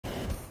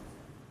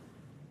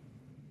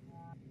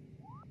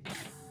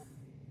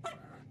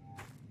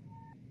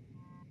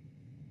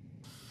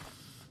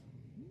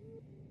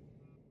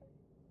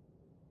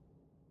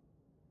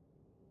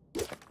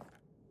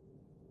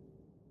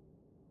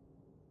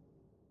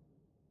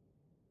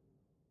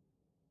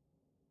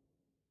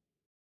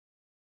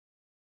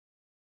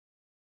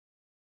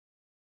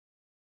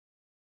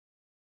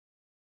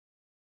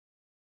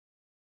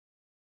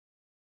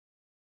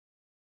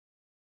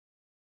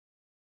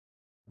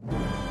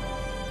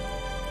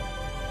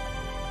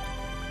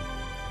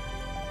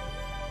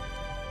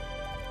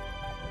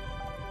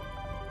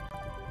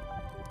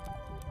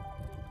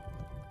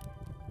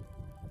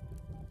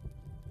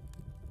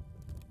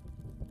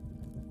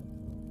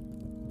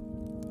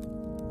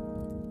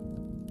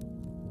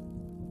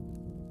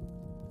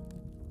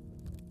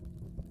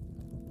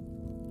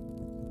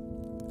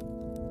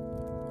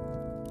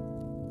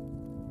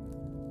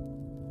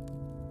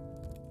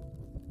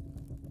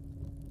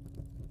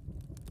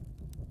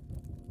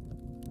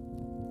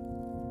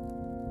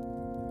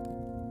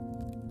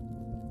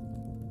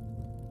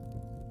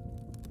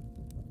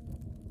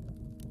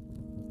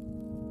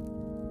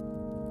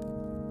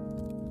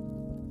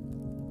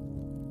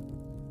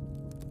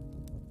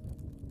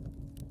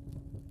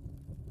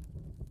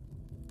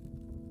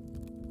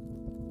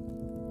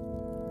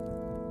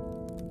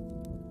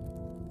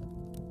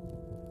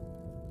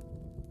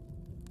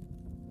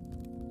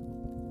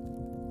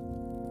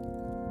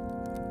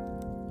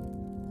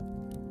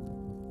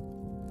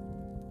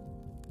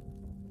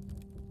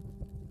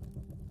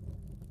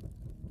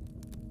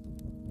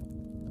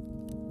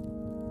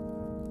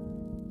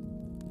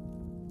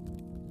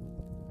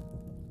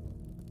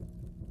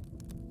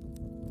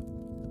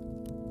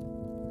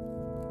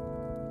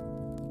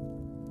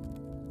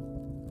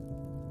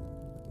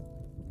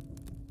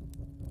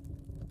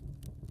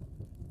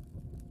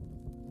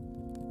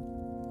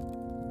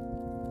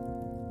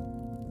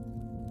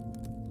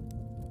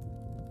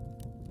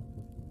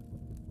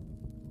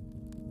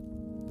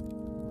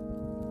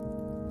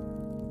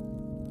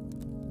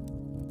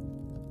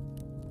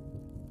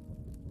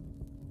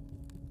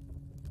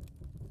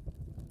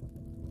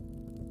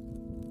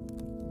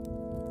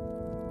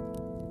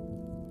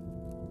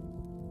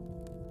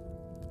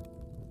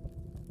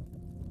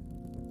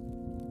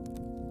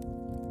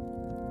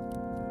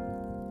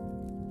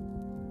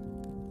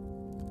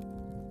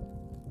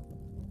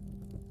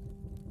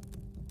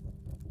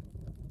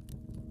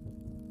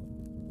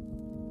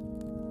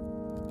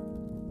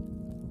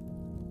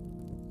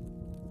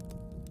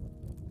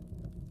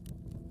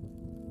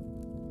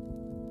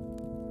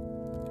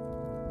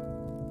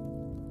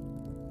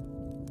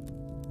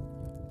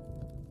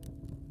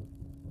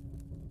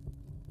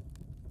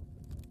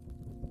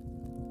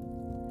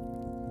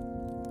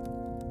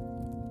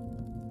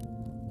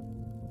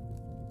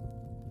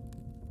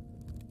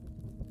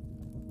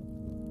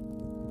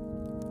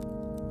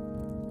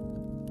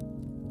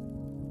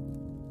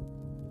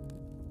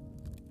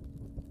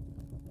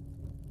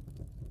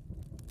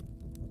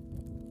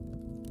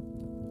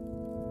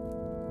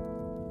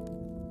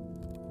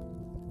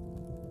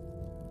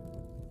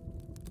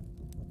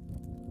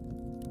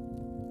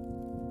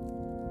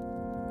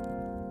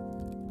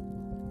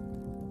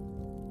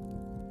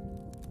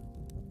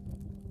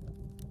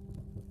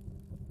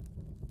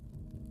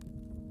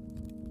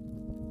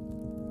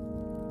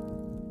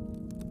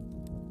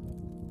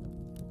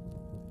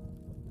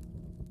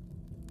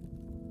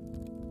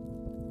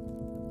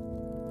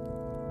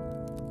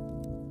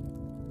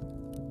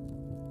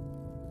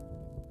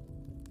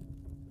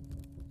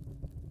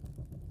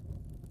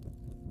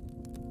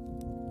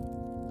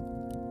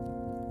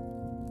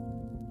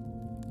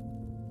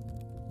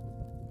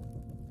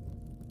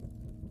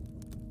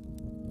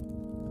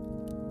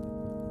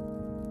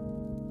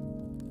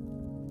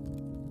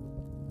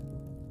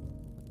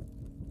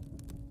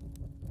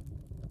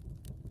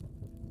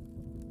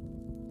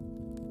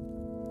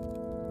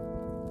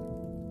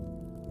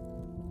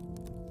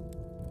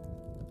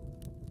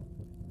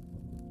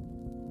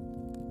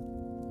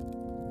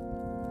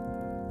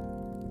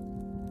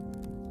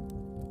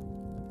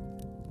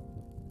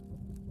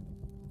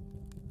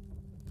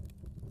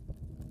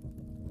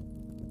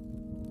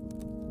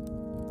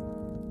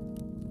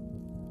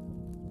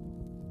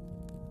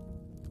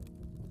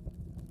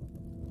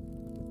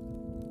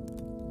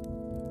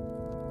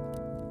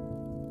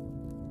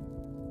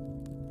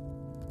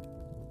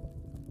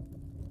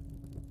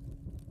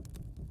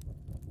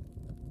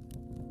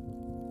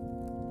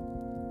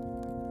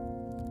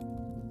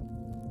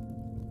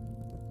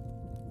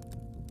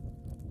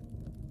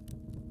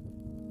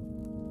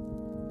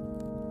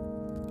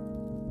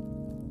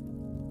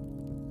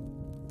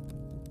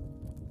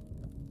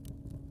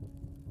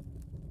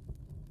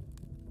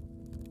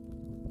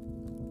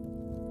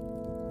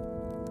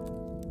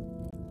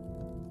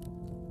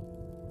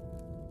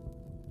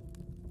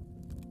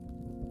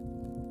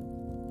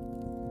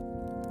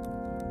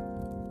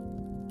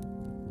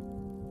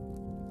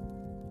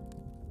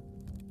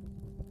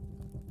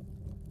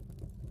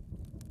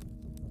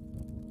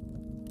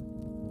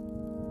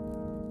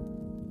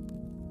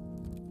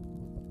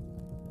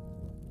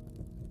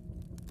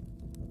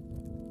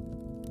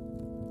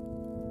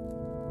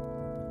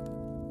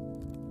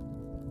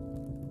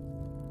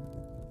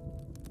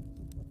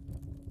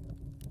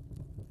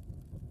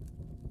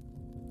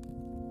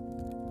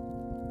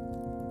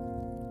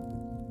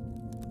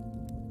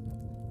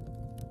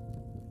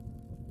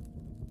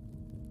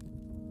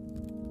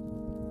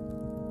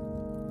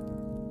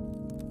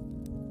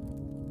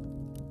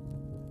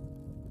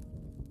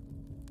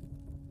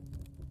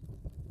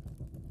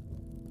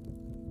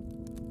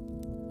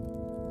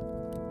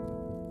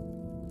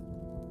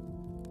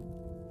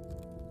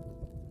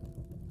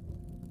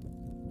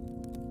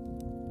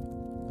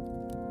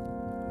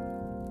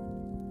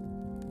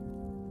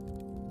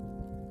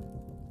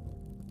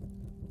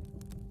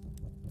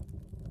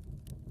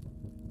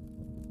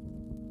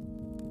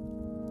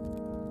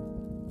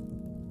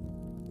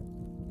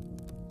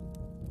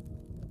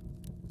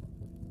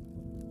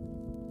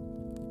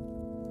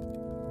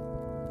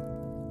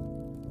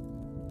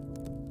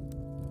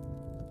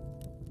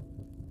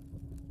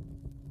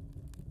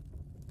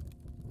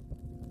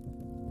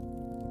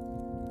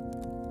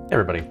Hey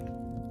everybody,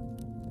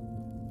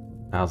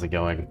 how's it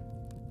going?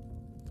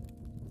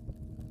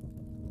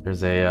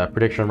 There's a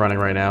prediction running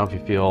right now if you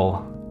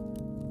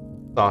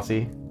feel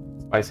saucy,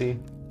 spicy,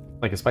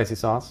 like a spicy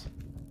sauce.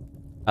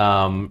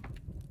 Yeah,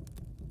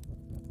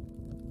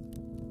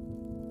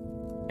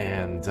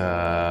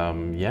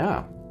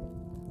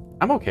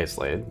 I'm okay,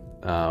 Slade.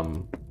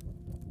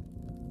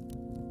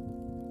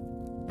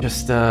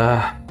 Just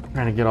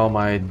trying to get all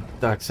my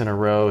ducks in a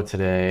row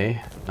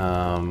today.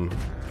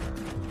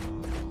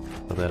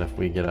 So that if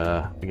we get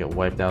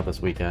wiped out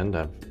this weekend,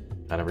 I've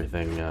got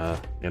everything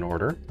in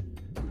order.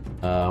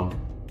 We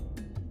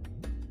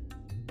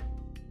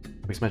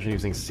mentioned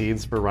using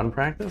seeds for run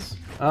practice.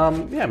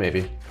 Yeah,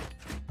 maybe.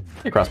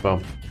 Hey,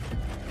 crossbow.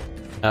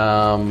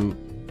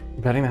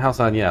 Betting the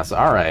house on yes.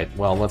 All right.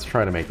 Well, let's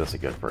try to make this a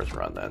good first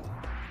run then.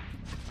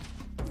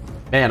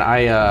 Man,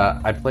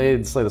 I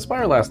played Slay the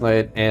Spire last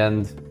night,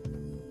 and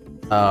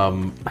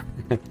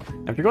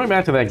after going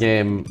back to that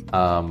game,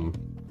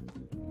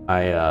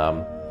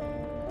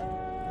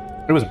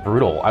 it was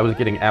brutal. I was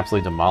getting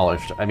absolutely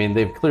demolished. I mean,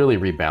 they've clearly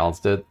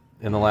rebalanced it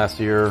in the last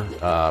year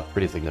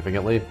pretty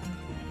significantly.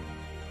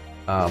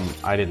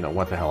 I didn't know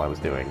what the hell I was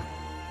doing.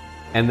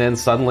 And then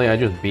suddenly I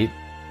just beat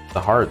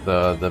the heart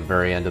the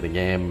very end of the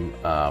game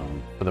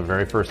for the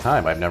very first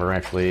time. I've never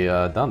actually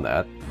done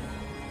that.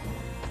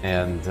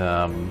 And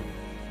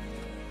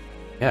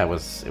yeah, it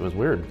was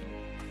weird.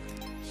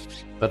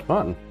 But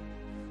fun.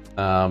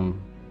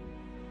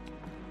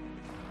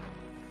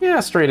 Yeah,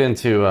 straight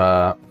into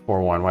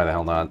 4-1. Why the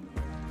hell not?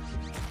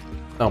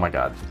 Oh my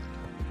god.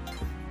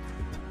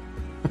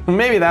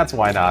 Maybe that's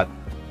why not.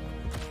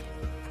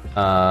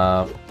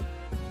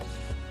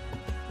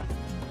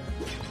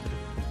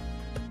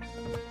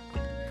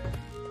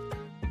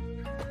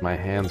 My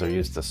hands are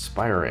used to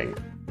spiring.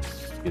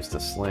 Used to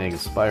slaying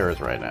spires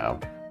right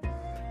now.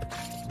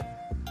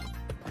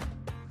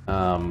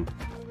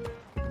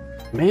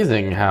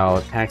 Amazing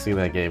how taxing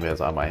that game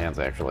is on my hands,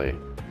 actually.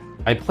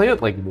 I play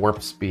it like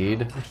warp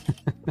speed.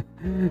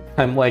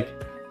 I'm like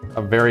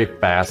a very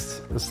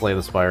fast Slay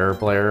the Spire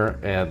player,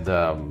 and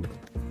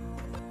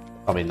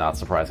probably not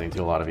surprising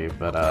to a lot of you,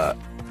 but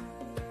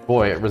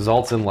boy, it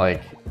results in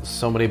like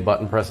so many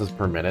button presses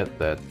per minute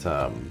that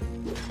yeah,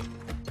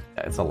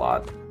 it's a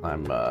lot. I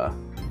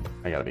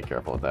gotta be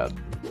careful with that.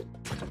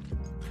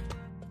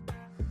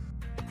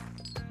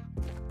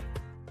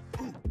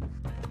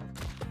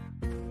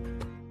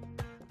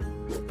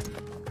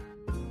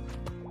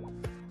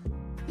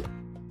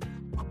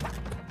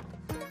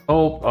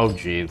 Oh,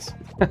 jeez.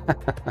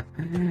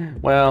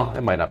 Well,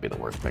 it might not be the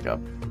worst pickup.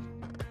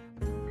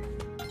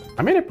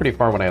 I made it pretty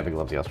far when I had the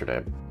gloves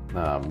yesterday.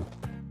 I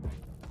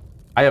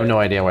have no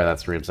idea why that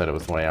stream said it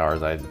was 20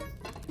 hours. It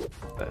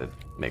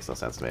makes no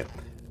sense to me.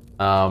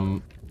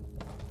 I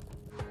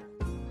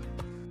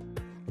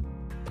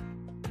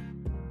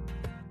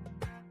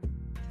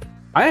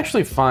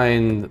actually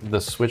find the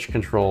Switch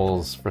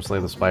controls for Slay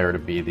the Spire to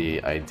be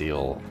the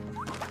ideal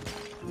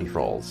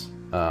controls.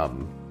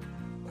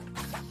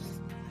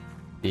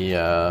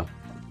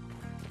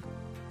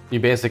 You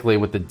basically,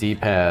 with the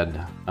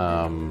D-pad,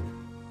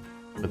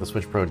 with the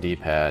Switch Pro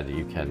D-pad,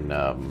 you can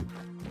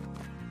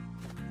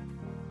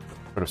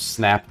sort of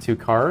snap two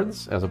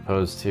cards as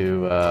opposed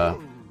to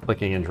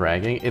clicking and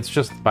dragging. It's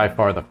just by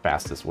far the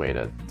fastest way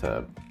to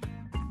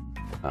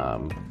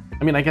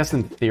I mean, I guess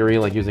in theory,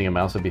 like, using a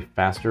mouse would be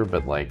faster,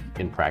 but, like,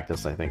 in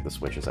practice, I think the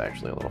Switch is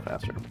actually a little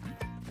faster.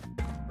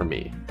 For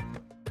me.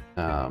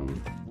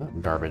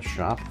 Garbage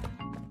shop.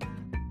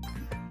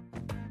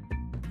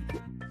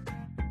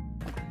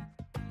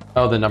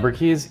 Oh, the number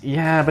keys?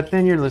 Yeah, but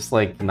then you're just,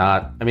 like,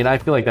 not... I mean, I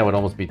feel like that would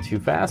almost be too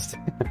fast.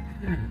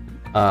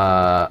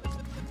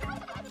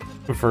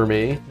 For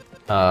me.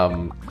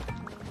 Like,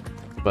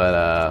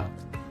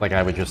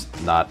 I would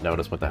just not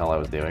notice what the hell I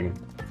was doing.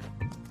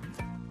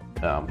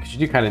 Because you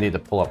do kind of need to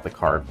pull up the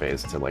card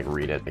face to, like,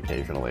 read it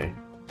occasionally.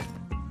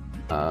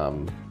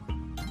 Not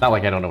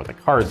like I don't know what the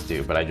cards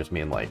do, but I just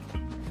mean, like,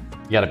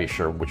 you gotta be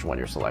sure which one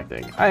you're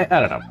selecting. I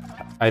don't know.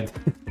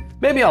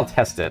 Maybe I'll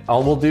test it.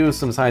 We'll do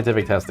some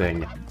scientific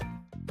testing.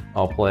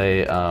 I'll play,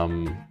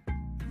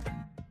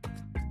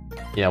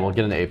 yeah, we'll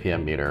get an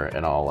APM meter,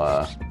 and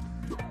I'll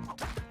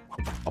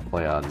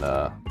play on,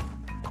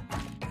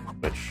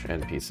 Switch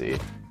and PC.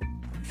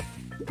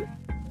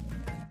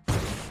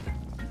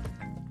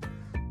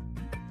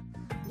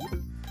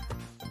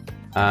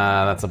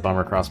 That's a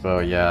bummer, crossbow,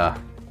 yeah.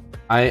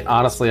 I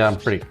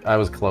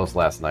was close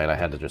last night. I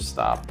had to just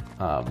stop.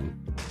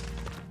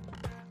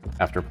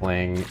 After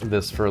playing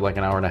this for like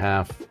an hour and a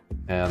half,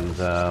 and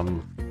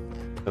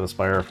for the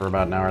Spire for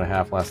about an hour and a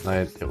half last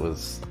night, it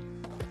was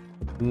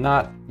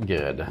not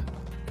good.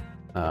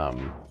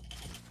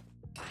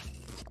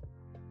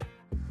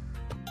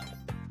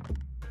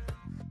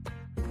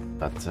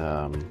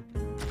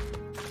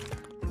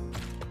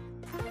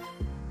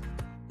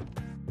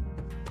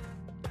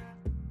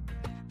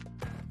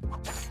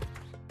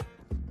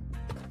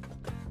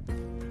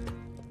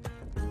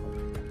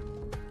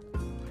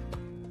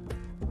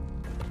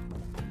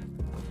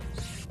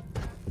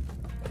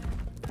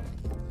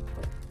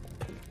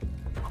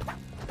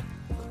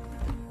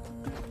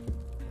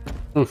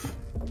 Oof.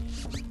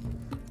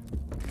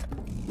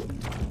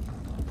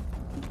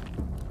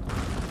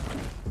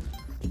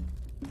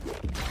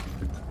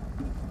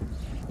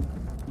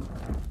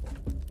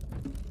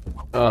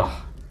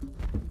 Ugh.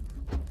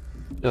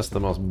 Just the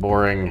most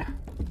boring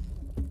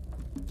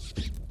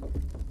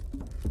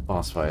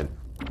boss fight.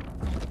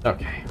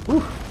 Okay.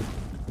 Whew.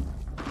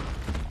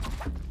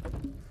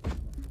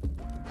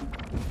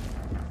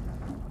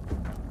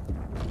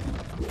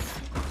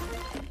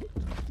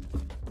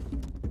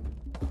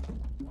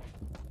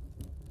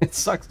 It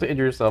sucks to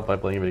injure yourself by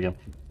playing a video game.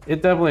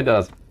 It definitely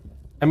does.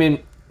 I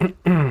mean,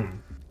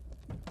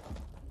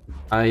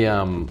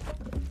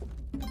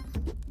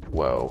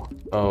 whoa.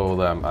 Oh,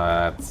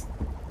 that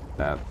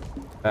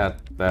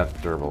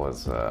gerbil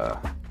is, or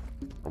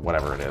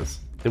whatever it is.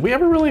 Did we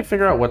ever really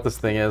figure out what this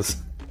thing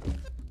is?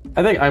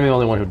 I think I'm the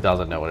only one who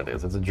doesn't know what it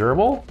is. It's a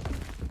gerbil?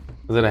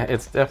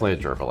 It's definitely a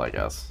gerbil, I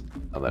guess,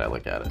 now that I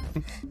look at it.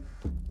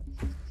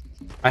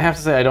 I have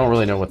to say, I don't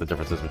really know what the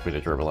difference is between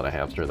a gerbil and a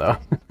hamster, though.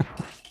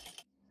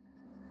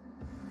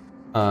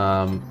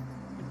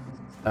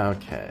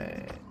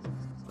 Okay.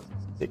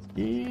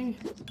 Sticky.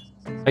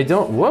 I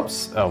don't,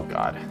 whoops! Oh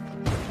god.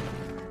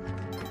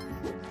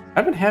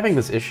 I've been having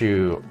this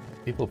issue,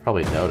 people have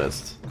probably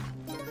noticed,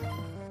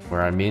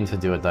 where I mean to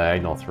do a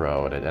diagonal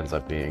throw and it ends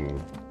up being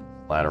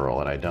lateral,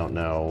 and I don't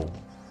know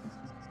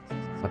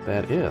what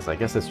that is. I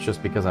guess it's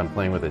just because I'm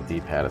playing with a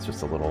D-pad, it's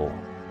just a little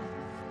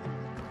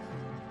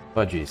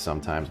fudgy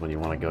sometimes when you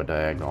want to go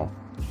diagonal.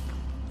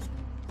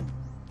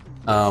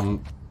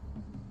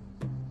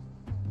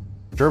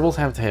 Gerbils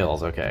have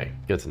tails, okay,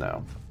 good to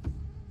know.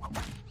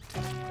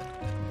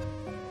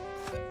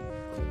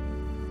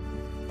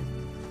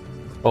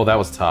 Oh, that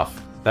was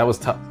tough. That was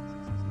tough.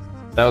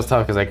 That was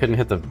tough because I couldn't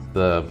hit the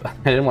I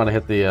didn't want to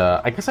hit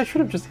the, I guess I should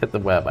have just hit the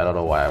web. I don't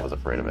know why I was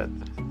afraid of it.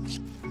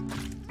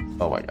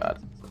 Oh my god.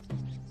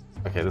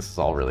 Okay, this is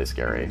all really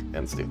scary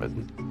and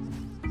stupid.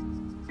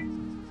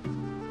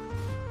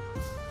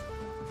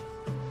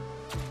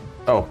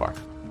 Oh, fuck.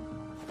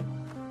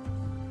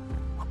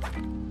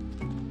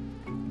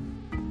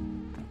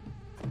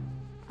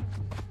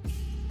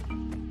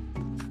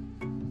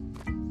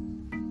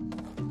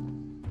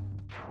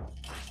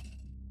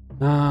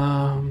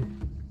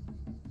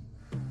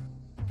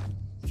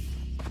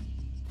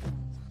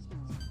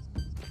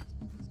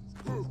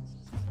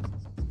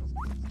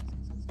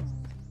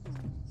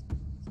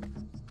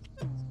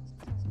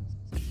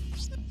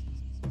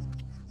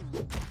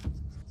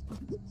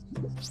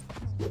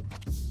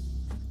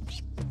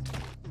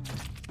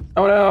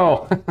 Oh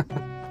no!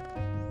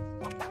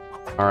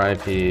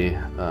 R.I.P.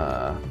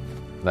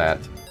 That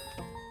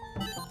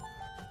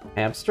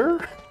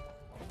hamster?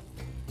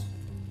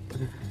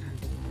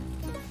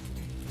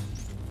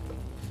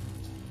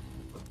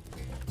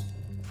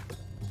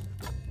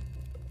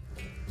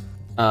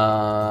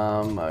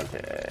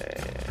 Okay.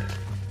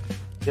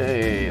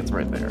 Yay, it's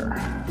right there.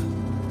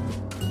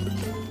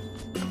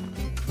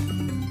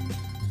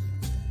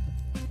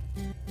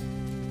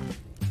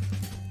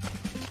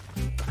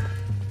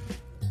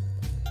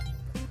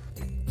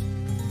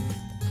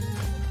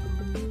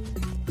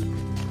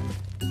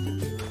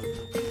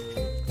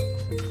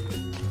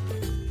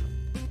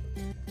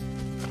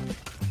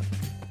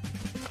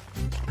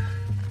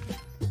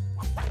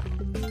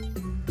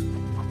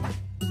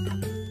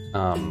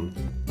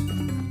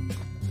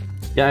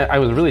 Yeah, I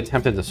was really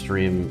tempted to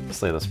stream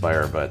Slay the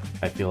Spire, but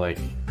I feel like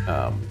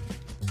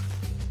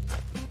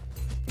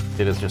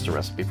it is just a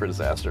recipe for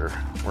disaster,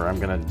 where I'm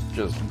gonna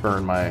just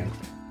burn my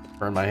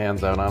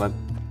hands out on it.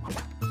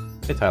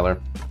 Hey,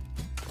 Tyler.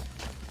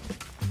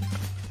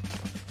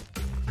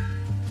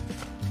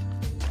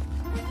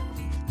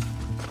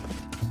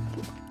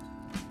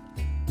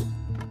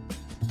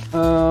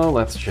 Oh,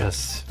 let's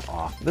just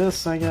off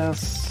this, I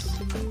guess.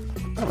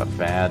 Kind of a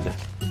bad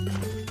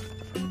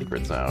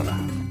secret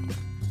zone.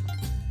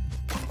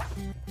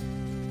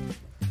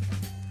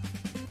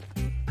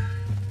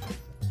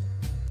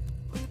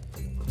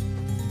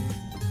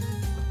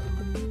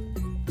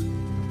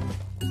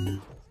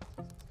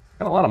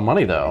 Got a lot of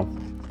money, though.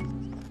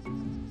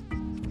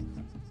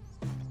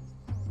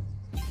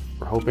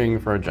 We're hoping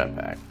for a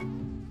jetpack,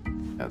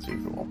 as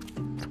usual.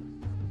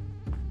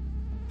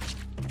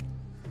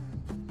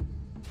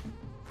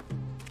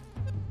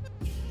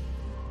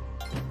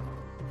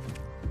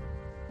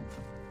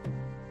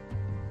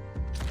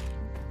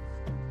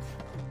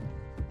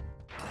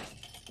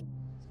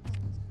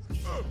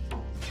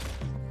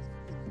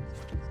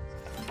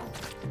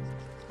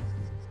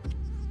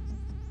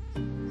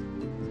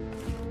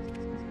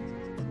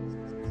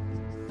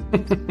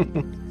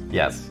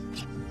 Yes.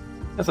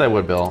 Yes, I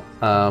would, Bill.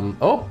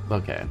 Oh,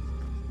 okay.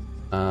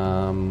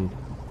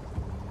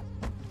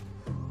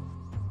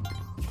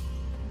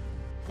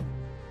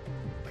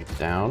 Like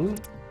down.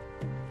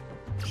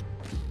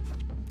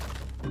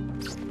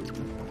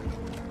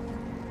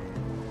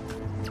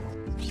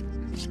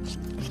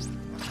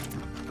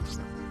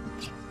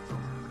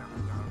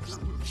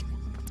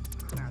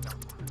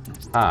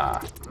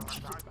 Ah.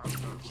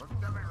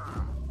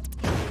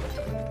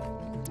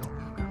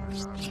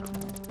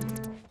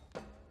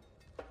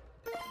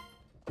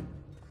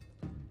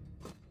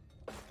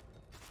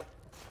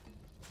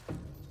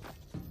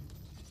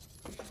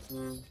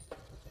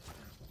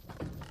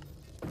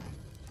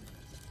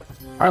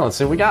 Alright, let's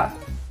see what we got.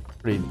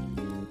 Pretty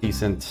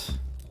decent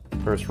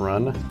first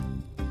run.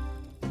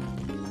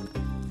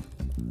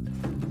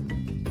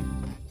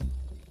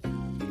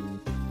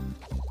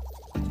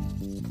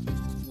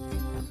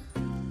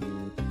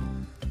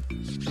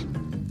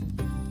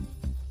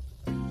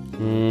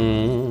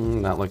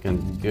 Not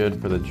looking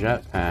good for the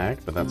jetpack,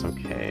 but that's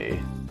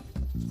okay.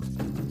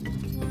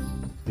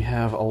 We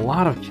have a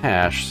lot of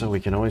cash, so we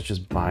can always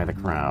just buy the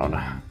crown.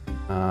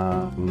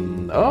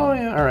 Oh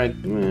yeah, alright,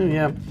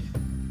 yeah.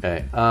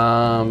 Okay,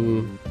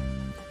 oh,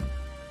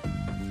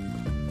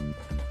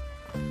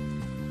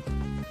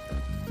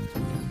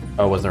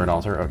 was there an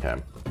altar? Okay.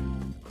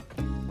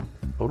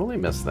 Totally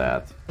missed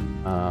that.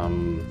 Yeah,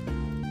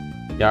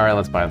 alright,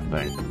 let's buy the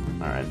thing.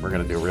 Alright, we're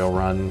gonna do a real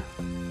run.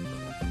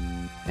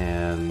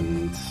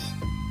 And...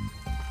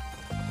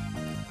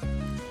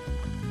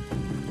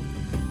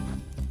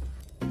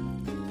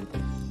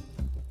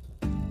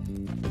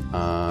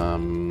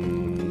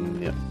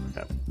 yep,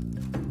 okay.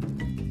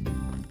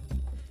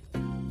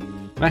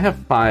 I have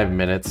 5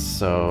 minutes,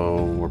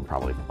 so we're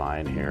probably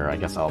fine here. I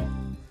guess I'll...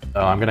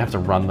 Oh, I'm gonna have to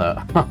run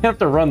the... I have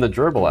to run the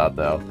gerbil out,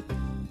 though.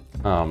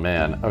 Oh,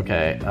 man.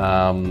 Okay,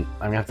 I'm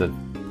gonna have to...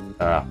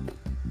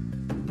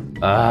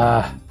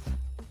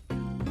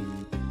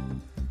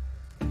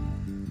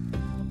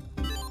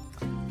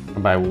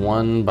 buy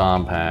 1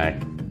 bomb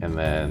pack, and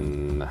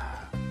then...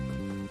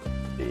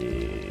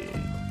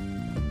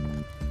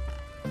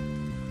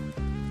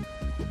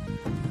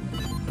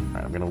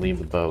 Alright, I'm gonna leave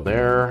the bow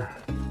there.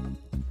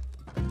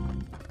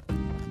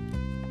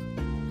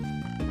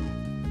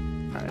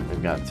 Alright,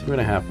 we've got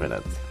 2.5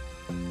 minutes.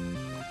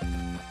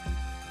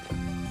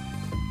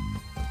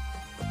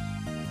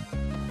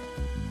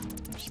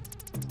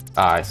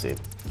 Ah, I see.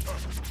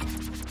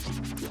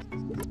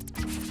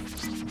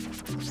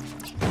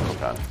 Oh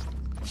god.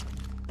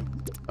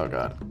 Oh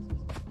god.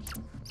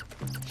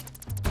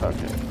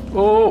 Okay.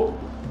 Oh!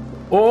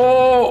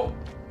 Oh!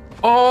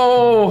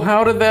 Oh!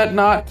 How did that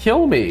not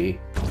kill me?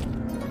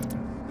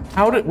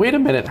 Wait a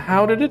minute,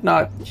 how did it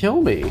not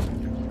kill me?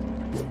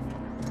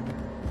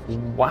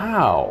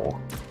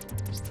 Wow.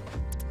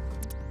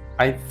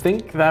 I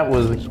think that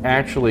was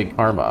actually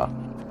karma.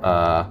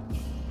 I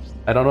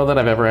don't know that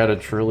I've ever had a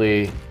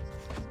truly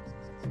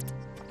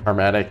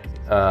karmic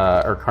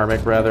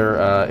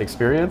rather,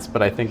 experience,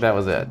 but I think that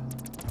was it.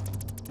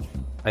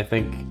 I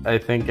think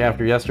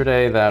after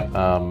yesterday that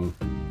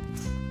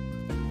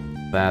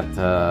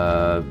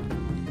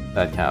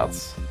that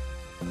counts.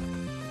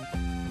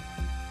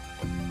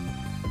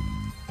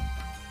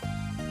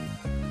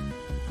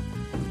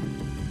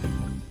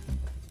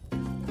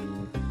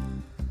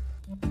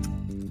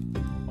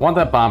 I want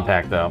that bomb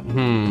pack though.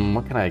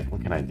 What can I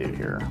do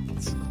here?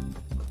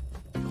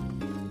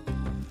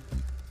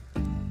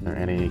 Are there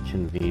any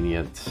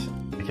convenient?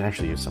 I can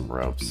actually use some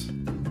ropes.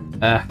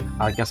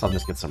 I guess I'll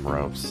just get some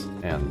ropes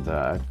and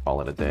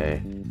call it a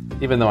day.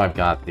 Even though I've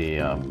got the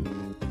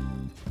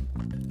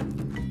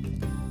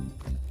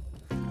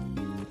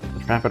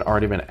trap had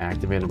already been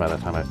activated by the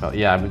time I fell.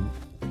 Yeah, I mean,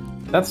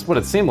 that's what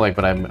it seemed like,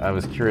 but I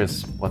was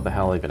curious what the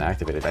hell had been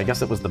activated. I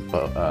guess it was the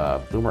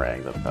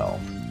boomerang that fell.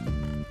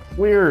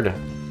 Weird.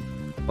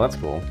 Well, that's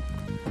cool.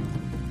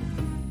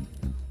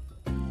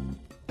 And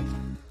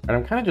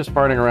I'm kind of just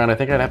farting around. I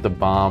think I'd have to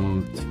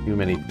bomb too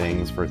many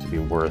things for it to be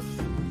worth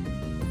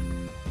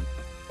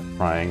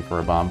trying for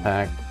a bomb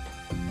pack.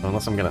 So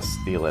unless I'm gonna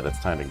steal it, it's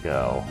time to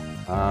go.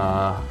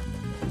 I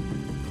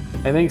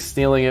think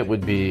stealing it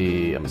would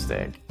be a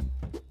mistake.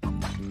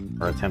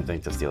 Or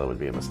attempting to steal it would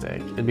be a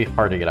mistake. It'd be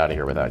hard to get out of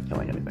here without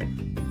killing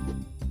anything.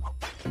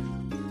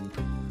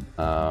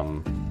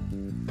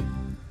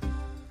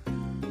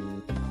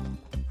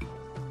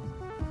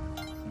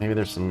 Maybe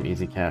there's some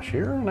easy cash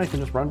here, and I can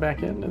just run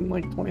back in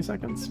like 20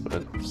 seconds,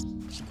 but...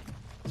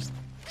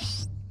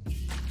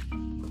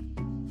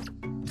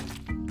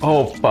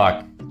 Oh,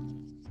 fuck.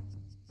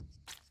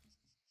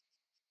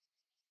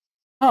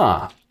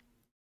 Huh.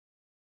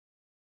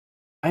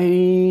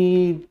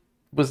 I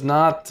was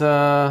not,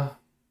 I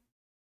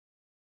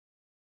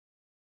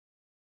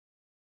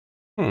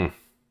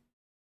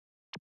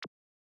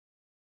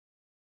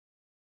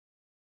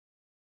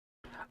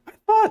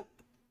thought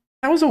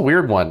that was a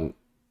weird one.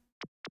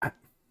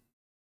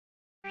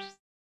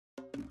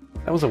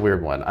 That was a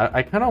weird one.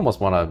 I kind of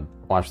almost want to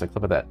watch the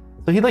clip of that.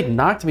 So he, like,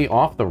 knocked me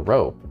off the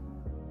rope,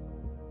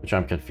 which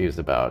I'm confused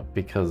about,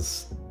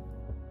 because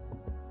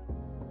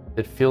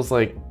it feels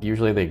like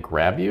usually they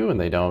grab you and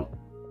they don't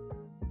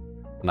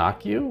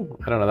knock you?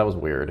 I don't know, that was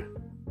weird.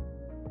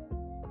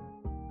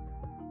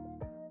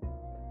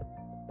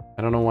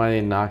 I don't know why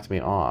they knocked me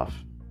off.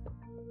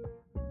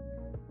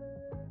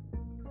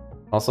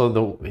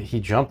 Also, he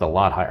jumped a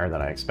lot higher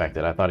than I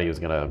expected. I thought he was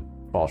gonna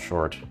fall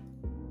short.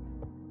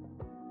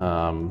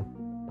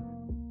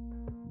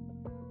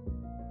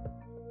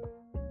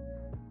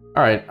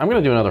 Alright, I'm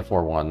gonna do another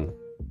 4-1.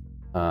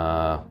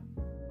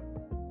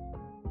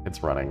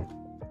 It's running.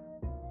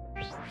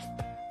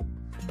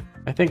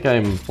 I think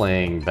I'm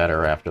playing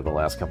better after the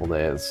last couple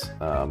days.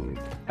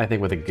 I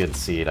think with a good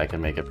seed, I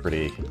can make it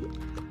pretty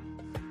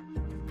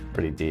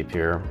deep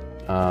here.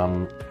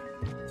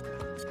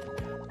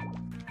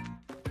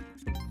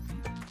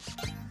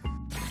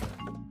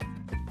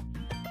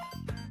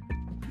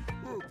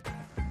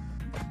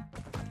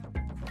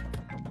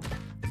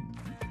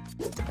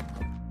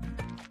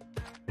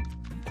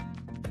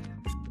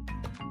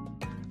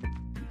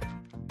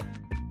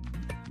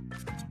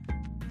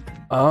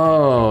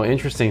 Oh,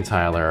 interesting,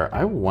 Tyler.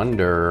 I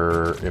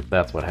wonder if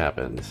that's what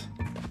happened.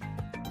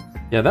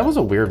 Yeah, that was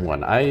a weird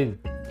one. I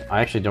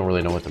actually don't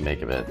really know what to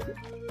make of it.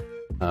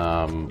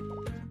 I'm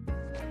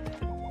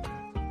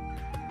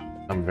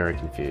very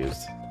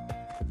confused.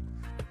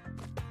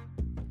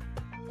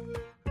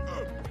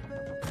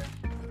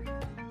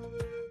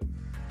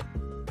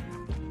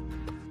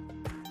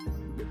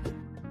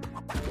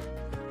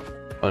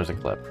 Oh, there's a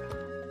clip.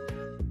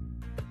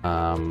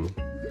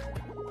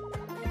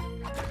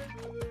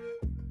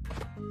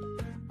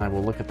 I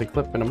will look at the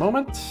clip in a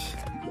moment.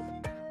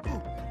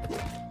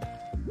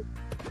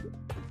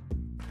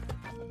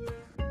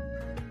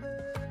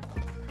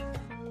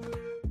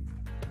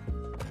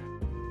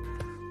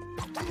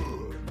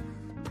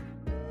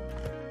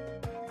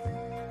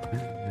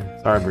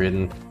 Sorry,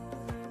 Breeden.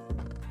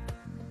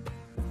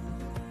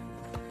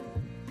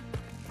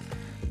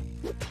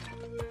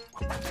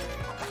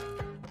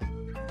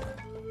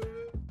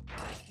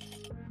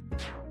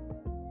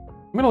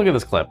 I'm gonna look at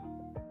this clip. I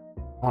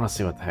want to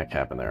see what the heck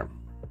happened there.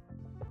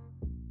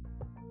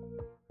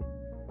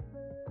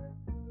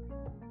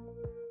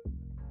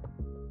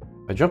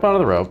 I jump out of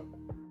the rope.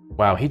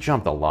 Wow, he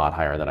jumped a lot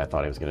higher than I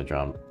thought he was going to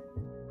jump.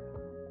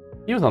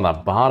 He was on the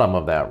bottom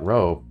of that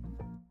rope.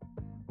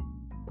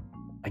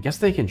 I guess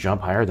they can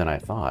jump higher than I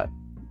thought.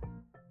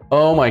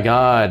 Oh my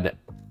god.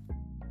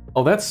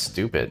 Oh, that's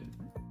stupid.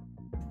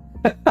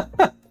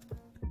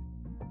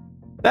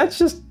 That's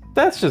just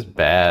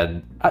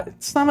bad.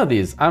 Some of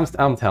these,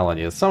 I'm telling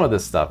you, some of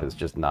this stuff is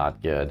just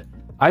not good.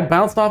 I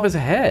bounced off his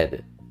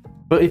head.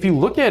 But if you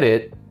look at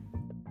it,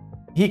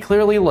 he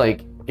clearly,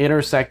 like,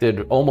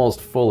 intersected almost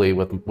fully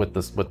with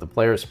the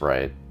player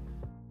sprite.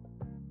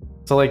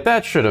 So like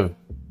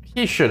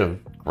he should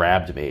have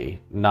grabbed me.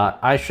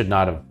 I should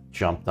not have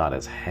jumped on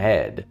his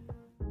head.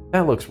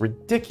 That looks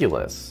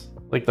ridiculous.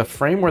 Like the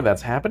frame where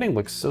that's happening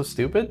looks so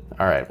stupid.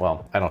 All right,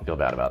 well, I don't feel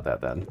bad about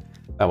that then.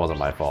 That wasn't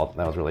my fault.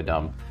 That was really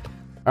dumb.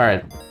 All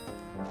right.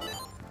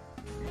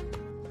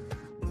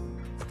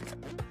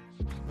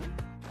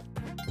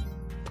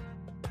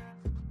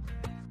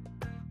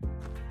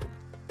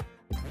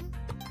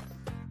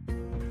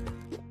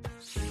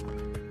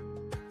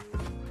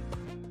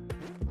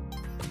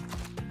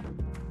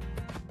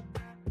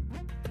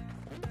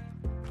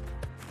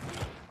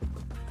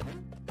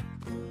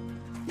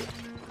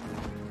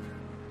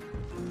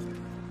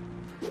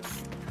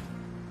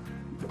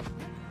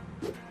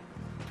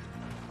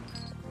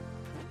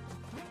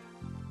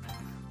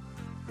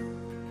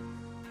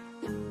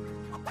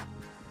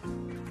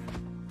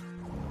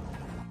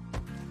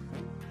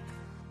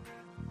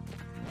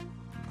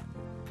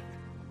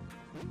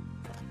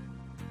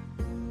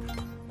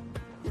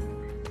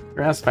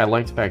 You're asked if I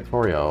liked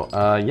Factorio.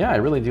 Yeah, I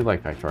really do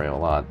like Factorio a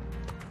lot.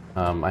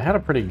 I had a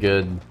pretty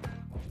good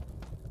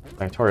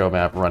Factorio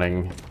map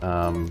running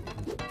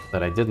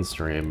that I didn't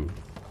stream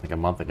like a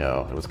month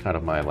ago. It was kind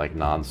of my like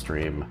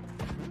non-stream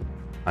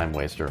time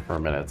waster for a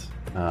minute.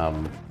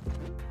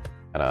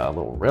 Had a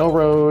little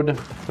railroad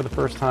for the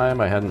first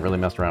time. I hadn't really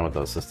messed around with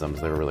those systems.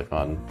 They were really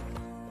fun.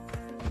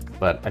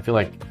 But I feel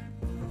like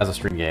as a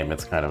stream game,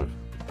 it's kind of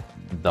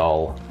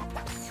dull.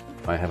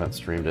 I haven't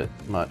streamed it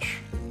much.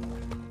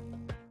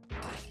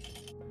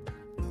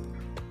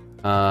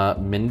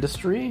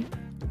 Mindustry?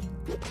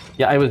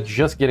 Yeah, I was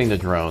just getting the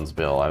drones,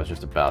 Bill. I was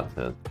just about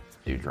to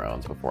do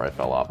drones before I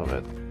fell off of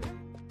it.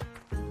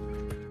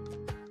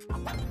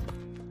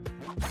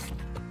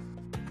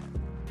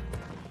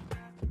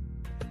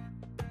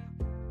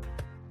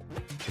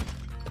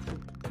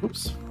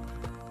 Oops.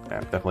 Yeah,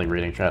 I'm definitely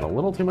reading chat a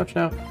little too much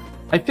now.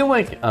 I feel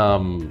like a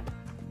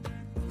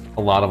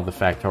lot of the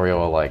Factorio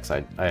alikes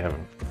I have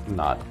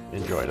not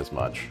enjoyed as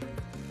much.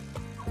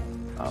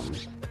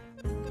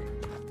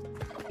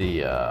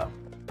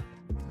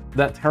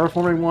 That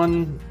terraforming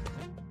one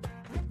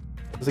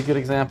is a good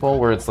example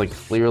where it's like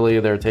clearly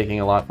they're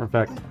taking a lot from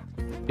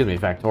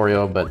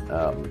Factorio, but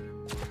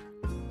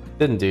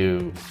didn't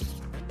do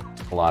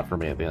a lot for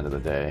me at the end of the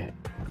day.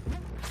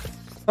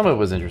 Some of it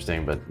was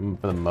interesting, but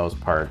for the most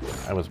part,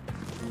 I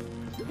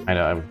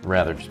would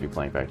rather just be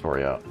playing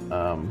Factorio.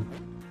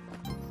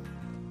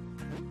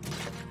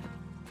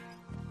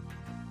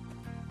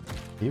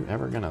 Are you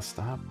ever gonna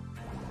stop?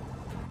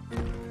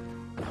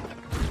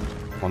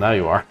 Well, now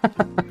you are.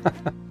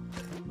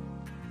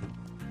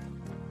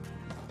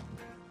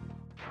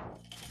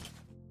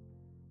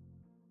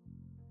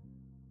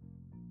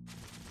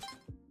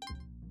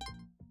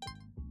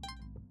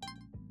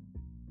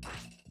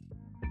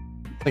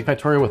 Like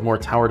Factorio with more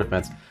tower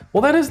defense.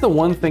 Well, that is the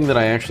one thing that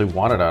I actually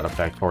wanted out of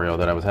Factorio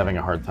that I was having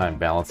a hard time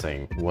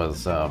balancing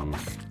was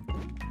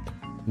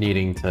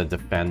needing to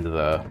defend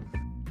the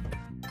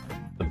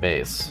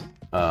base.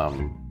 I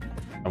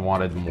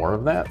wanted more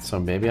of that, so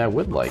maybe I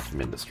would like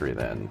Mindustry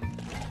then.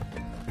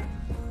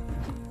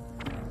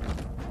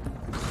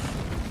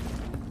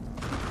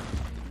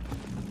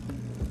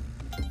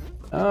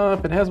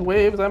 If it has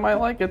waves, I might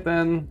like it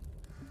then.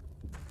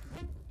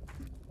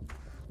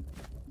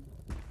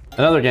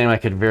 Another game I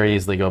could very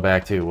easily go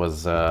back to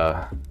was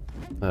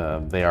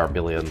They Are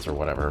Billions or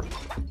whatever.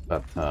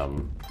 But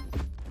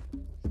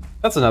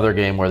that's another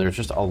game where there's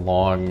just a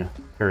long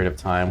period of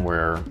time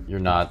where you're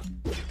not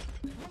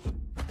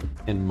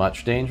in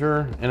much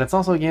danger. And it's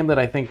also a game that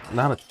I think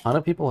not a ton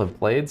of people have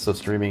played, so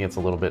streaming it's a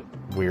little bit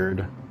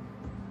weird.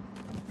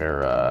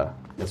 Where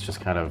it's just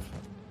kind of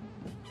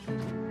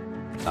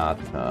not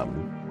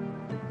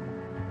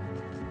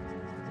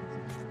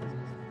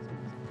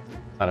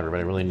not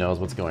everybody really knows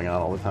what's going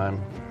on all the time.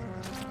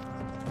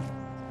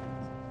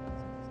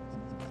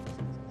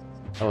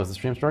 Oh, is the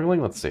stream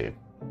struggling? Let's see.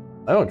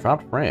 Oh, it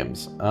dropped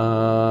frames.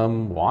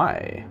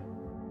 Why?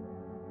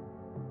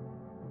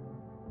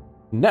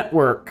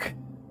 Network.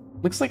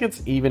 Looks like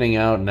it's evening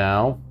out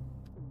now,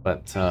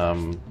 but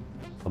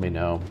let me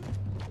know.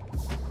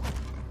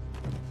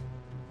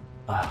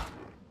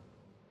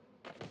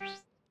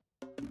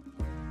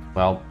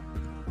 Well,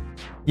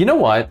 you know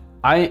what?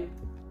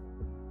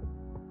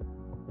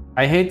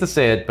 I hate to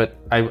say it, but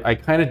I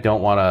kind of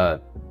don't want to...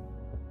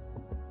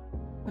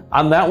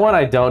 On that one,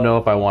 I don't know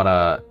if I want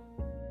to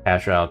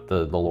cash out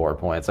the lore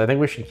points. I think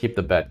we should keep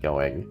the bet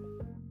going.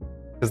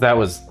 Because that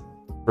was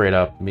straight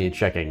up me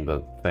checking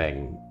the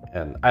thing.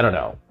 And I don't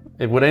know.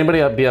 Would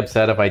anybody be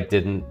upset if I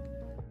didn't...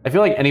 I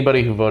feel like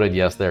anybody who voted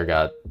yes there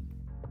got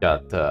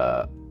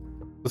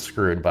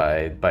screwed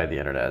by the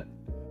internet.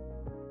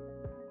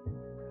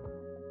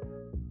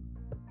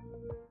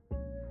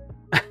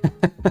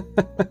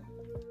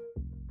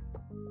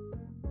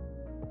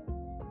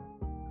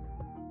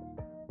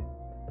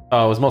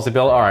 Oh, it was mostly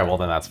built? Alright, well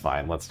then that's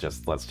fine. Let's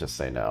just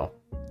say no.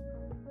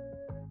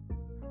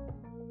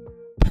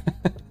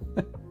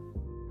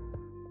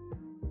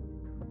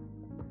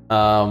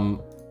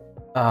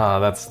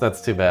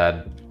 That's too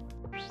bad.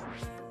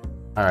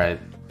 Alright.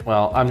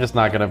 Well, I'm just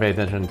not gonna pay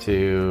attention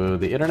to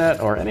the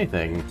internet or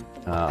anything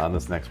on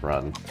this next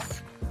run.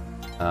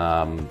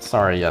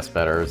 Sorry, yes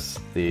betters.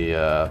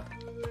 The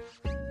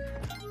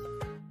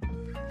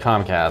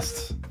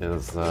Comcast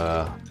is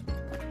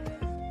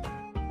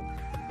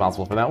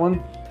responsible for that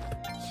one.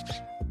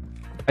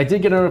 I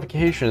did get a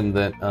notification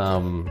that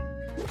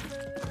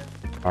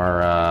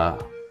our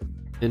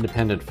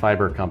independent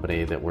fiber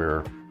company that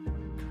we're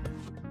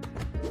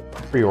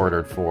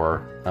pre-ordered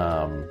for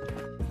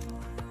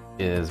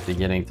is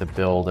beginning to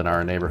build in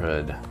our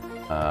neighborhood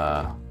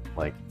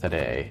like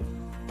today.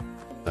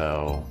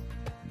 So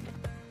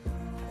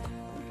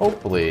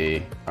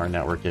hopefully our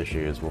network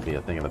issues will be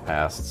a thing of the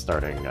past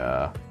starting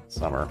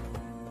summer.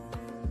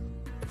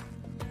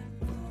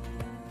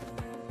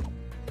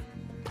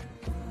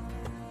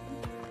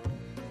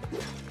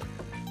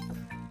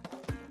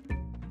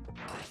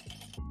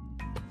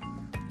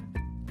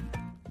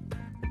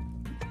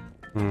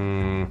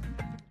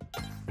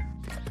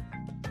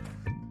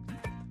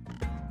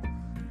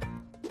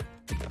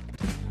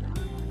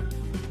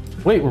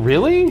 Wait,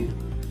 really?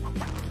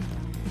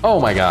 Oh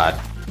my god.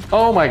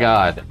 Oh my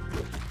god.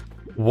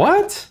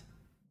 What?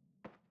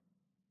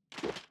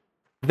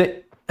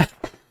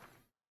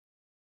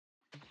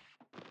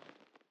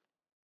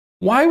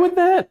 Why would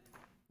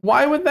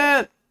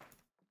that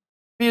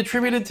be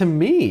attributed to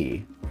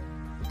me?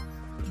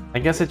 I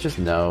guess it just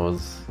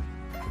knows.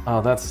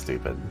 Oh, that's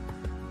stupid.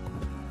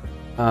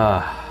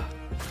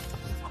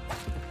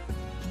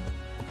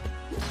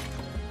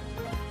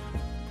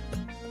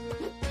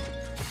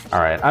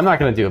 Alright, I'm not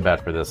gonna do a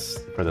bet for this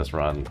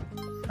run.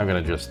 I'm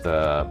gonna just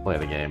play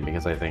the game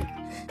because I think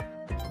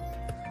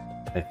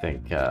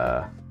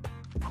I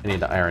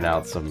need to iron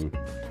out some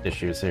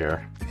issues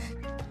here.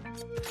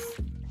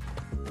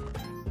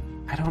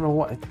 I don't know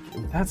what...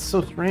 That's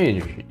so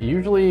strange.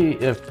 Usually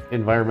if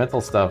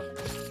environmental stuff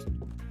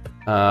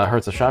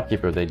hurts a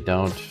shopkeeper, they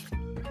don't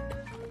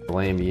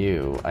blame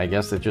you. I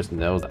guess it just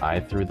knows I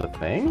threw the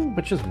thing,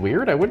 which is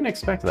weird. I wouldn't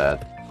expect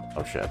that.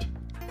 Oh shit.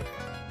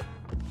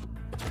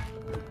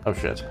 Oh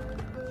shit.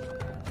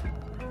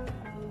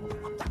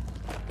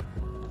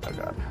 Oh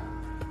god.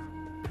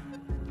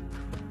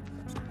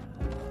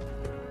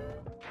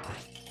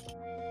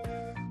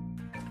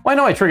 Well, I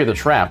know I triggered the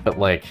trap, but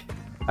like,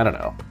 I don't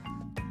know.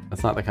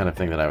 That's not the kind of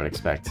thing that I would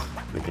expect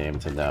the game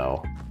to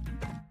know.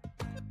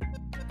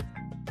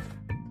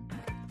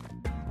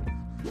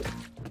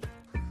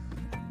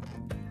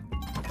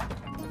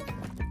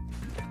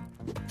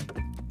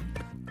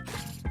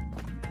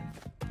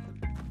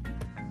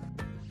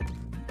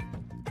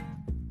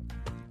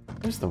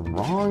 There's the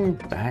wrong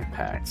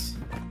backpacks.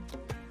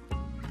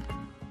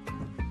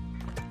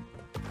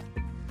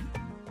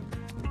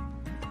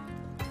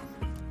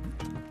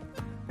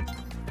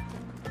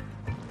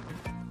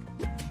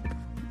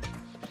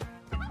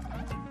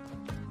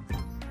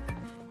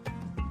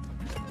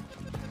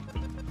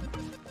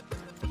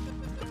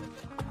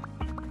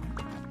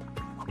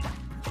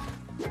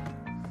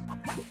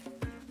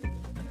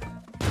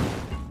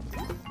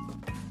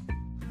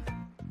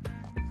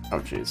 Oh,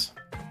 jeez.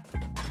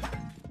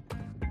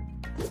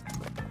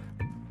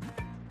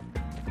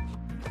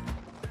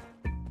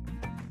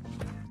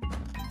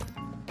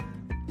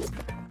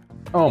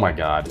 Oh my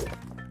god.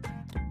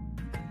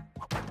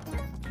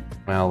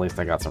 Well, at least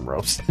I got some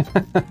ropes.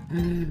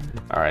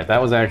 Alright,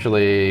 that was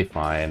actually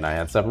fine. I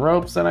had 7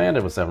 ropes, and I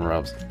ended with 7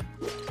 ropes.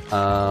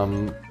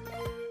 Oh,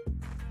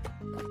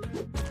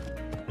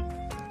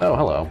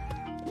 hello.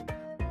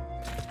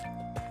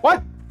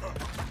 What?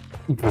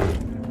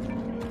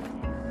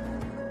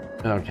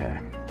 Okay.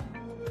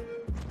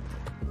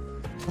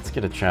 Let's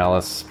get a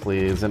chalice,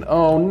 please. And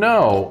oh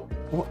no!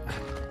 What?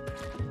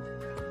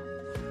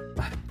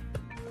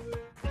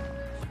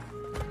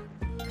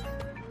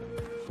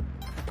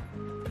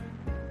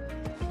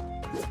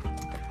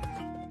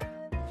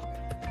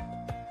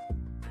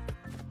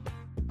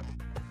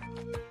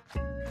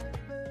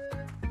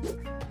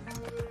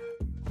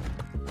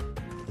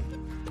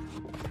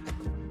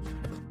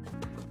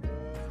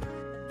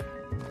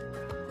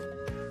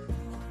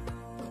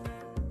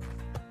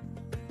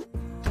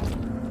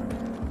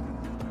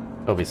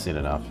 Toby's seen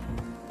enough.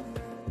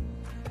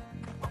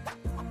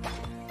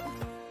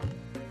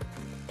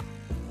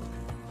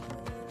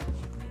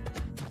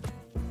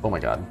 Oh my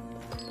god.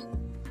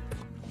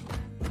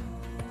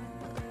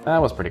 That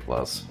was pretty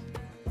close.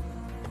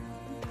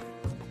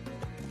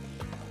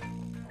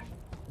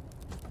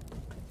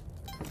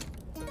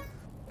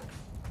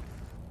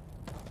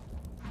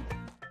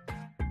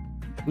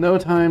 No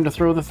time to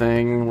throw the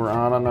thing. We're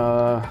on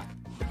a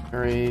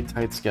very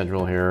tight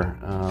schedule here.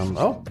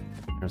 Oh,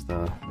 there's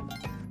the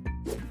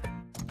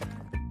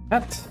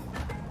pet.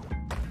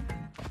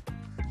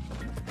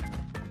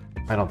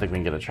 I don't think we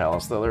can get a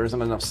chalice, though. There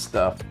isn't enough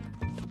stuff.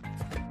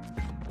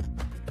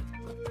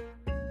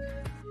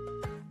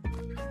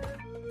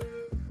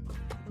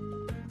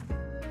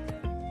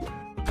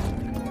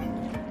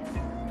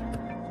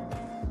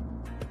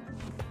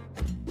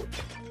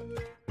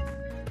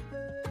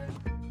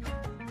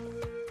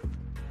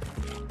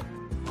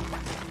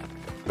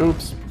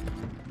 Oops.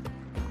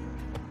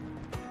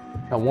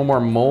 Got one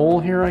more mole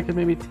here I could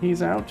maybe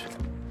tease out.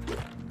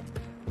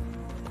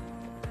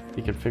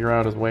 He could figure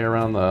out his way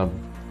around the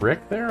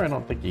brick there? I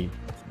don't think he's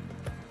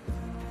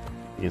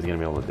gonna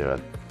be able to do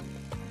it.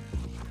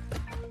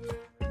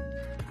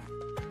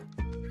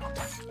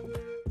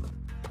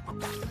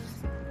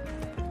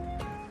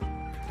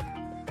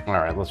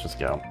 Alright, let's just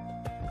go.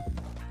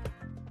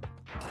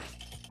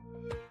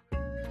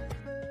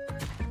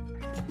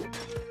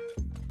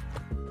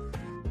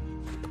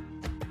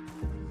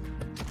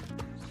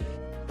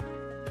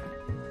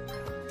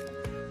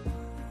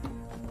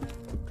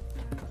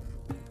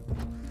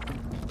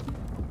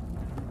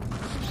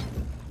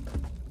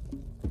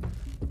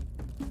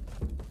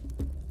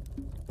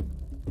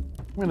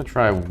 I'm gonna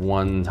try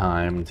one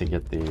time to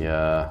get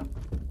the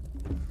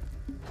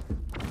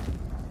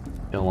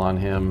kill on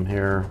him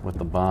here with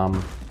the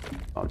bomb.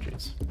 Oh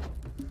jeez.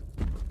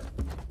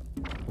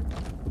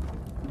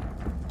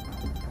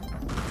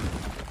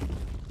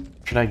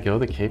 Should I go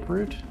the cape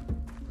route?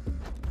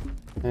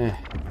 Eh.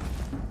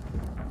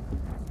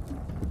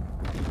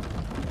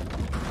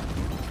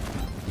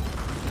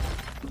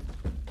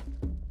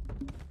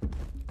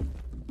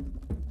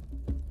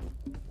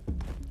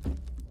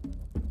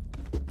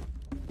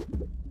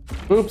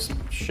 Oops.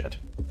 Shit.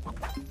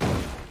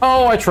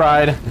 Oh, I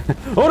tried.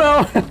 Oh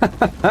no!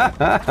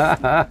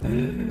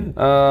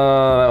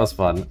 That was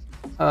fun.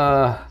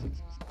 Oh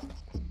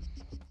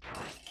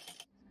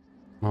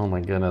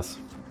my goodness.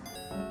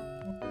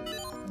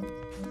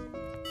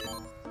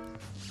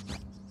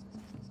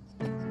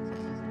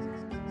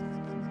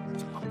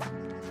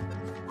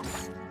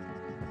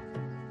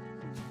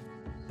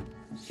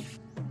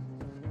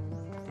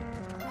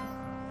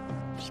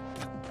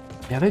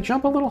 Yeah, they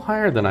jump a little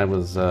higher than I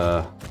was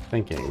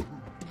thinking,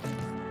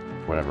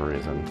 for whatever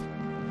reason.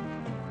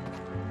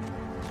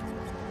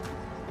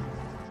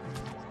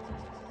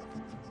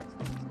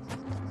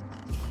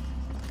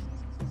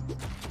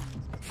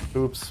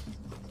 Oops.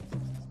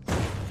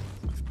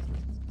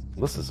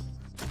 This is...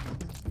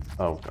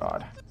 Oh,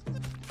 God.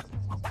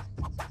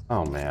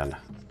 Oh, man.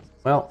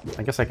 Well,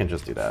 I guess I can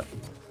just do that.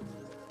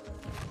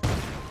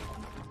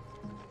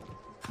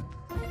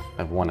 I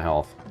have 1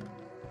 health.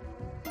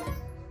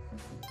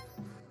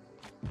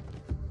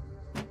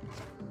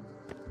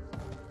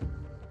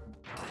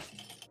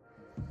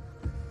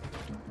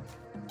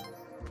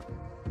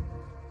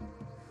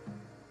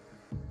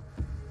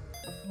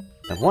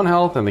 I have 1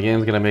 health, and the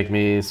game's gonna make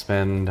me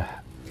spend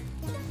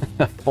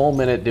a full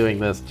minute doing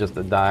this just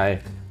to die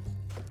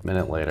a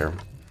minute later.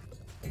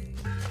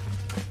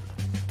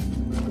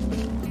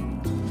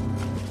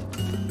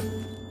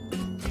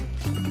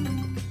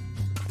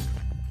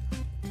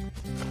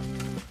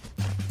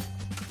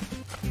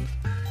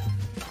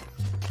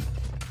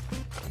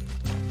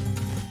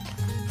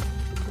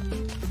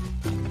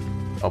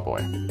 Oh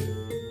boy.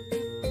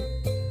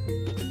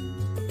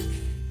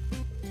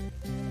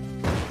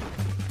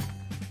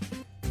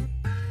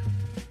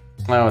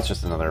 Oh, it's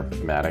just another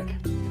Matic.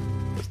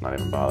 Just not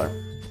even bother.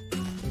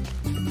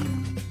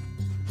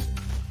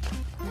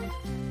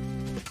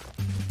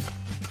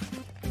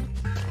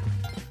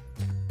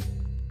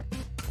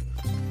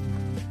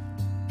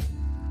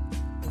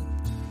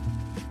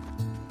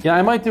 Yeah,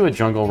 I might do a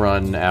jungle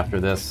run after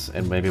this,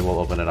 and maybe we'll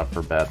open it up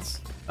for bets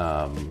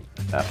at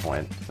that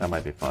point. That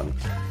might be fun.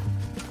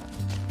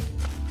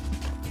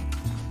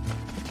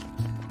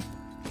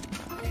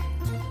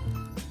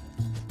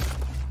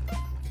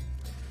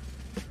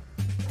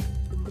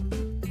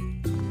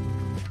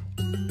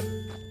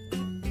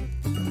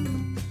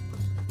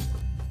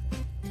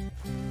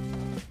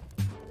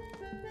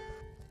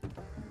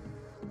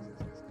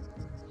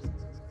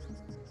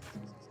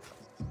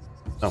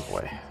 Oh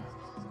boy.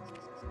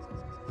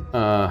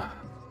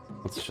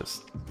 Let's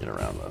just get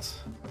around this.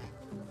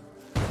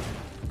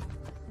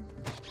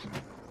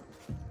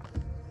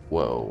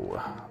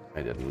 Whoa.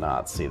 I did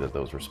not see that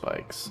those were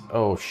spikes.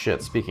 Oh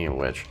shit, speaking of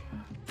which.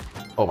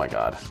 Oh my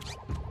god.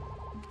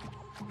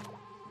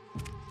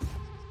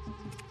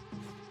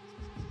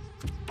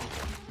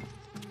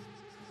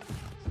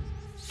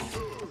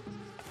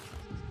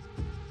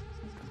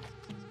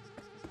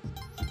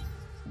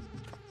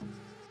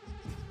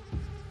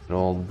 Good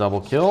old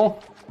double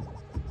kill.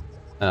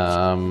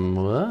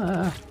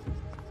 Oh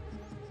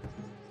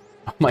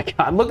my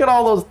god, look at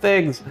all those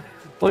things!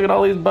 Look at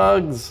all these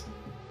bugs!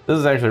 This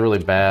is actually really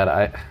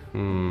bad.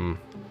 Oh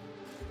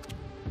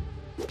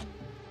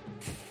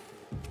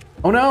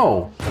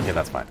no! Okay,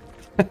 that's fine.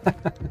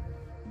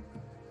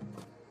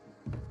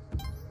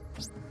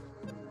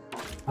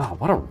 Oh,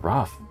 what a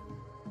rough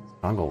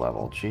jungle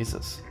level,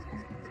 Jesus.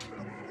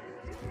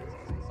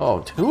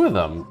 Oh, 2 of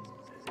them!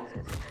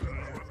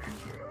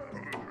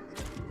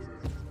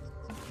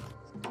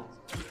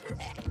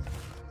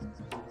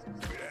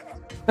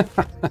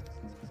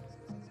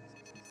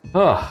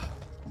 Oh,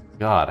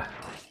 God.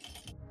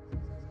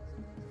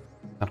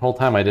 That whole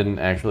time I didn't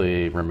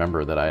actually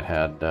remember that I'd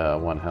had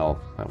 1 health.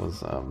 That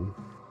was,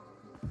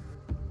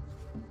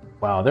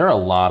 Wow, there are a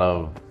lot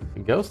of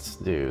ghosts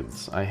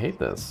dudes. I hate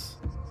this.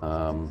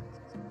 Oh,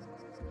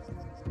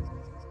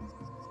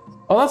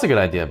 that's a good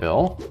idea,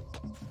 Bill.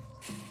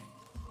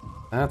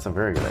 That's a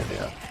very good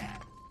idea.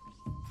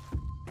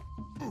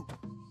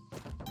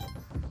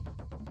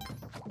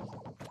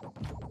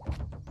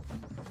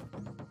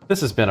 This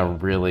has been a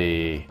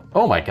really...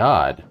 Oh my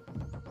god.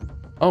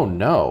 Oh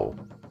no.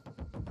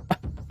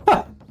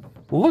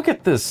 Look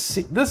at this.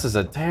 This is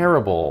a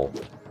terrible...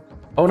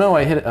 Oh no,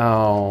 I hit it.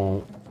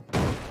 Oh.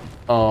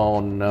 Oh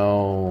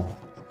no.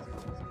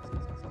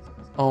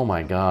 Oh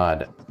my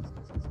god.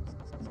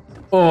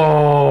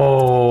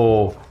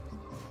 Oh.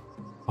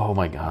 Oh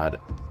my god.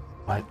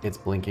 What? It's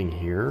blinking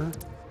here?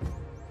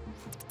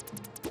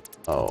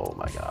 Oh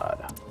my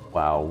god.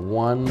 Wow,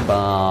 1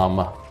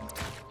 bomb.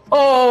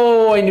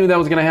 Oh, I knew that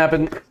was gonna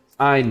happen.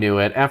 I knew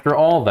it. After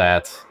all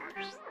that.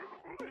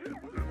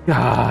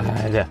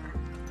 God.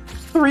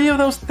 3 of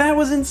those. That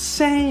was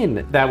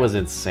insane. That was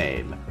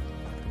insane.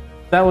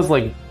 That was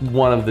like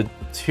one of the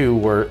 2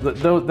 were...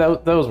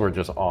 Those were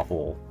just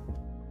awful.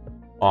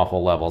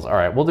 Awful levels.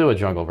 Alright, we'll do a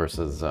jungle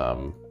versus...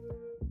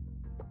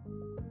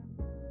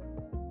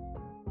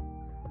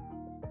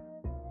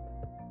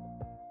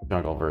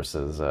 Jungle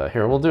versus...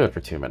 here, we'll do it for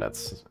 2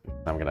 minutes.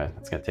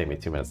 It's gonna take me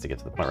 2 minutes to get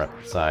to the point right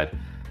side.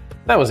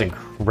 That was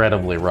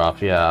incredibly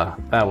rough, yeah.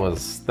 That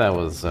was that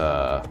was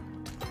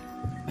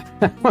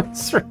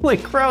really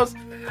gross.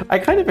 I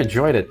kind of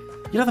enjoyed it.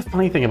 You know the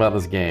funny thing about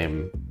this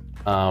game,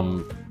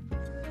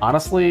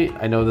 honestly,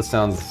 I know this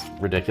sounds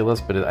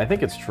ridiculous, but I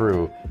think it's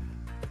true.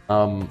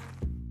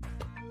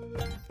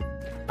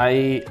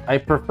 I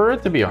prefer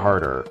it to be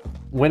harder.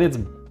 When it's...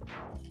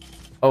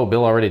 Oh,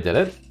 Bill already did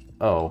it?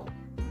 Oh.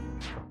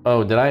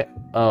 Oh, did I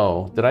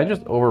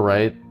just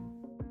overwrite?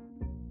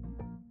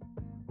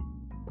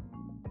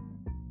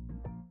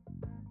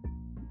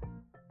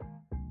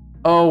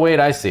 Oh, wait,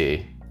 I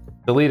see.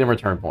 Delete and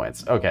return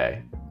points.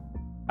 Okay.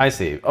 I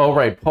see. Oh,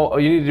 right. Poll. Oh,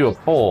 you need to do a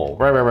poll.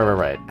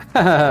 Right.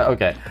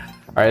 Okay.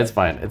 All right, it's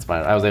fine. It's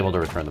fine. I was able to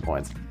return the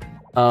points.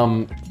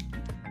 Oh,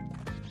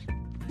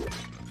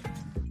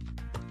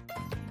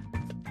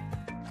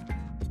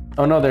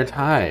 no, they're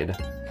tied.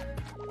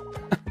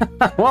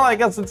 Well, I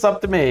guess it's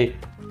up to me.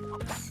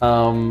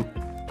 Now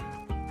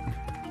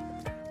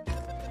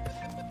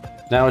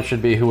it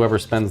should be whoever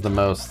spends the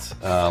most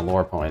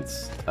lore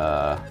points.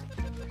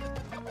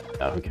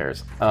 Who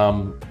cares?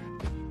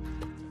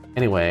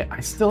 Anyway, I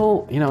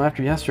still,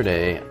 after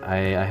yesterday,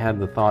 I had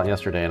the thought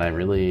yesterday, and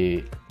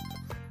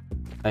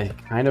I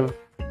kind of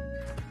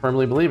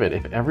firmly believe it.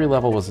 If every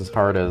level was as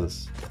hard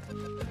as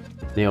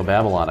Neo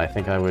Babylon, I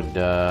think I would,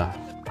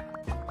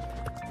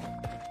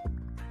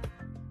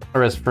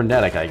 or as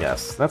frenetic, I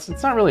guess.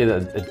 It's not really a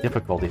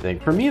difficulty thing.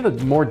 For me, the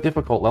more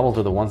difficult levels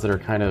are the ones that are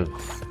kind of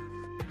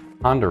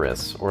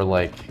ponderous, or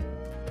like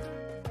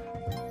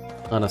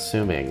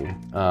unassuming.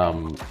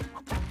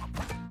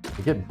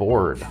 I get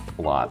bored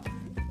a lot,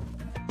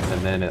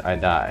 and then I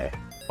die.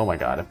 Oh my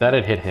god, if that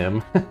had hit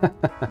him.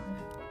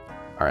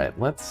 Alright,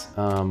 let's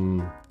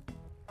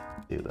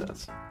do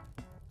this.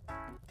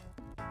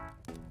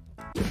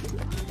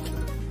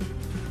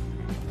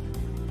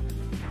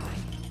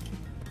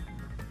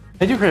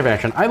 I do crave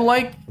action. I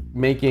like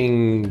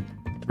making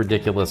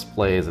ridiculous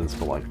plays in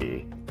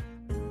Spelunky.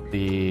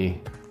 The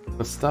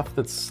stuff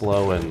that's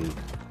slow and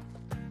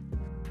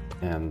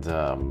And,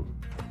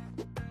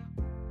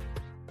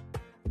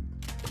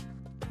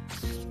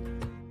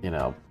 you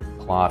know,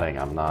 plotting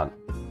I'm not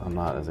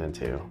as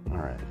into.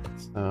 Alright,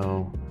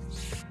 so...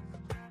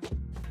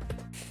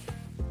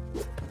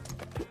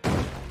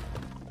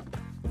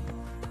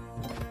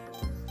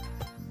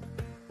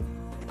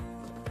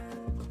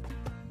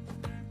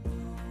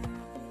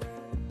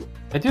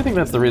 I do think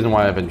that's the reason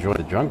why I've enjoyed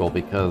the jungle,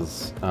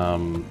 because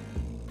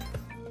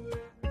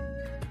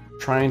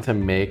trying to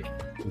make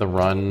the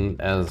run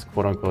as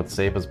quote-unquote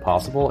safe as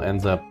possible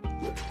ends up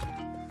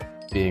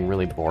being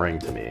really boring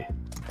to me.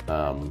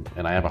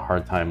 And I have a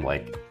hard time,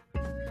 like,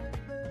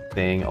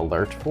 staying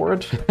alert for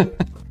it.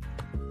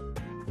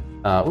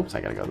 Oops,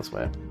 I gotta go this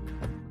way.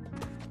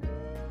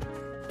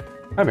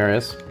 Hi,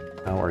 Marius.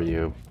 How are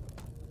you?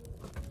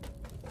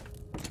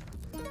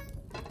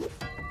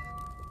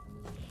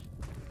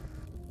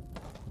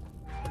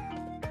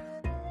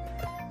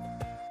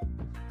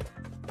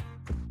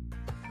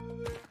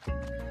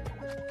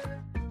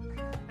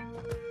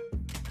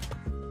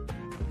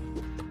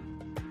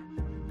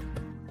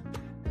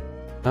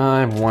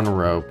 I have one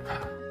rope.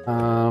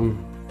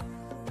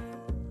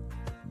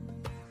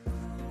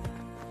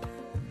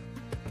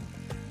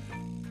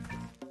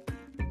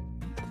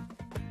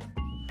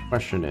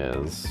 Question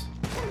is...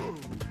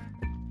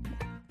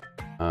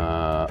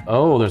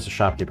 oh, there's a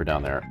shopkeeper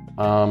down there.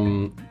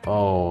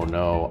 Oh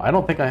no. I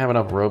don't think I have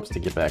enough ropes to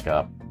get back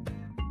up.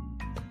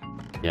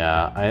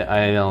 Yeah,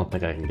 I don't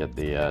think I can get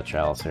the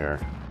chalice here.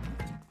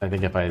 I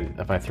think if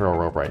I throw a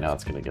rope right now,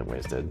 it's gonna get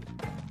wasted.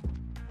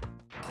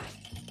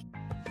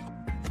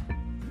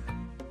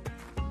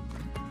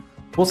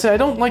 Well, see, I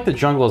don't like the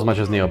jungle as much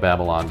as Neo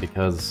Babylon,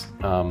 because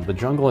the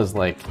jungle is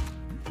like...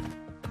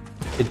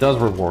 It does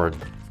reward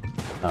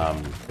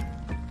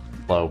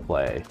slow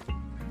play.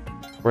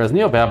 Whereas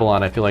Neo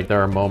Babylon, I feel like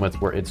there are moments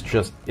where it's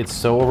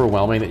so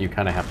overwhelming that you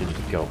kind of have to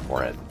just go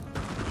for it.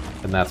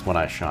 And that's when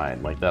I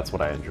shine. Like, that's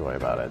what I enjoy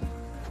about it.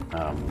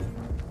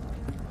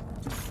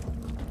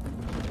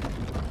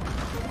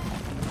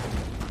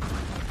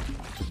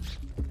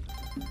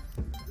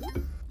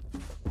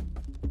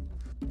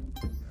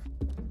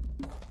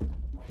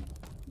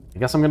 I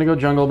guess I'm gonna go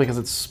jungle because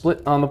it's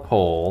split on the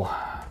pole.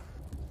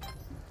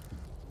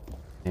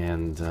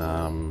 And,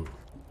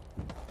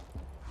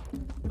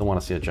 don't want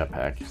to see a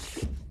jetpack.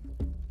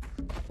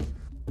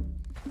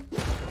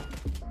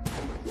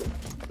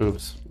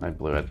 Oops, I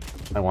blew it.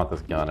 I want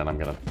this gun, and I'm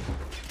gonna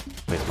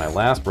waste my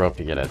last rope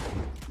to get it.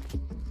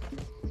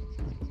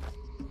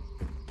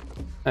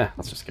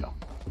 Let's just go.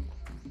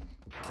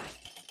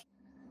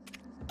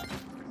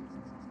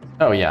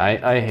 Oh yeah,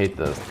 I hate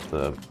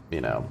the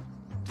you know,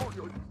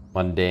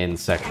 mundane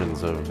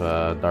sections of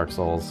Dark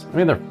Souls. I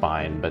mean, they're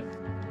fine, but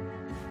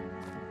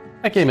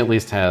that game at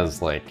least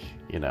has, like,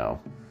 you know,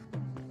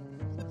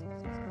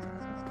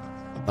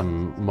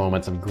 some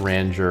moments of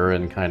grandeur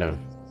and kind of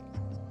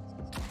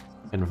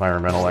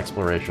environmental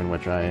exploration,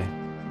 which I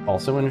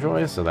also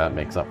enjoy, so that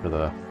makes up for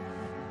the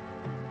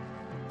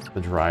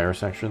drier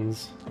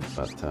sections.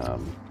 But,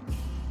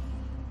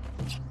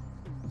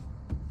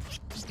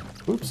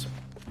 oops.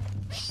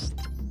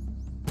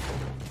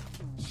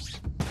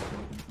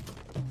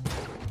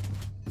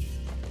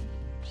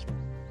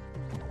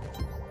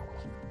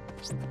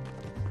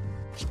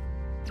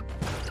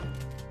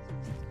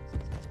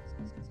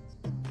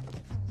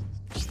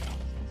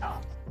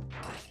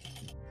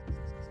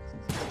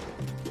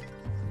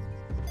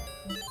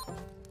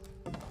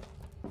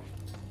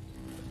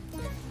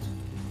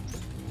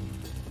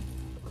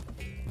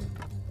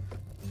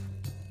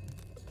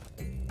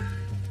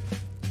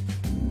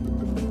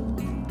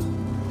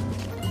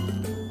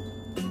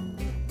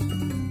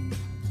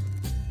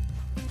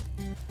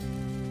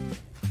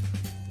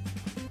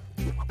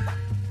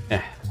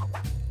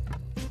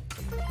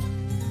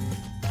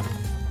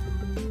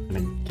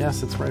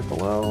 Guess it's right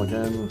below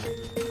again.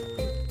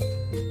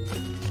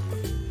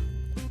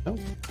 Nope.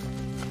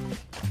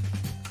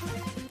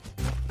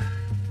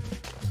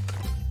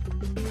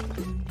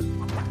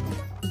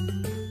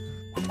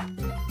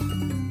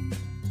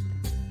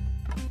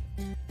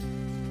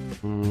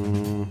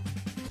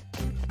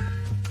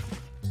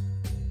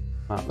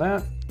 Not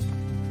that.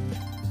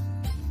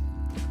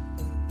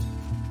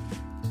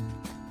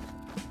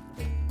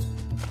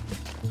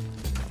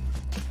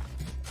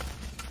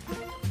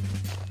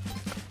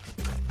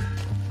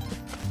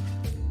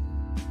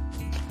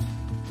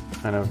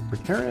 Kind of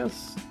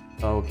precarious.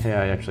 Okay,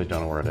 I actually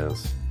don't know where it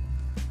is.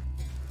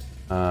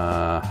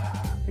 I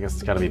guess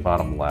it's got to be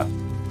bottom left.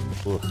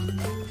 Ugh.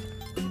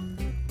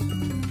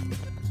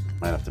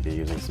 Might have to be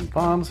using some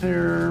bombs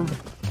here.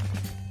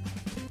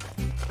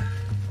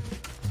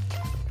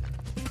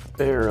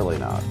 Barely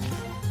not.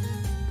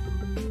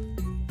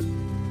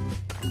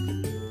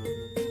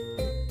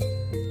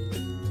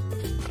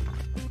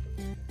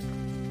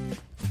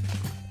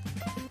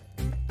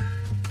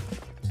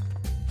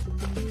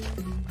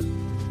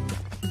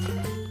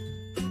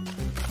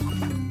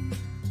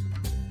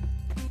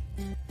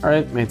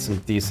 Alright, made some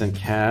decent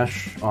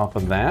cash off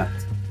of that.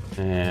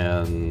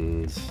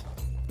 And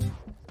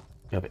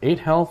we have 8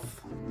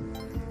 health.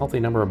 Healthy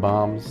number of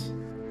bombs.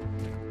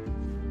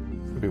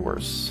 Could be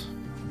worse.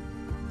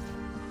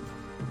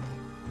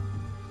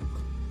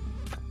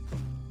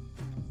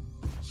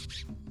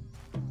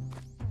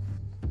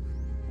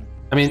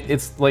 I mean,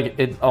 it's like,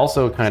 it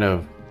also kind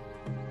of,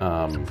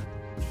 I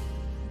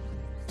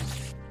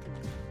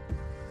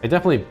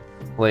definitely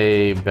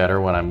play better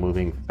when I'm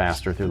moving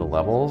faster through the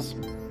levels,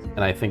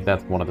 and I think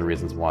that's one of the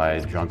reasons why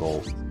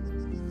jungle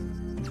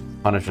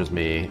punishes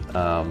me,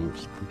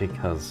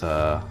 because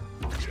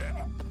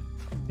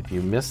if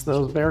you miss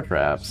those bear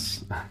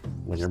traps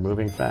when you're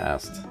moving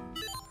fast,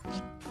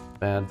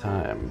 bad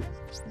time.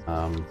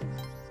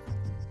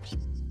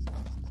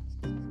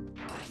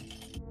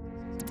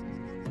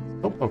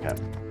 Oh, okay.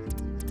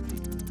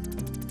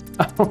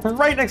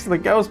 Right next to the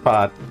ghost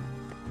pot!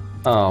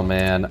 Oh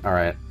man,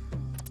 alright.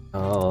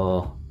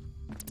 Oh.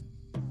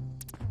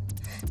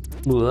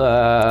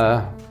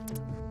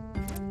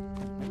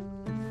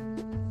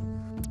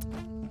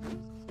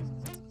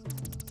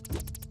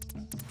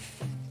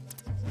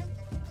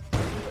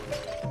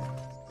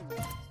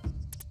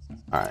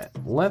 Alright,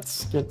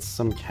 let's get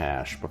some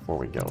cash before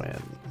we go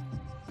in.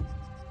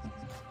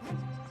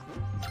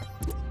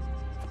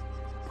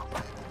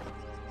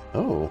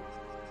 Oh.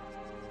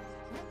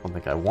 I don't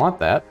think I want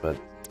that, but...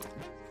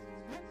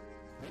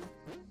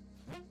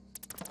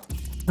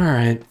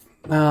 Alright.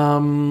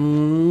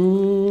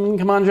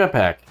 Come on,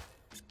 jetpack.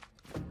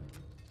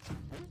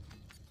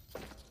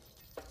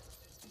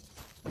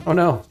 Oh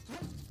no.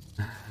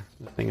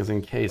 The thing is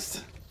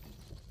encased.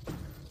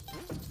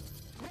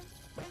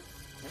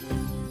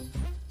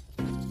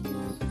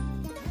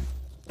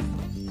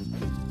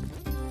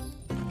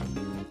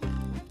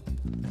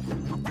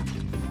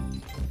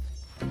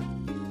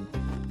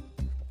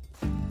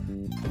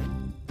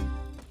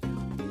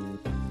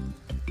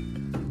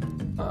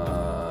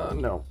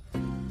 No.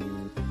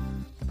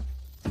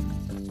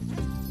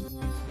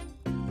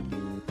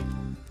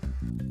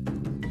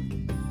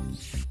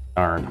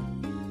 Darn.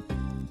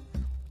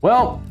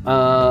 Well,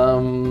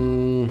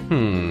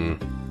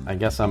 I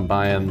guess I'm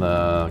buying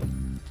the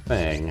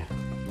thing.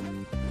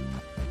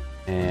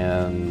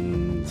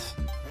 And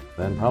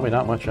then probably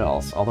not much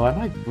else. Although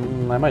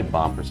I might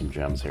bomb for some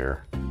gems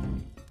here.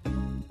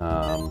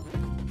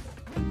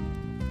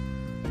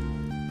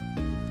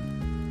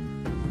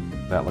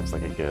 That looks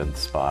like a good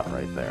spot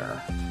right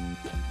there.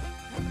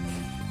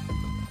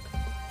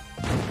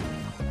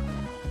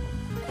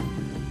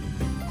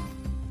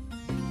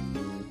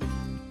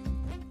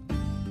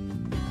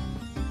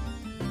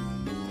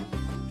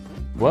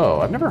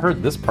 Whoa, I've never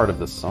heard this part of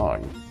this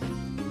song.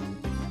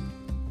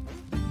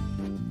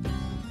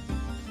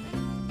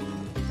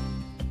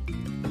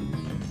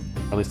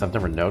 At least I've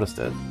never noticed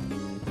it.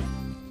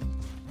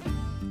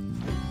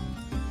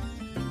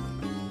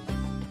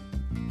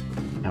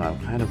 Now I'm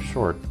kind of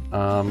short.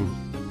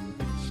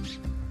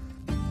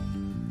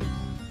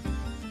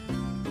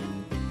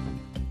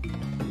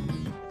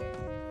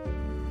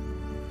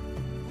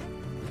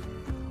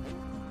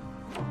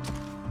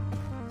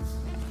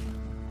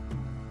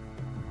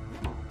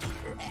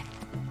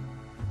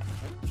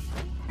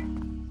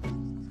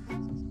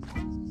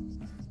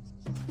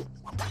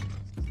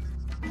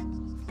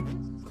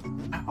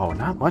 Oh,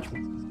 not much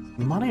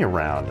money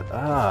around.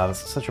 Ah,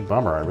 this is such a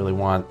bummer. I really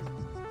want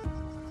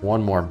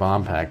one more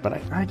bomb pack, but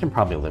I can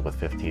probably live with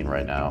 15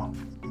 right now.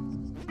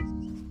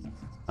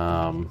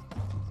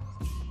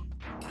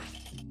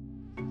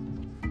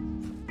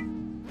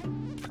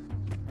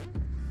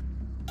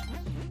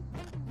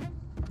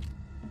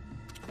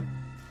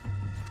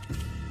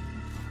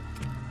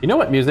 You know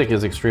what music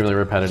is extremely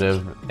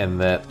repetitive and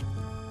that,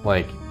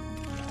 like,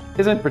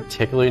 isn't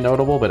particularly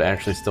notable but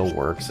actually still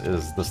works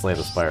is the Slay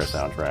the Spire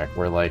soundtrack,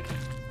 where, like,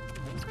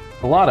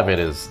 a lot of it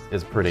is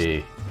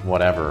pretty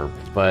whatever,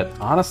 but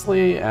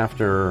honestly,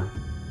 after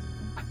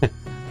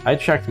I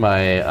checked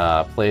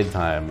my played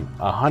time,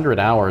 100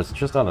 hours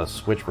just on the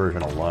Switch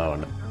version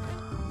alone,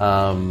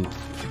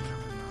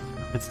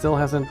 it still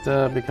hasn't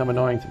become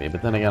annoying to me.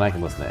 But then again, I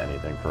can listen to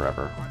anything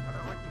forever.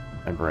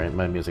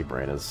 My music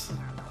brain is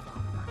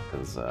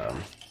a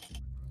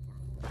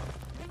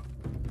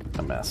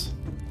mess.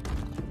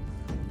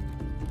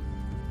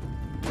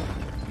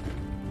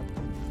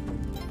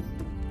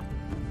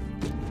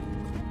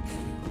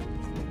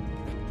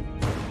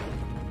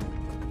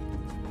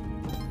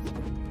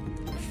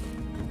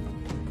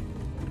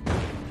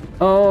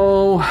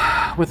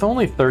 Oh, with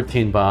only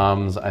 13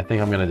 bombs, I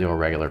think I'm gonna do a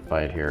regular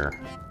fight here.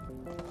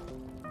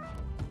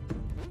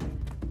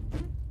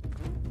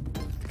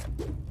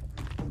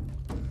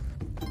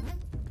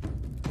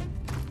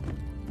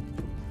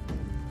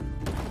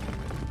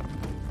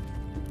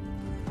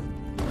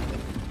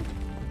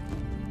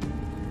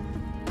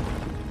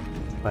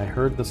 I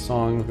heard the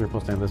song we were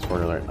posting on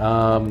Discord earlier.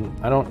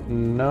 I don't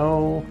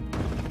know.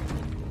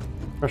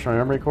 Fresh on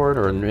memory cord,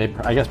 or maybe,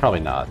 I guess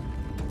probably not.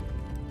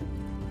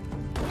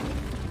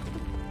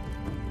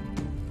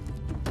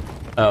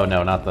 Oh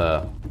no, not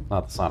the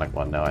Sonic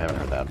one. No, I haven't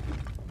heard that.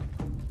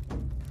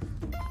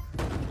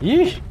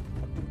 Yeesh!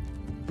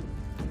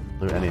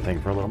 Do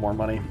anything for a little more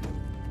money,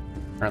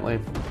 apparently.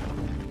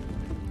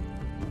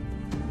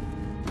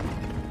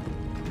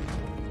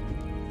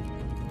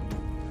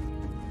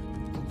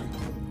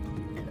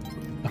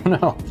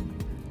 no.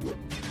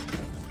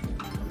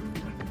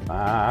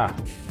 Ah.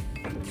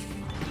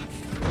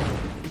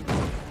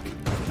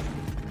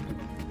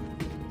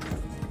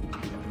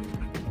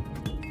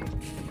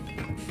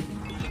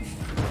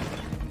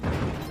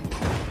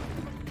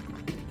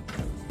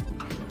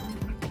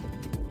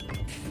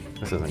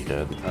 This isn't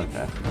good.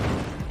 Okay.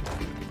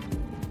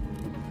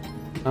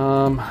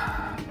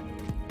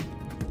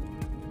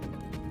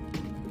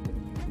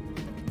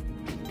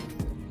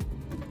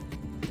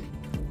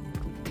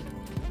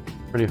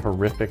 Pretty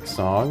horrific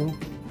song.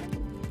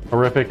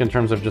 Horrific in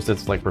terms of just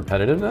its, like,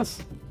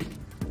 repetitiveness.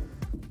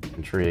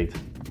 Intrigued.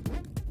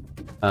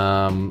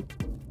 I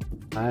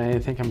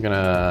think I'm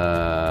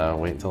gonna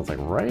wait until it's, like,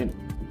 right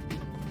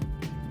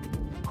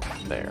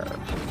there.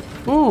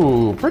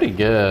 Ooh, pretty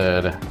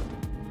good.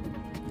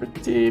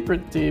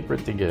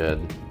 Pretty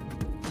good.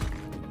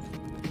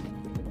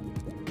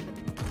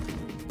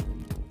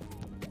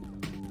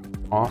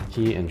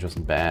 Off-key and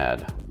just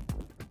bad.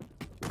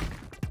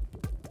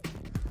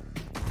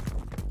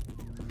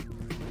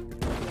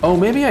 Oh,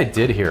 maybe I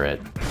did hear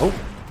it. Oh,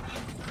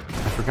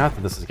 I forgot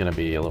that this is gonna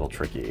be a little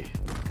tricky.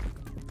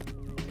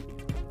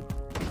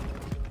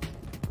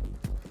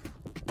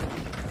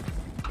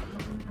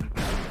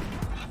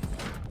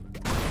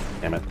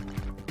 Damn it.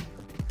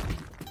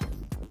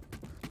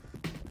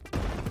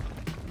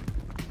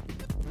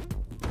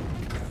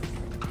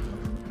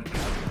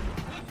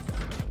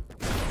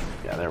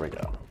 Yeah, there we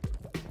go.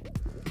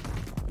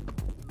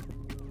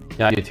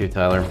 Yeah, you too,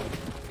 Tyler.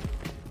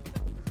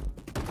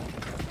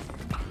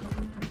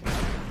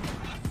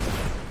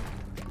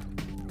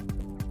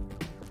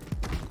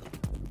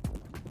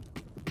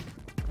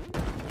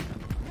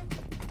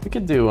 We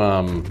could do,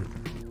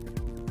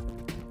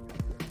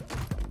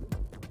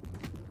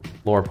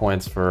 lore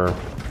points for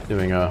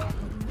doing a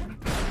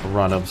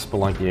run of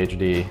Spelunky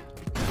HD.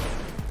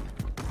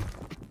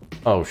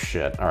 Oh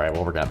shit. Alright,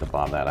 well we're gonna have to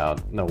bomb that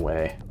out. No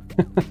way.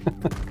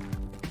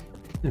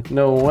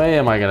 No way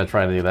am I gonna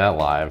try to do that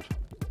live.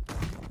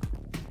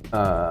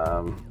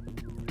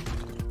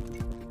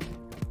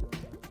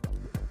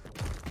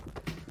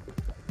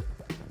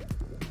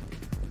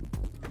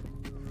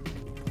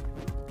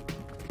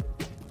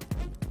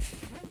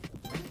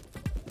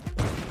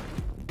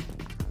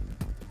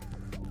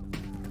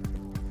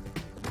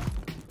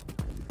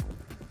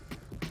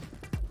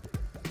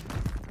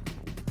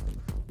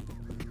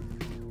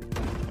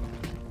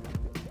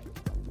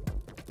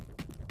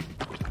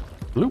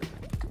 Bloop.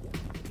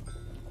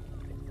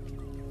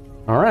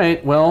 All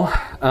right, well,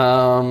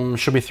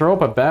 should we throw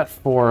up a bet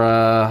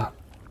for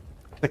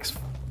 6?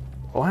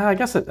 Well, I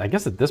guess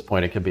at this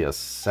point it could be a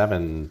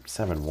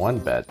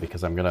 7-1 bet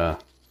because I'm gonna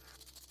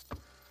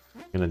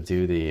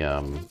do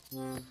the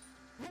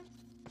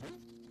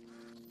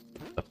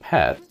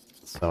pet,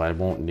 so I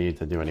won't need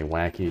to do any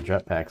wacky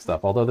jetpack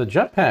stuff. Although the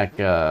jetpack,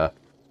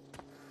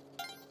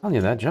 telling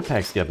you that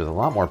jetpack skip is a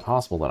lot more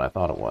possible than I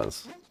thought it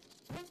was.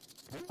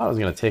 I thought it was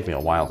going to take me a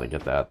while to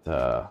get that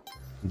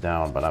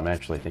down, but I'm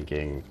actually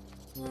thinking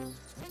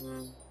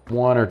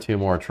 1 or 2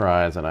 more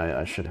tries and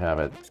I should have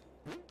it.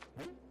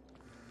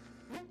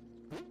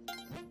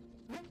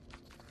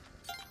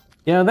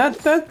 Yeah,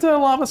 that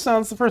lava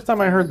sound's the first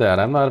time I heard that.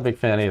 I'm not a big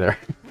fan either.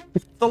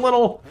 It's a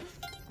little,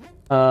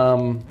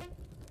 yeah,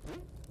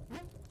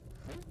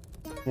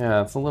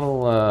 it's a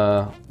little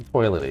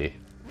toilety.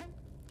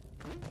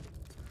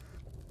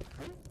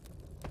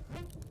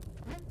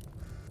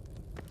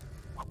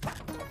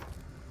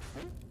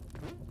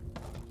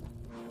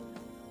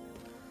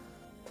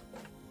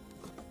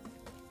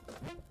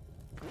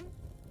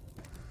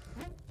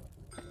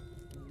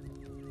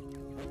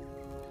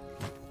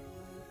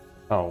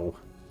 Oh.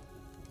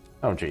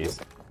 Oh,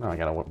 jeez. Now I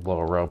gotta blow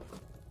a rope.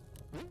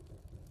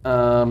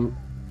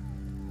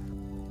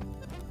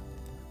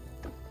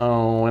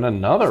 Oh, and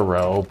another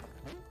rope.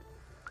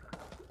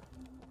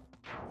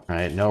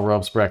 Alright, no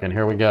ropes, Brecken.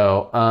 Here we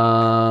go.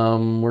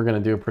 We're gonna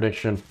do a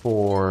prediction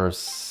for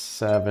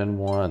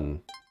 7-1.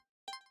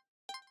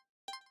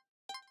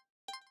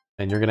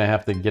 And you're gonna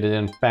have to get it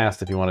in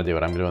fast if you want to do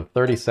it. I'm doing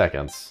 30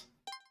 seconds.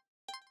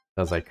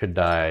 Because I could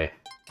die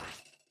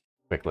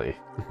quickly.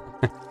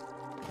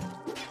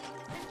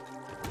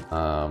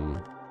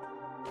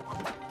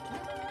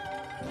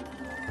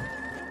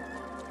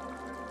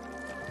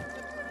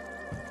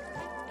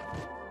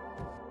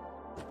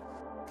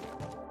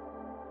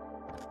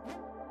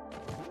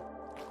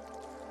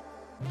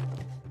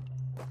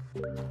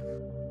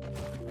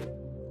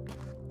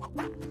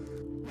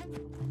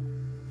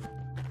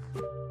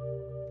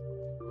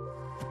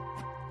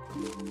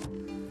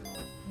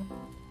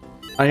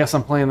 I guess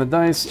I'm playing the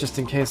dice just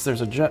in case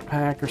there's a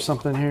jetpack or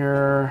something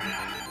here.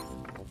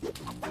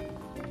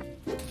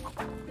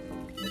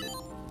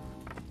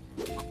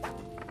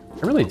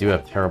 I really do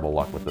have terrible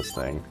luck with this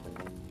thing.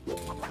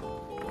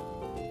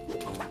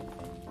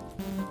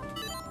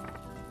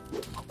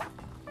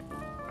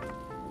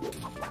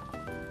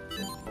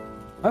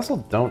 I also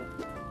don't...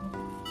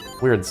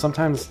 Weird,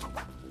 sometimes...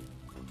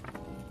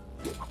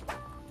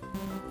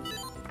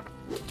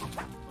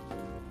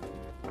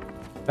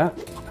 That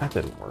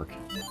didn't work.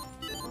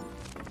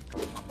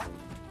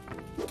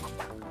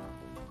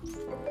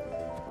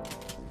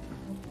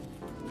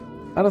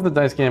 How does the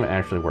dice game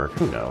actually work?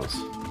 Who knows?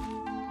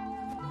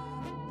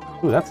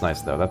 Ooh, that's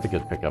nice though. That's a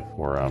good pickup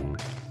for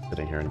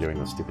sitting here and doing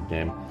this stupid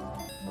game.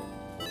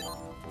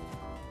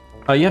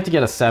 Oh, you have to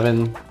get a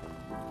 7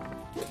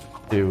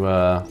 to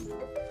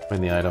win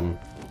the item.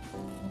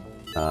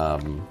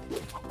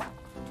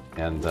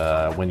 And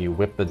when you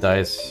whip the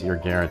dice, you're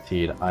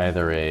guaranteed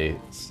either a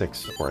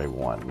 6 or a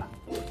 1.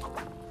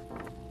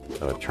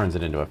 So it turns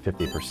it into a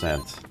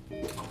 50%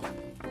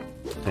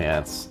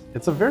 chance.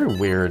 It's a very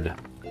weird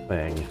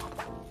thing.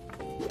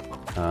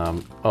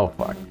 Oh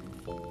fuck.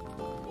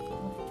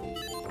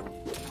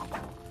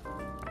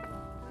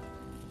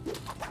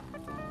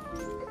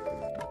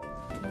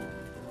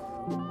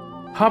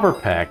 Hover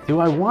pack. Do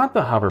I want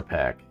the hover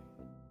pack?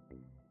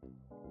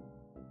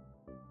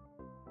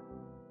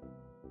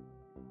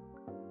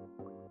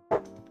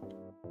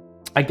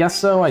 I guess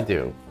so, I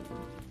do.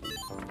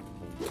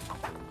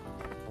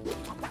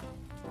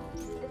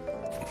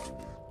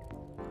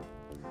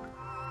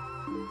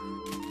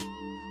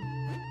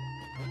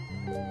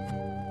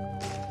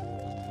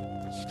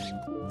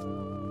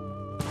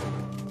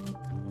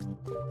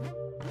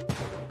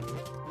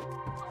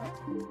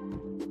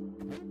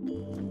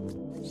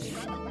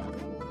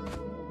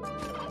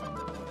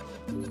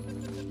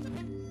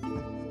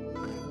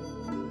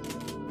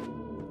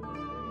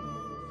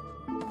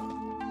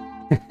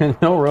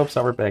 No ropes,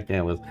 hover pack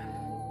can't lose.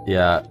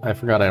 Yeah, I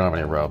forgot I don't have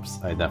any ropes.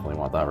 I definitely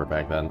want the hover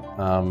pack then.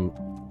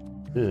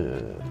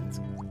 Let's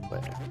play.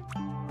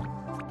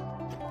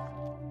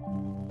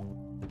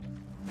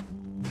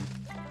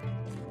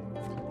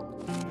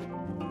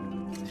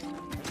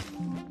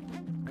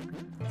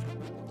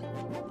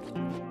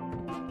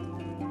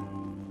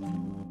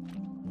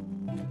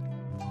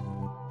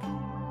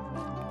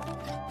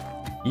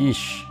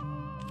 Yeesh.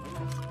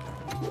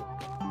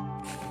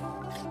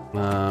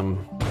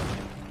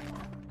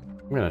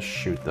 I'm gonna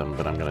shoot them,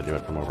 but I'm gonna do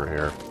it from over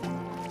here.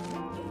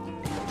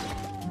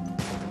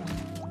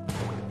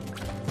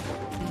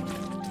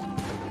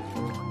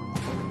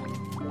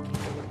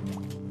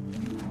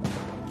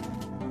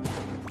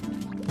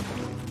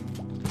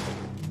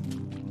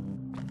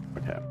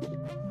 Okay.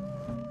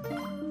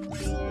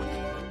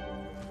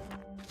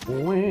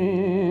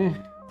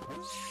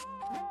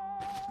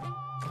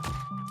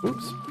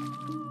 Oops.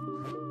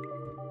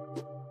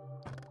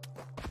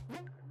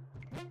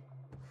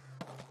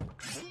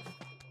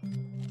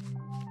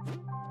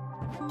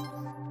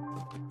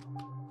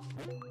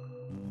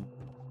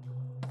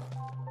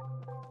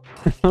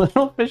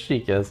 Little fishy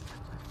kiss.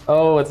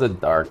 Oh, it's a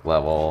dark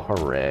level.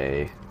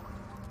 Hooray.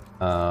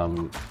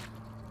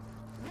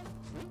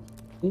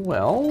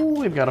 Well,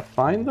 we've got to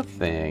find the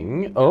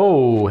thing.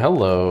 Oh,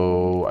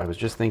 hello. I was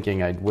just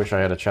thinking I wish I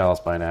had a chalice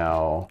by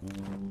now.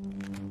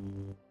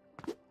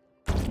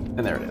 And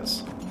there it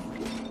is.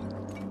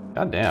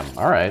 God damn.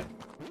 Alright.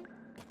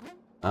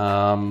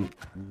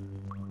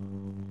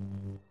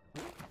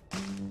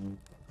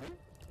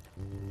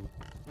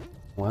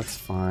 Let's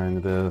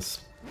find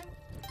this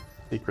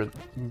secret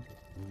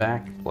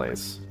back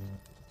place.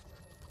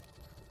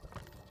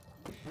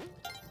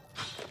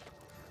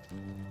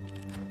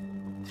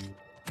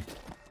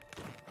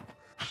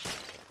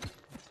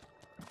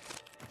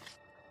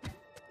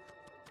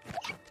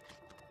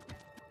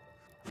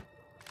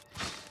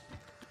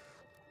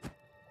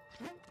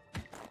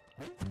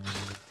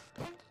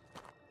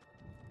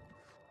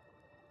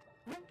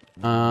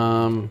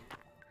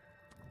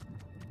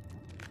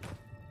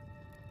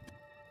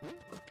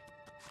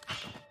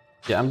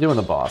 Yeah, I'm doing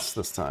the boss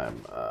this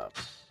time.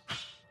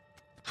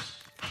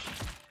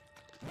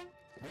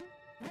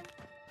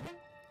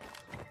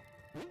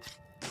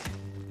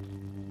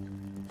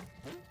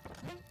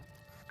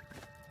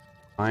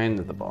 Find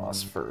the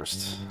boss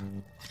first.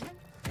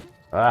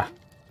 Ah!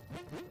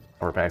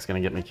 Power pack's gonna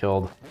get me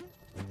killed.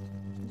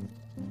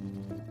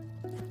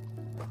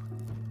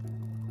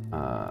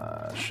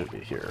 Should be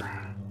here.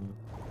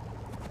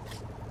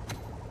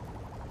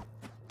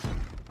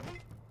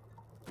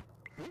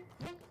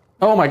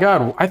 Oh my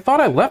god, I thought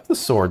I left the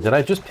sword. Did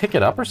I just pick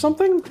it up or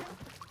something?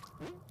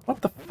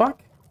 What the fuck?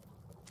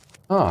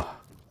 Oh.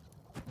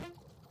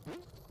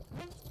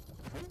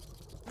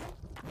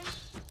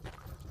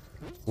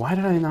 Why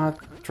did I not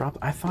drop?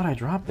 I thought I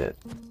dropped it.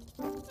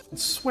 I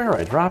swear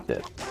I dropped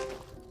it.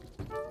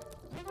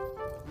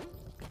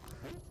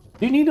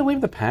 Do you need to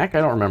leave the pack? I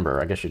don't remember.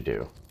 I guess you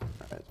do.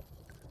 Alright.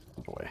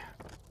 Oh boy.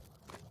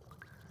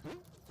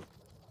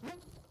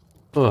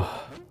 Ugh.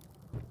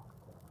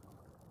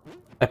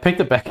 I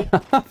picked it back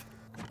up.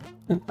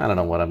 I don't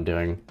know what I'm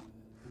doing.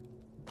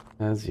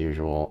 As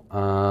usual.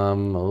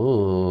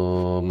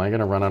 Ooh, am I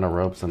gonna run out of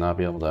ropes and not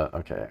be able to...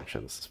 Okay,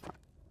 actually, this is fine.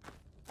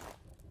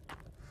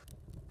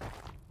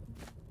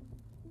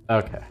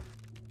 Okay.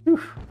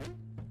 Whew.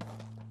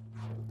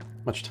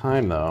 Much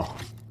time, though.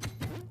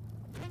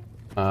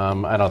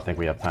 I don't think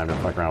we have time to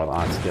fuck around with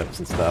on-skips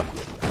and stuff.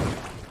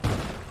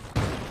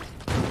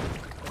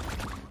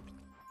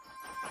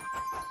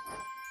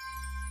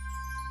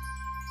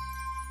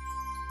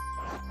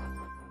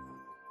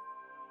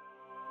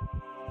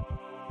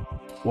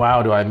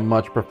 Wow, do I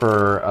much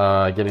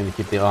prefer getting to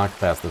keep the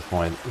Octopath at this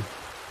point.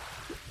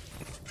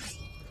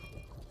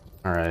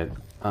 Alright,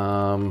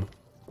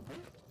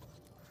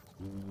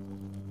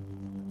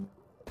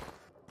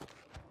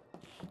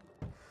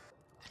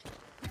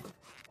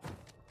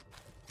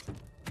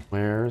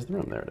 where's the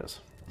room? There it is.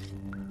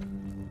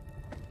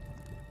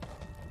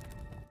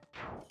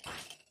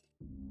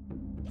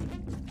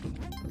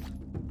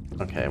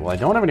 Okay, well I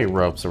don't have any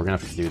rope, so we're gonna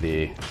have to do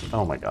the...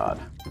 Oh my god.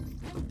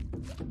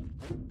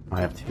 I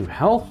have 2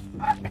 health.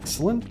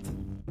 Excellent.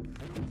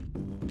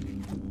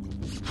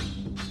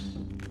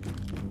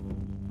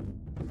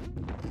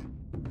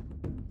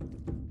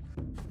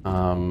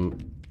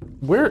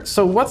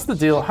 So what's the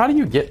deal? How do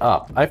you get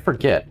up? I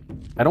forget.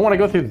 I don't want to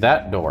go through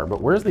that door,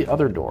 but where's the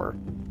other door?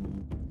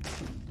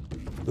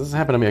 This has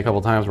happened to me a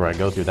couple times where I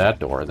go through that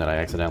door and then I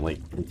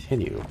accidentally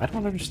continue. I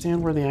don't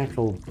understand where the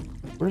actual...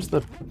 Where's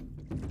the...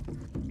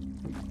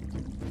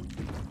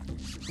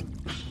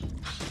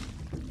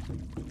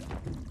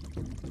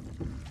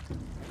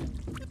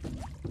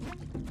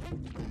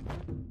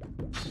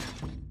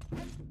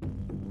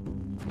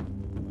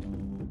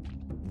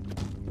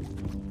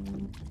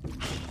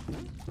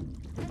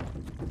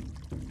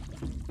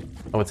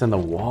 Oh, it's in the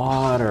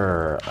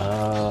water.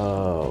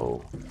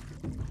 Oh.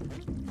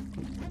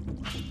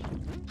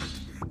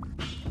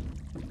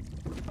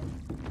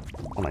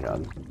 Oh my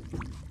god.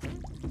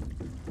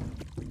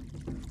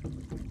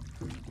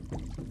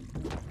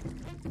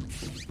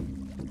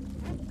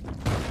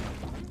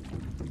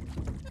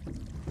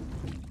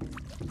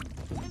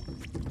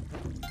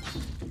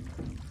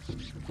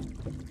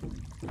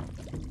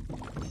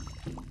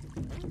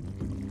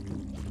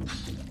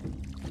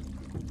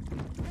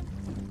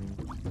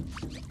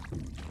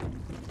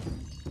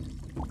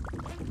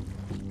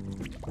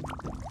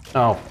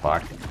 Oh,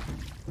 fuck.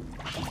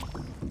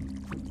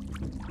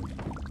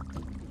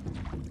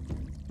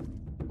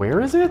 Where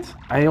is it?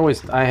 I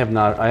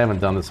haven't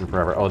done this in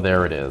forever. Oh,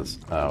 there it is.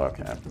 Oh,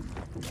 okay.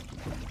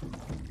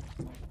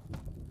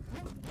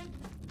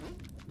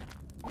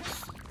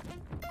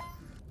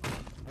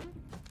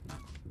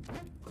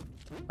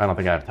 I don't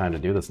think I have time to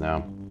do this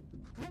now.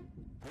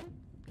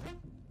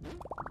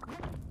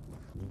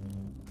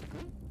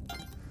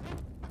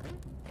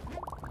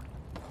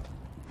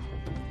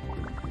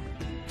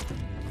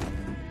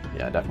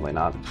 Yeah, definitely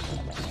not.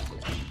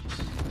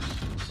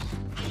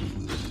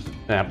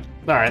 Yeah,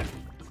 alright.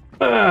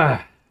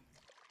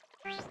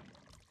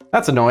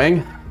 That's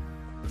annoying.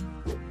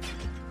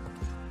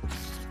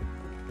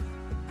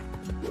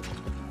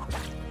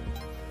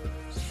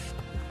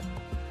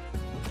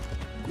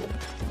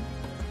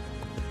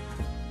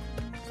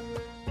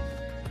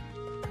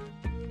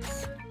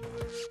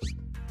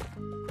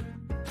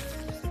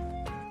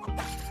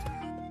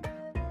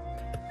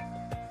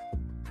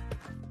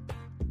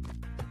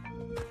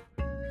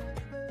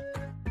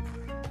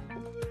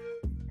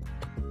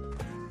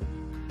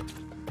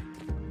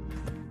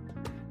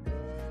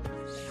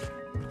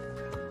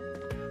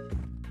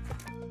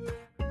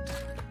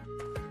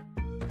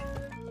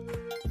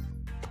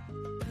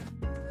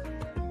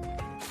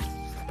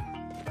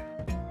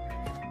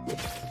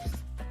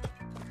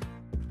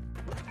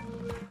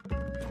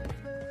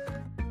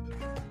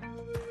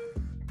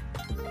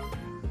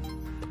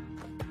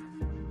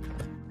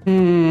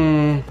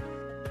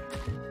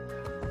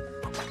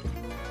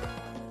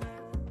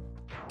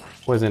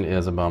 Poison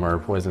is a bummer.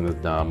 Poison is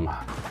dumb.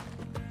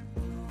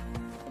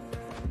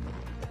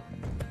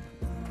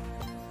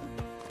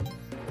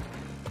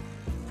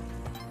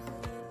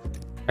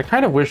 I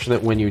kind of wish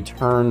that when you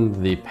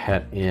turned the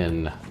pet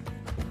in,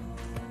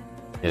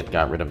 it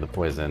got rid of the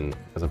poison,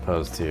 as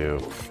opposed to...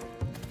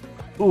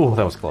 Ooh,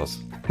 that was close.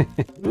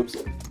 Oops.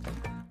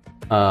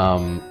 You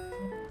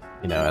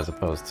know, as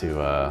opposed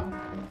to,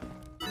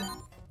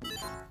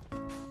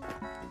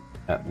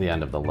 at the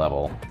end of the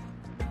level.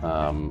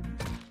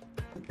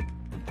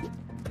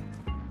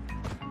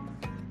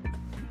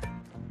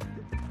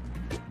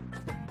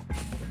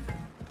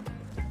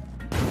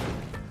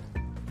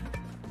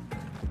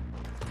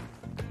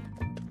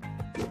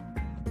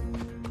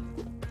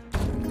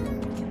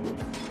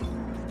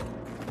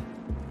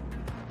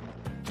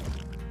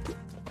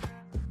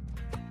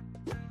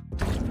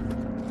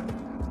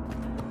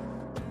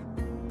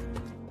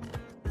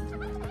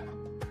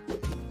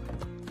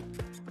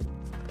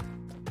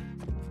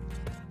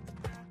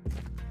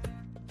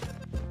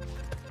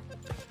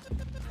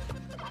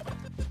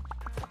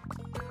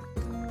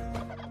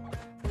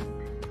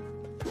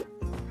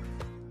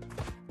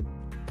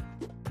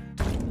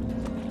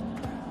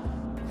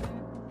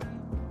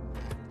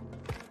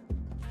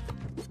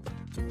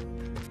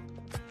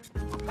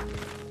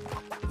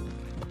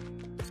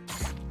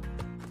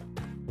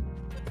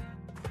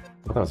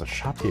 I thought that was a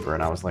shopkeeper,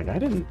 and I was like, I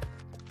didn't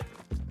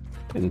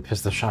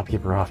piss the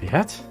shopkeeper off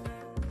yet.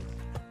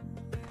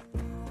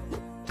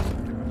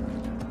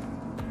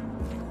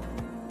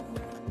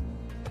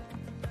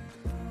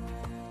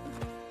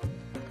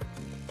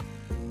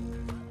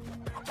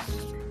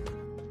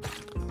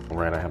 All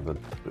right, I have the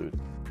boot.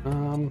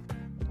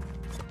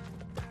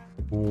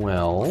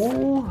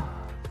 Well,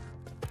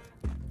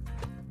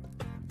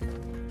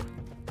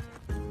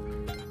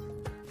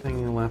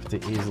 Nothing left to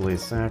easily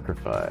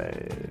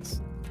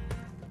sacrifice.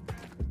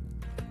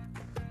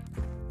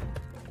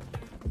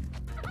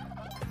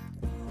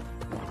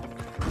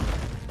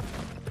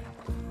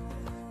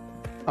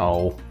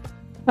 Oh.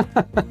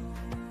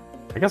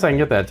 I guess I can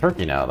get that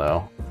turkey now,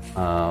 though.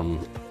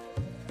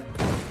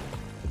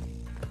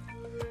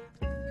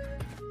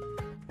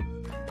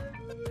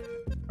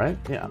 Right?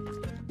 Yeah.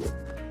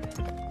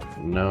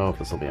 No, if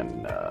this will be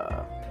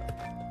enough.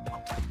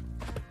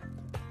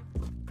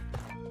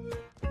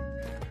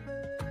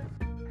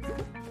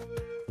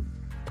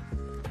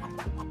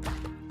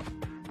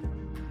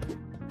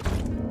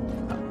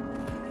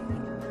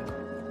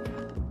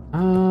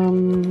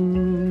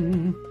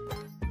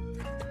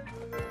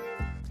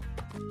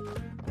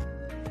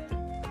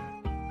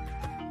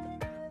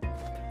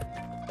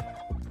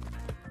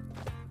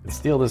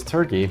 Steal this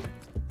turkey.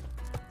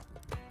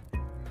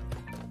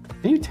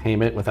 Can you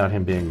tame it without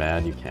him being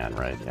mad? You can,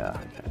 right? Yeah,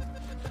 okay.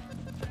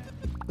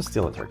 Just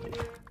steal a turkey.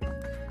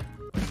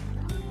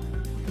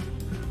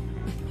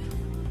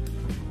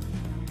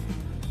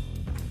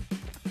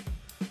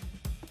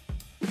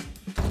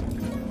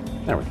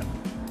 There we go.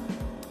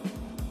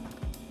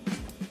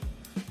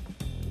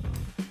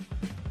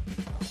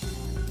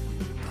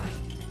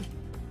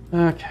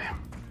 Okay.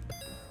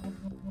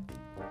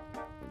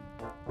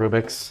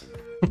 Rubik's.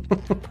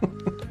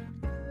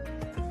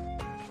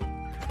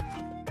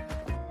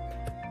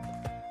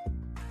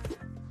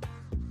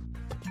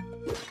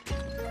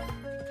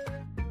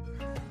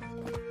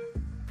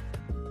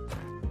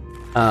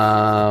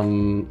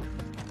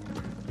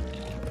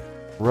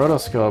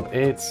 Rotoscope,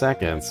 8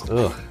 seconds.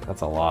 Ugh,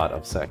 that's a lot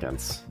of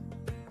seconds.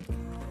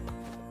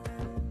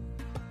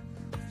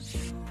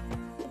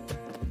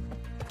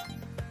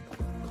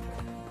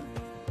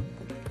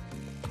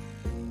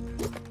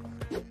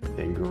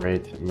 A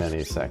great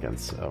many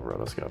seconds of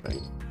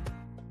rotoscoping.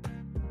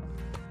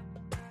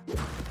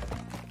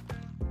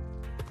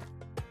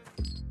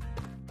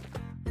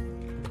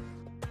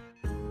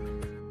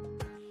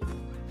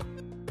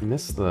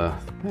 Missed the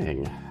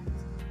thing.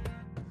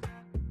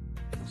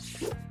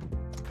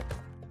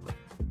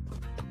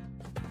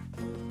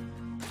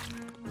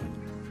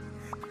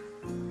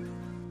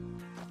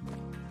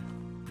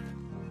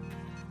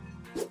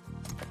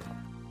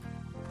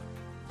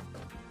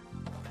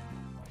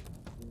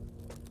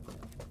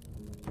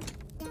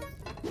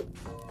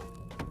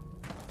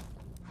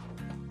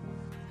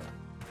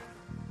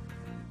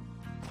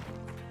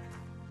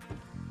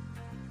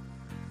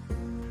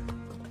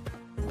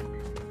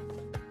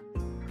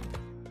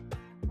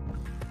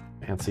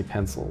 Fancy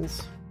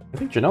pencils. I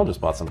think Janelle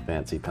just bought some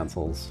fancy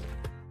pencils.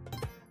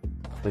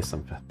 At least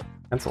some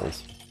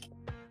pencils.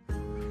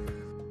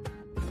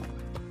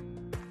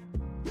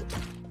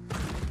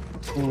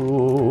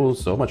 Ooh,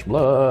 so much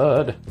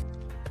blood.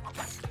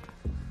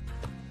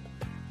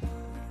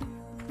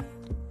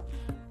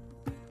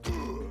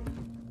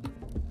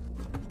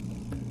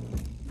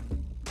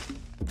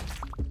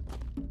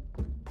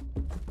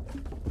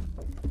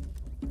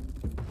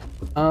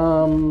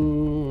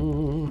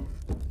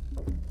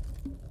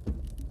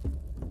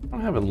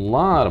 I don't have a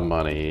lot of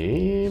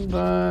money,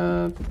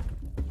 but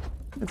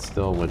it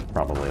still would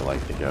probably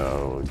like to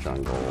go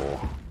jungle.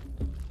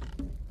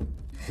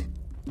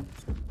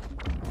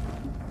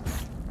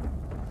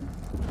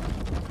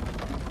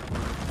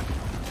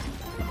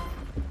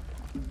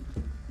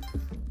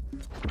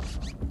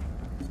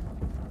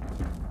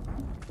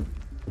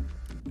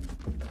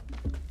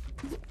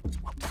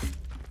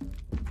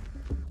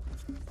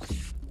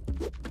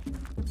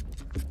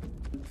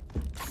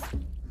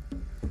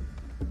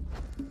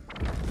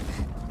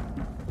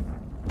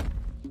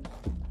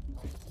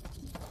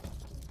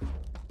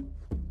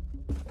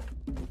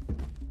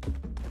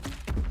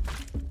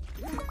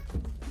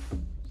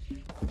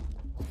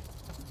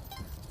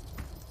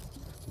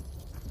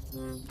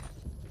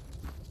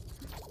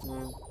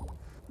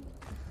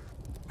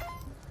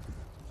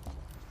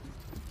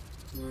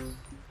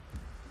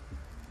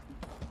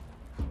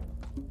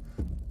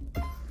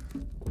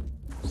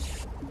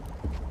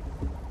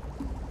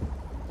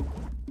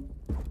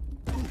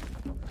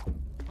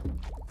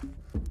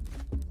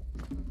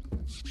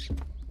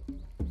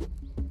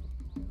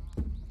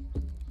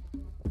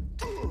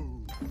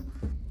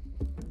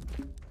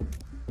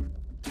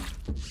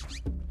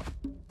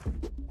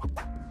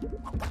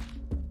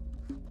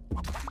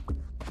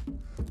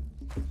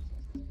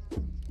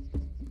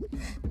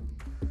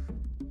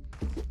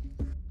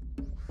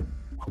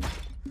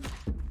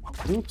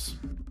 Oops.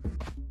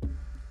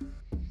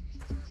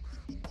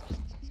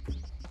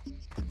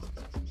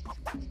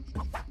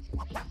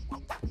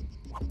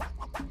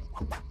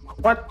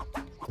 What?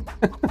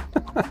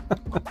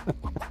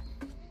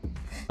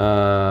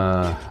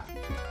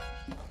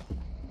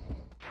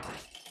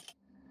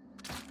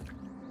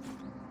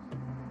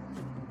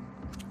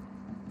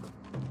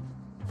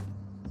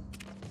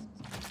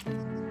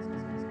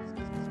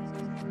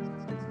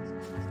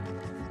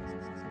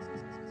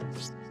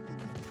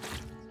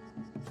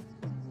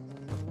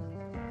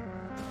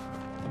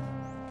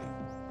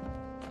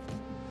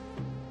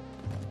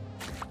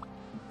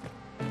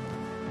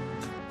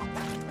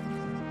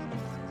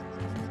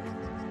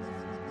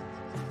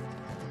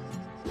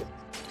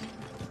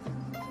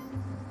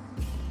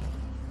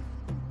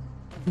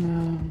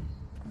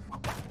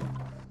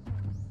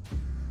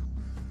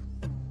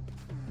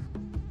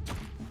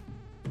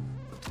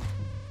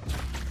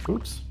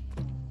 Oops.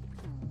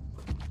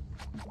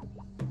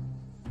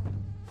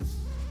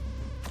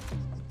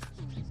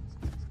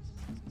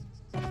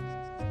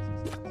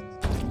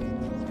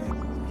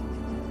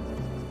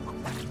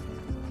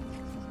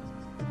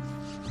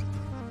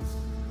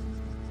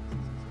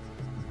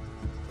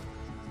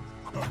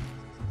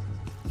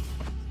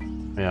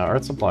 Yeah,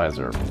 art supplies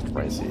are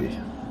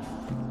pricey.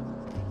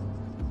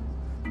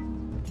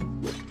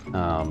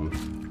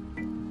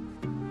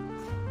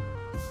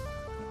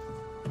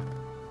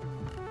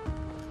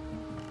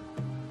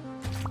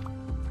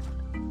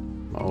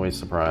 I'm always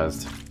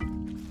surprised.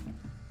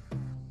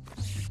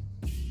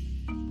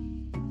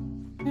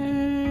 I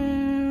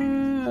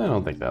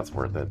don't think that's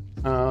worth it.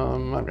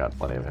 I've got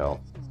plenty of health.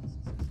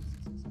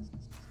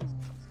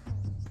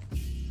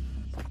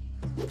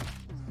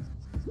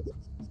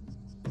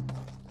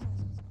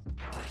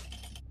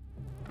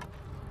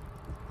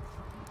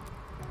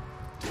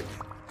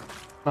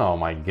 Oh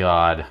my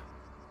god.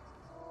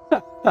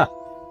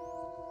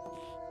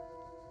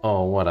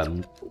 Oh, what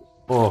a...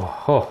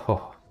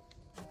 Oh.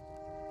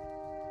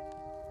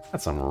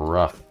 That's some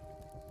rough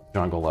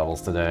jungle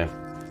levels today.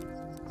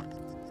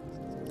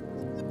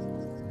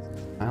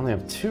 I only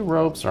have 2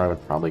 ropes, or I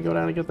would probably go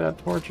down and get that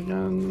torch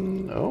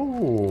again.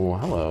 Oh,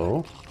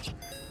 hello.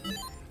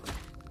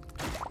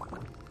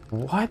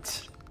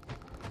 What?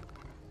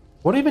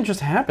 What even just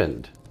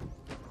happened?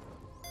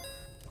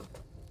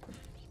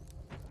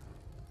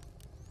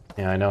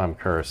 Yeah, I know I'm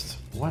cursed.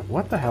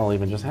 What the hell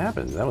even just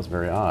happened? That was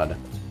very odd.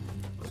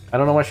 I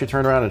don't know why she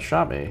turned around and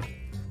shot me.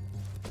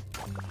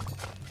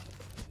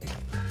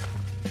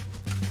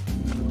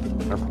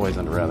 Or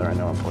poisoned, rather. I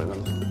know I'm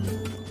poisoned.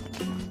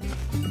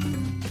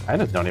 I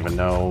just don't even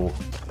know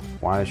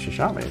why she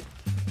shot me.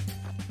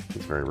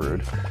 It's very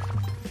rude.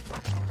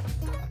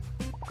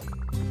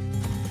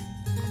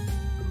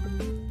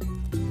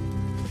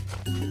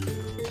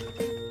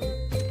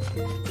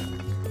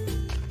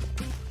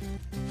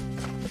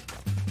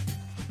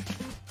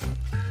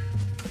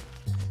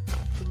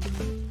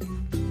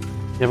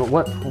 Yeah, but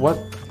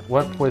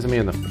what poisoned me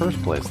in the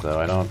first place, though?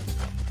 I don't...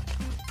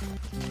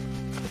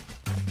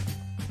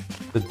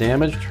 The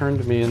damage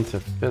turned me into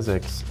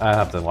physics. I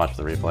have to watch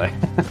the replay.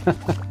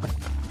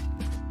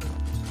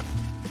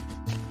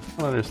 I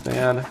don't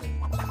understand.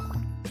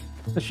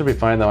 This should be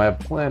fine, though. I have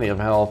plenty of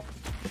health.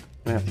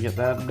 I have to get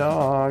that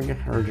dog,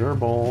 or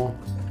gerbil.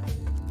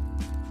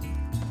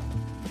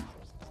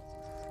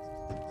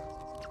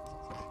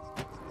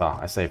 Well,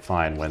 I say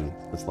fine when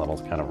this level's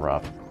kind of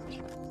rough.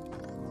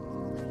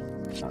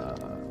 It's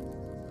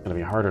gonna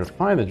be harder to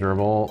find the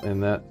gerbil in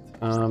that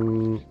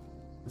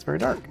it's very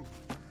dark.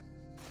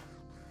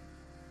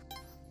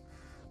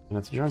 And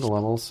it's a jungle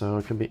level, so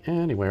it could be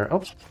anywhere.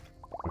 Oh,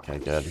 okay,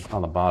 good.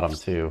 On the bottom,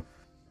 too.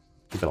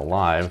 Keep it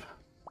alive.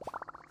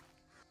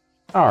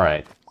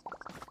 Alright.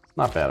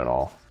 Not bad at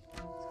all.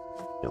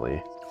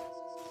 Really.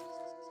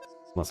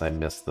 Unless I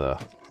missed the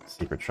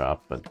secret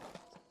shop, but...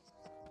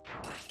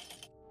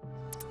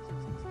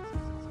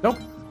 Nope.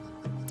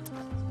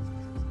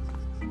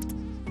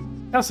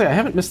 I gotta say, I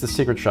haven't missed the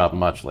secret shop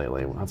much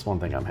lately. That's one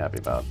thing I'm happy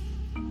about.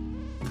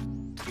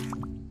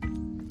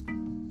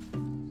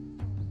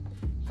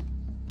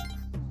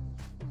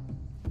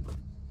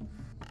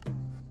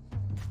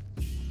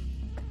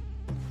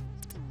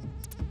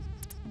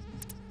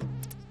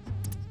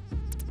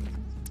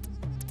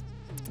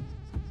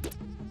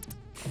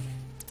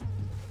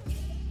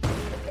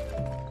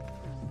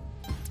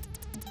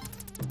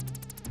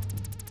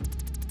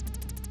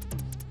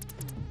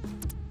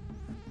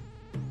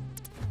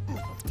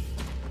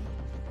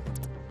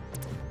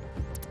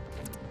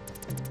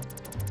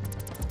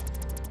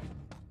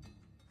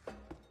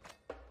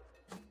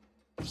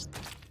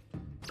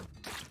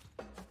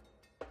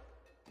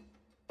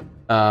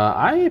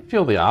 I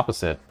feel the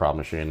opposite, Prob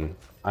Machine.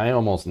 I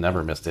almost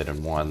never missed it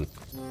in 1.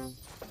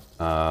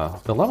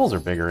 The levels are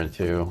bigger in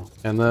 2,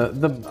 and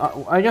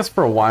I guess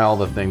for a while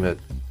the thing that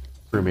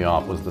threw me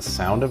off was the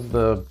sound of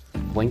the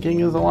blinking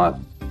is a lot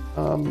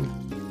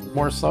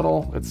more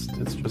subtle. It's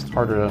just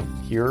harder to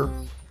hear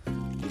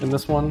in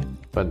this one,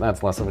 but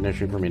that's less of an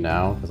issue for me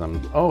now because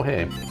I'm... Oh,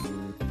 hey.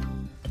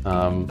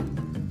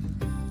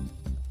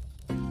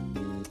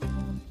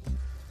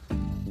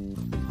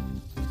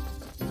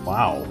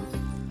 Wow.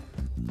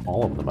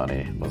 All of the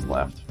money was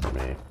left for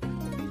me.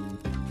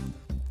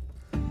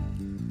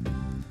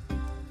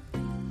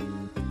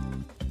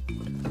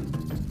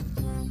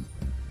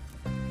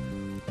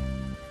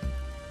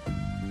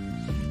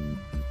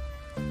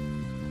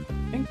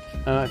 I think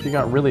if you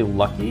got really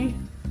lucky,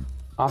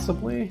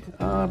 possibly,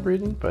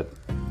 Breeden, but...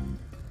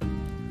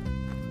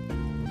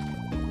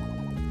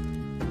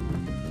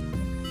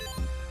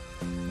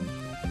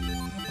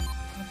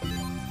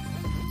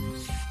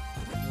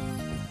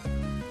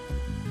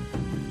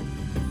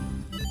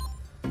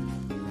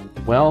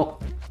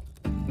 Well,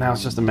 now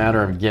it's just a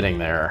matter of getting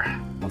there.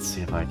 Let's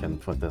see if I can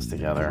put this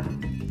together.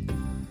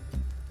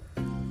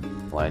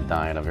 Will I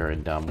die in a very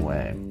dumb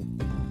way?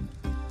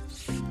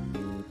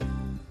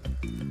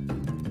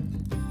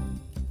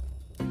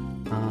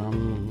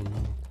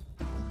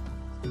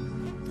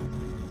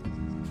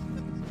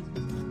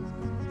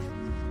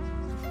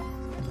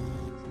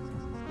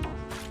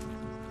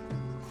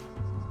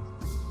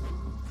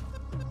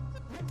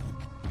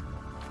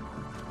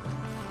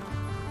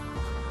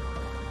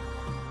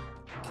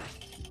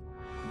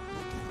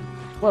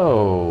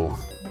 Whoa.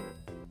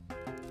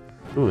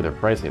 Ooh, they're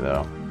pricey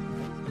though.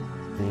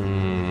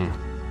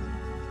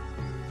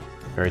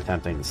 Very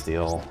tempting to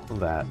steal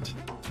that.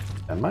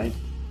 I might.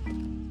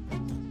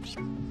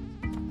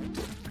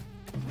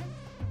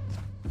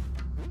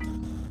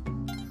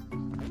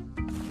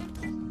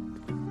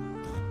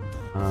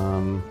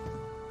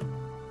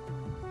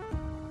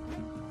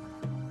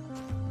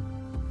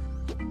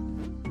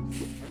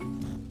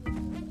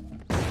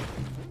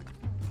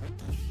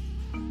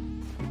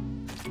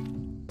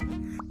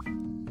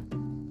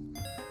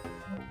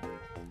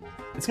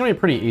 It's gonna be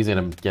pretty easy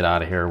to get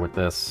out of here with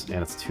this,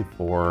 and it's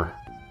 2-4.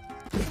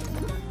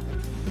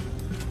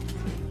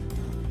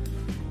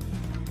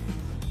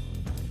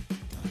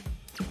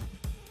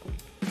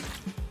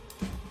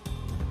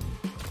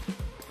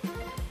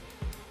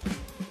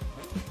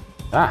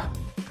 Ah!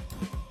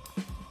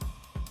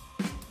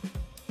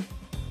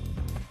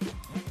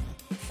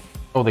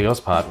 Oh, the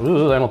ghost pot.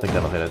 Ooh, I don't think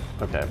that'll hit it.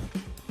 Okay.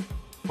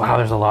 Wow,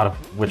 there's a lot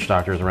of witch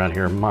doctors around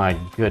here. My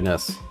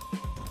goodness.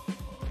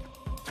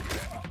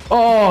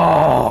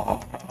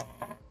 Oh!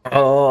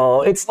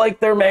 Oh, it's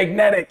like they're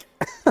magnetic.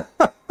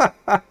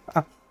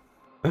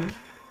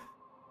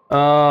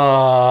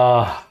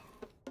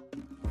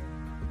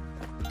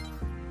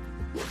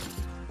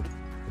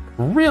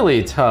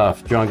 Really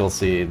tough jungle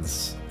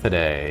seeds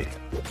today.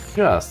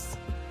 Just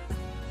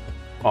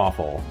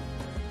awful.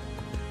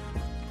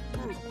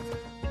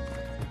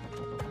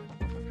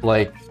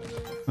 Like,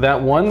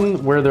 that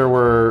one where there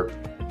were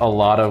a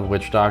lot of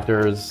witch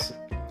doctors,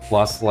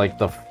 plus like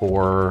the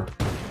 4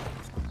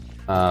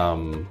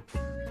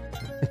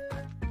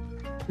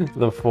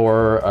 the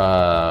 4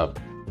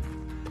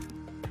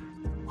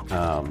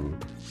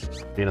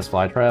 Venus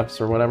flytraps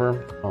or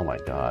whatever. Oh my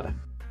god.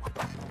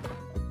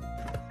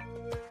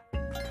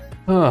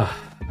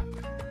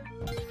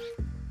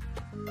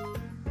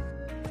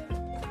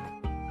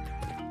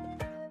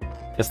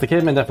 Yes, the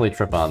cavemen definitely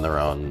trip on their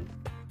own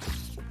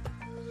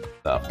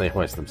stuff. They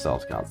hoist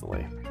themselves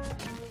constantly.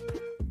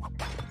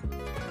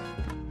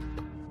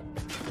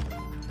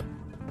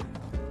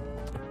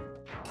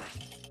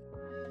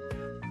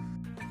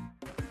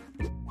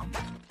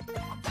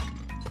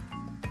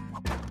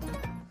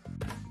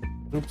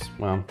 Oops,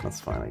 well, that's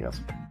fine, I guess.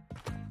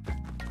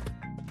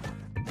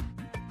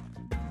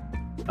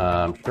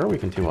 Sure, we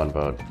can 2-1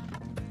 vote.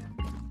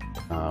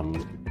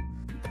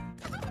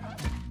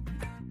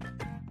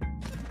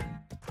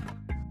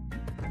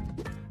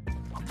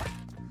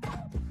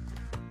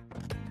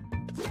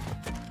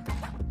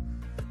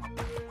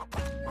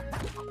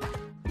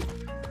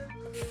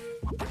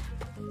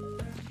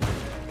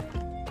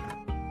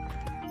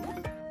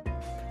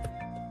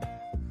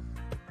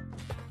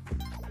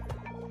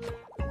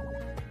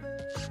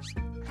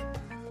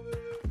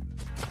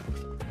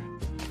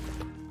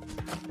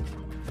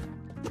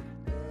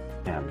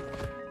 Man.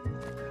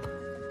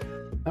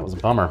 That was a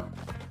bummer.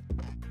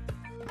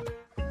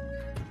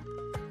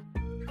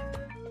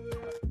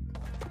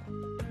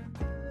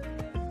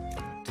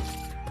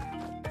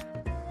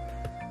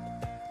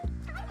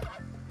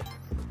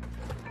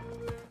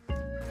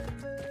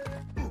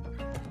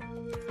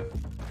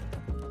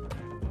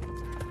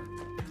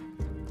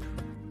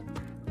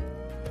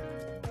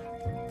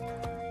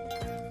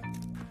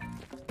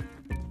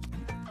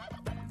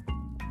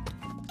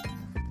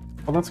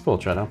 Well, that's cool,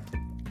 Chino.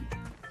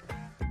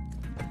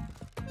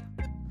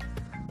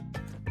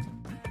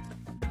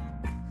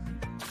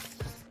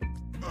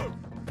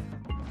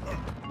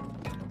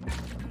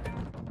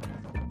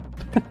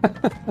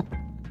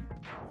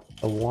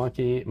 A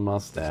wonky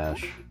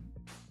mustache.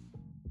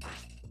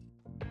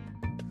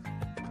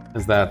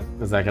 Is that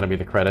gonna be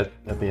the credit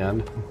at the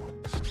end?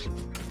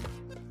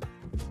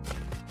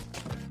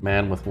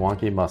 Man with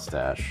wonky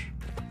mustache.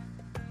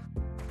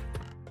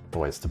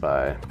 Toys to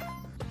buy.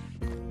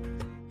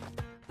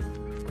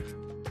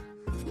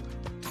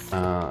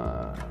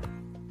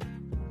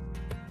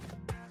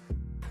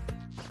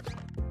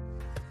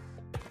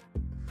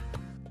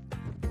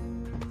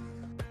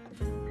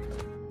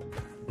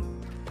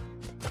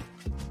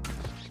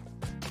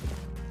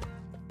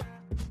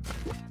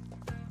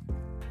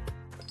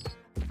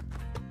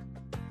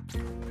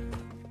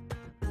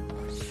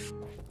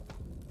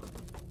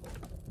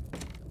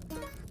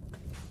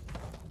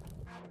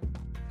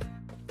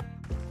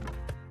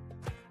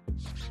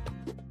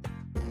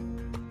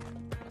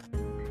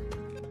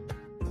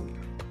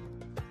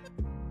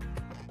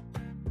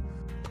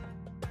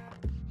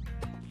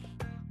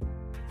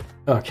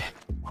 Okay.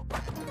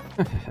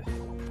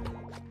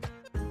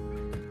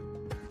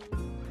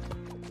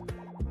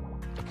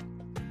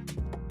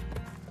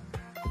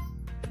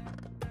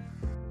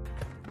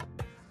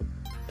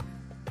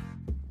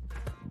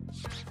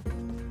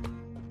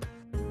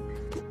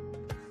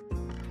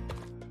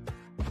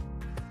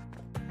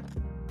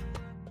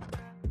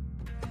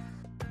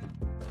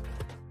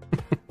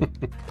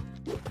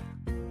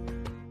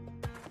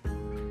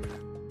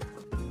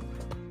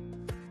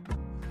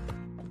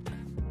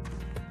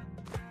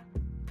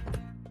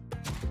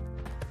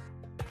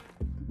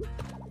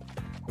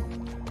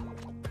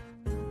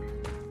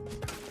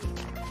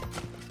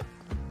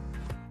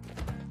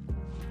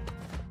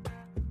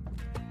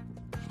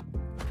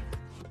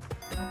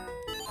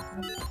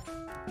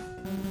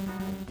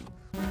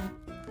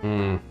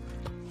 Hmm.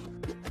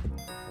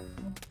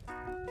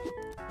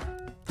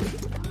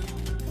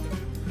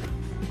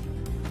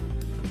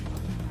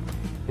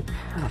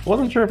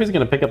 Wasn't sure if he's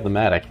gonna pick up the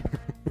Matic.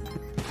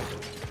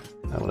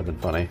 That would have been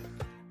funny.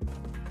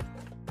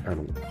 Or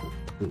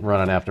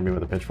running after me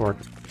with a pitchfork.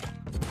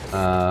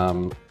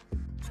 Or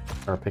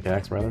a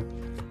pickaxe, rather.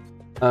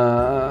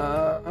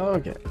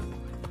 Okay.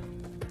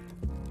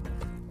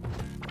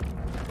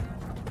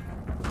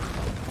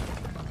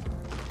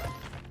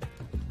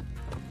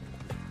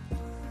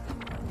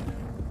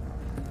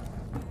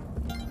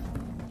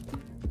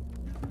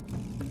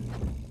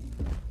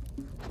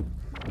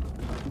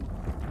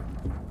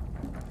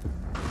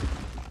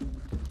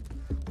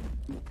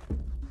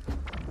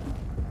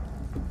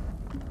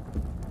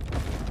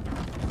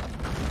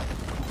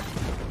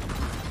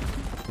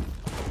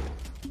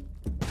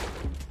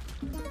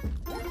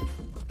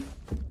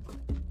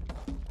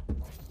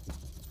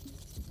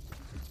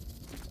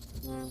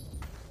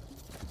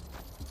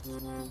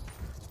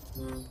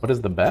 What is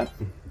the bet?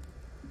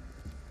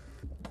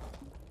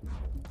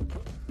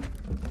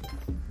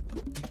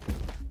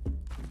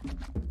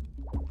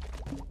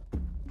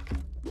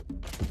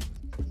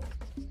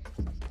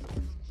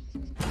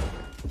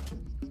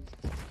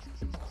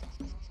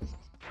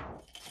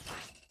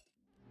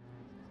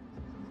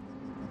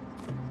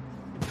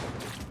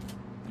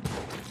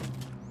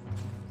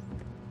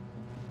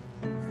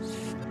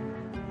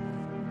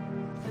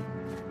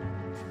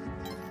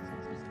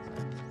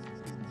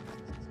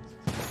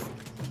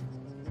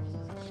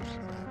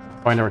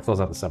 Oh, I never close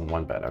out the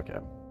 7-1 bet, okay.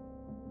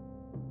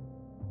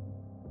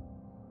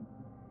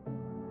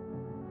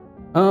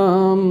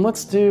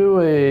 Let's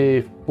do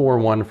a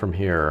 4-1 from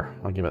here.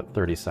 I'll give it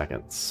 30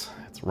 seconds.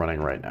 It's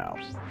running right now.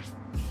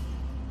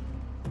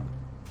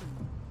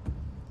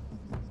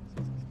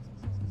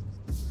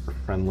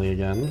 Friendly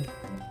again.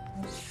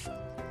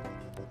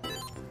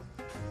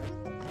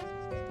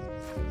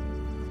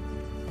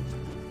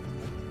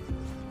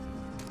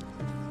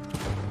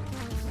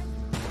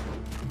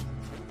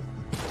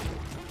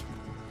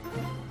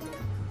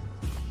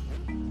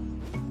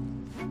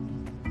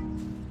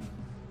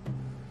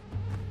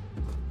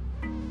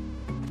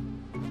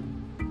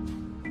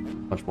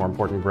 Much more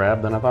important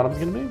grab than I thought it was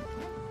going to be.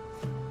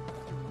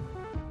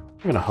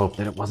 I'm going to hope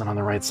that it wasn't on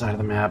the right side of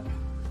the map.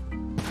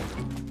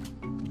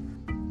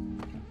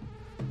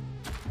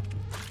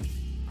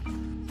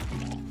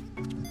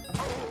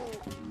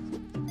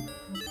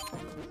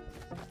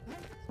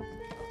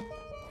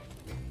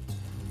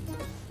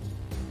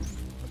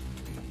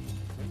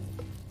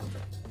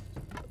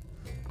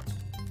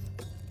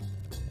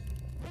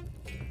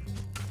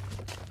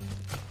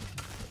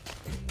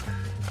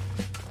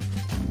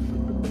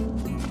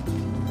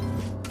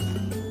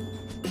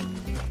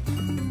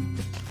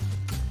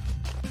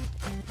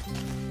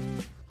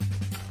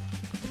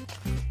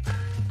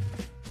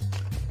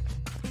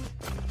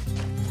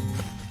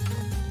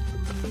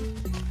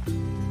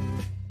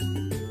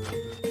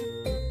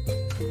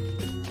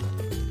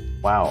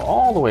 Wow,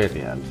 all the way at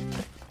the end.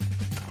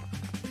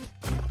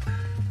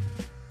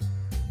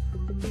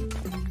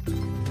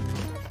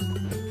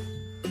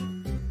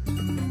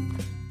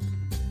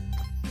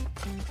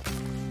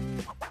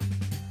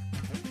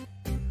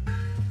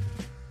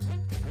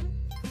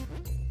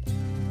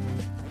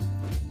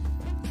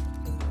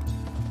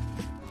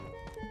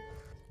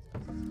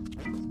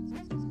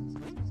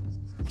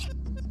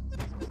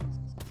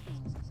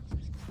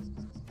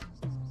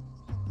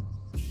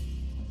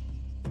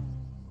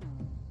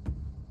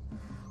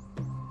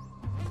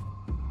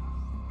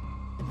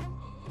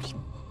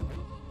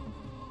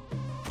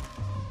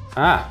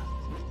 Ah.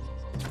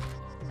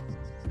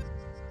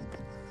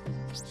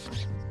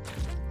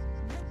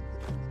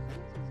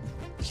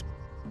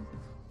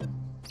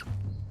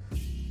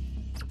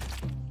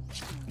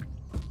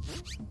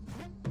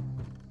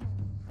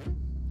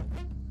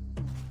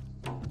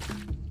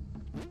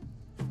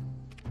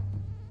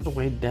 The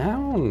way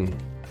down.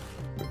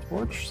 The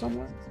torch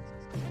somewhere?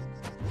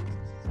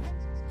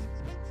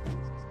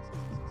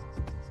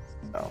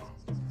 Oh.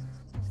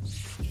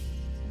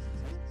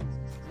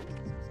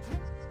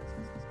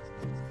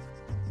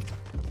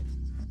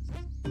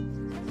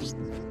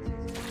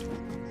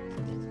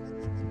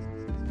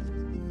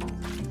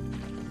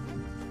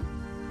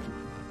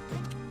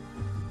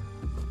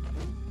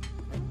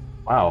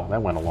 Wow,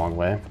 that went a long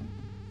way.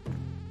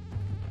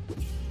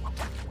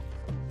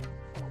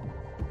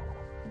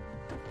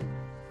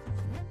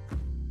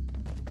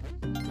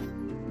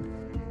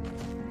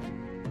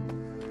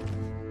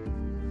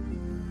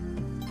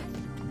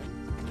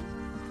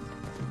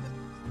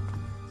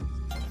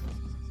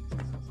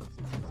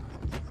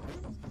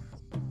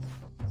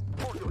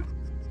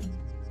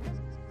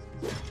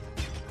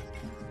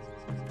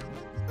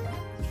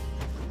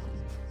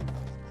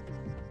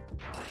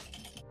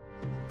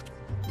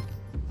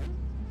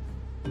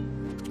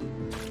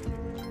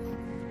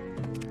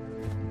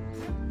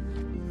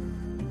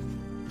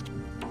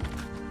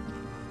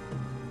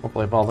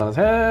 Hopefully it falls on his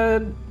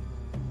head.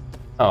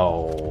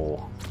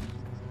 Oh.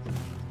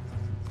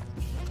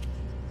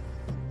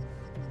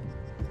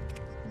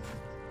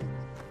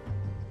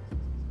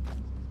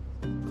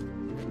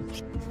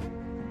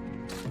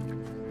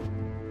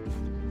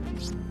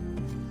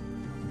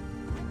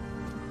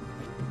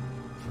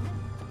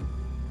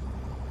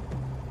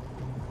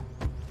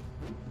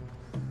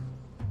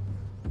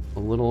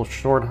 little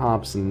short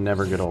hops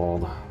never get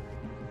old.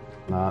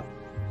 Not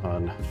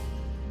fun.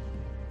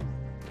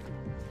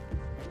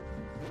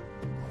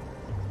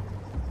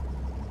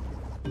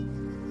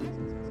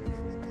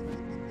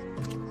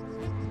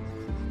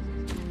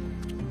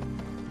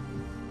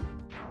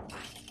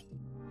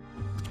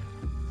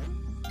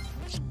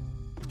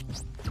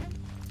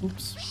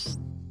 Oops.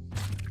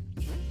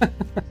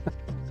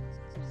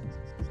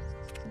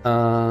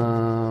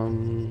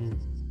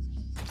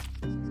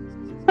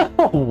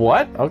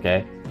 What?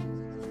 Okay.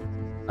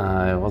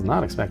 I was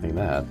not expecting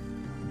that.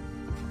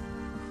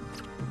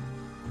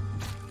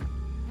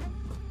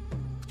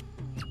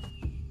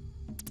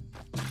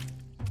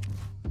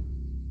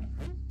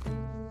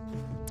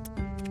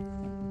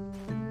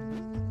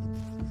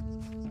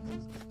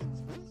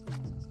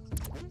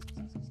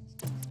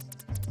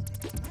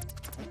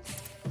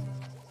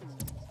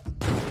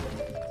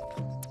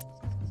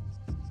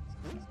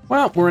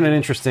 Well, we're in an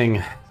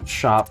interesting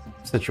shop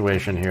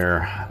situation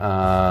here.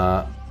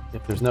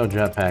 If there's no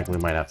jetpack, we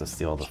might have to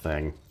steal the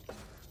thing.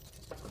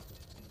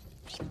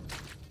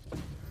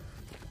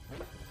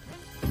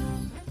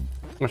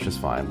 Which is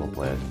fine, we'll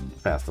play it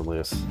fast and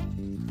loose.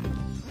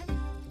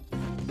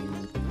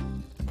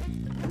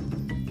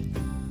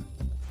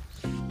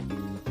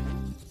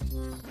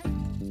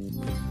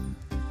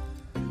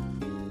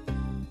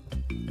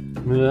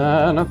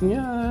 Nothing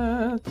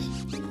yet.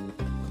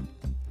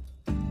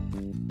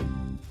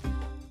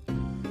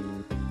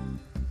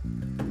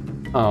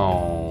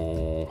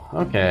 Oh,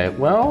 okay.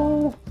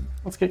 Well,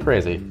 let's get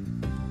crazy.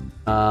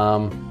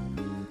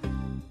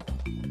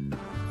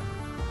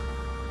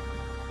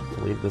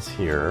 Leave this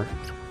here.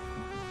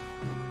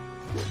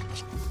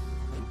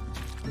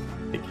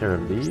 Take care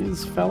of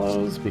these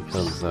fellows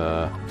because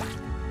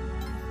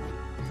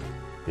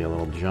be a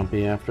little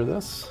jumpy after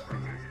this.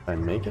 If I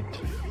make it.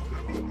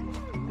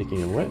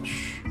 Speaking of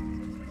which,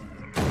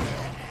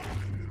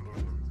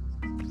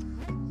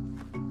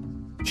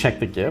 check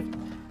the gift.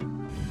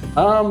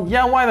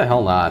 Yeah, why the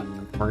hell not?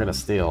 We're gonna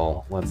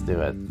steal. Let's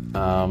do it.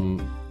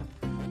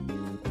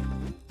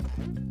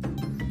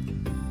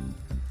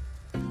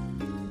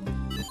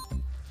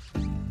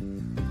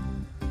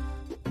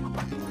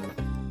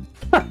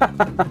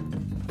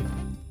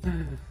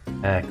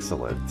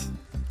 Excellent.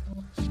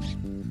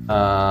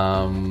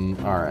 All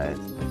right.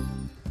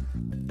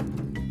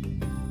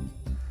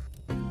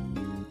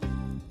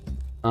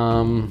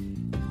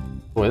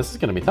 Boy, this is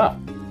gonna be tough.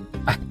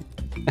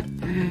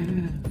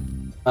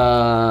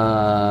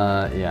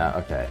 Yeah,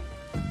 okay.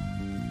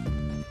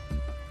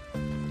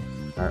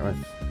 Start with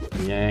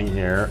Yang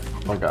here.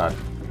 Oh god.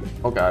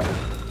 Oh god.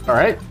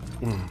 Alright.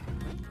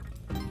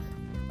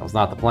 That was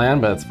not the plan,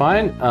 but it's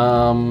fine.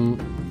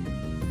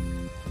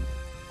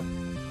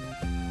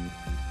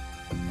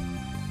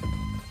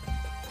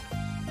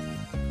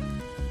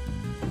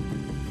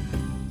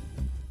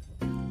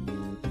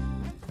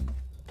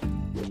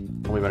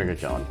 We better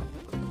get going.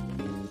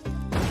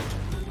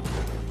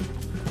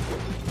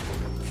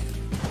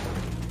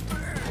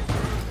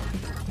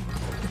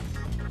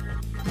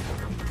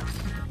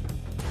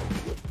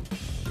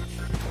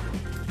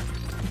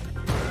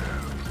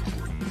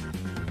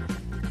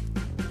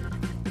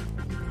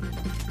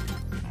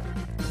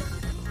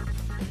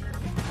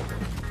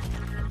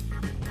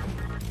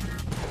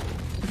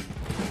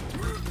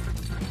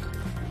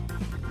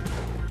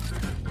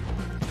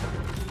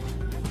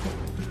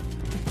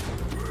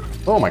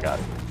 Oh my god.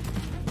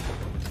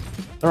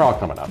 They're all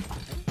coming up.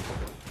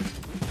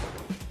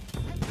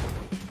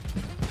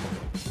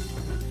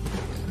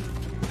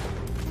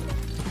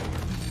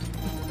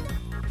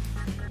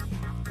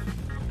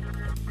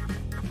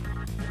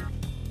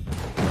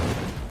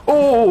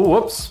 Oh,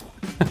 whoops.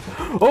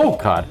 Oh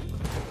god.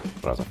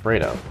 What I was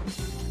afraid of.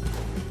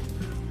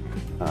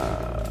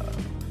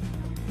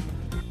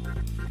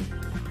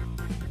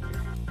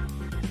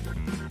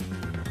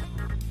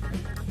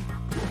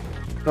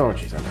 Oh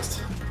jeez, I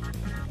missed.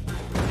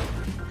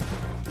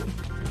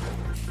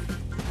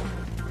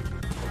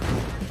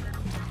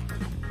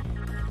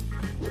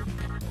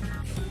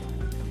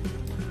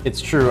 It's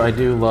true, I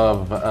do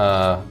love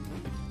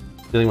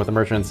dealing with the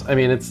merchants. I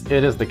mean, it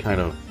is the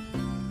kind of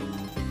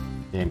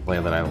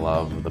gameplay that I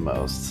love the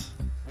most.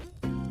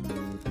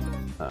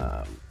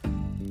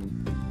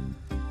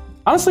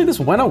 Honestly, this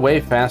went away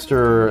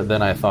faster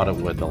than I thought it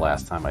would the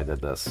last time I did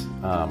this.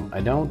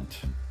 I don't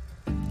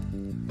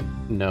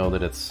know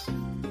that it's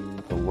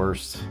the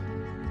worst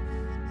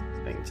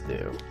thing to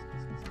do.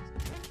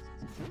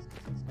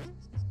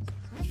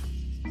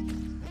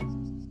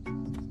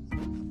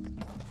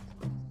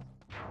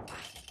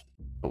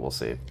 But we'll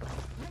see.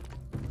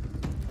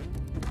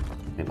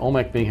 And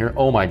Olmec being here.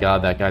 Oh my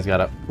god, that guy's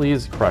got it.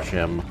 Please crush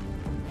him.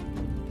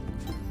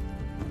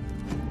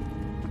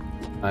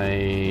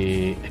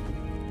 I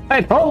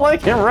don't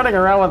like him running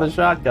around with a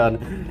shotgun.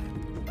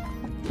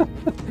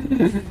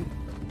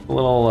 A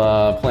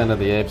little Planet of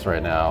the Apes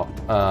right now.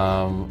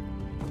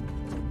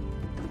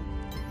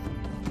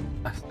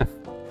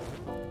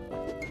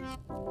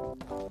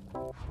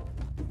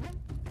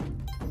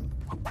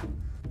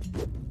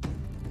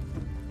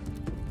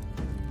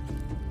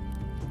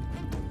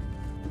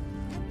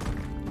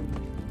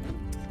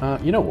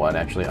 You know what?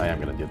 Actually, I am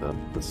gonna do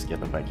the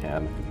skip if I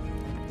can.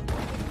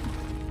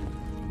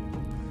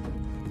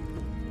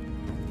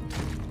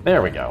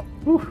 There we go.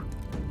 Whew.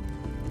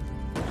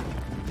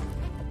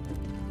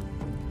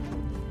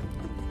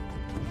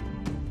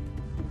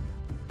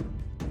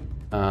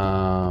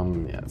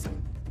 Yes.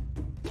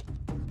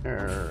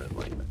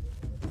 Like that.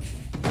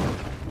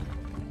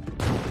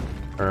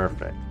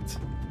 Perfect.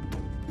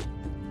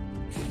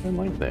 And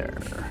like there.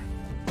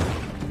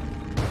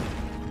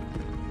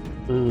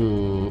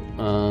 Ooh,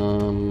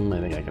 I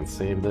think I can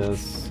save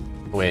this.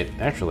 Wait,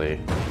 actually,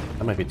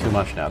 that might be too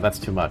much now. That's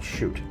too much.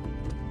 Shoot.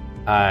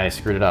 I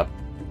screwed it up.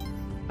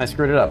 I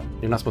screwed it up.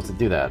 You're not supposed to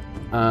do that.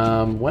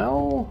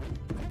 Well...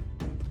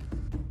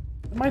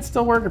 It might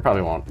still work, it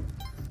probably won't.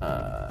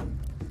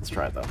 Let's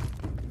try it, though.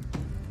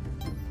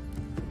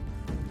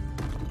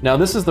 Now,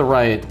 this is the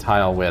right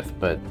tile width,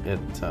 but it,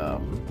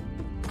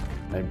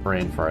 my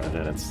brain farted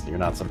it. You're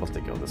not supposed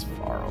to go this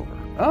far over.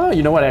 Oh,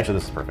 you know what? Actually,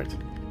 this is perfect.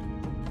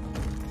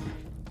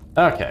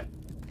 Okay.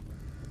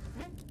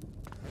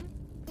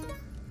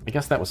 I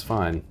guess that was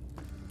fine.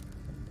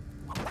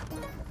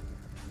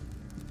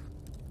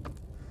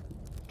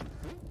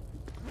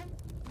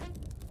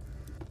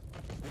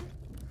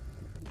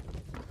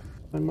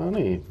 My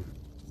money.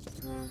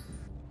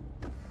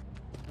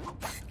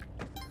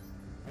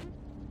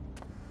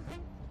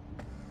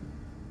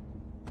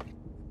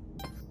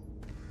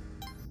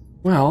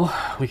 Well,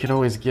 we could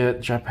always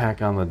get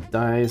jetpack on the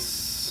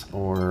dice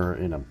or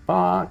in a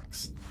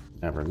box.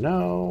 Never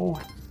know.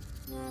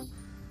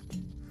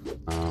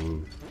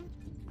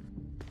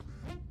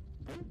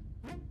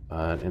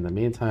 But in the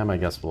meantime, I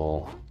guess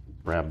we'll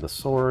grab the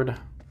sword.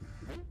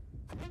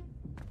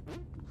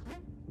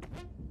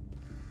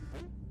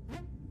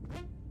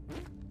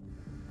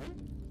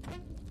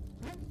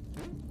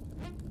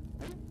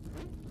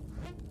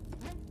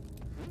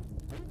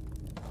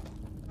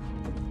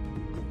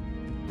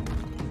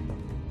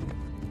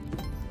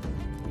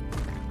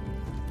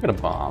 Gonna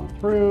bomb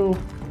through.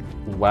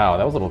 Wow,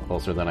 that was a little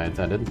closer than I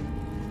intended.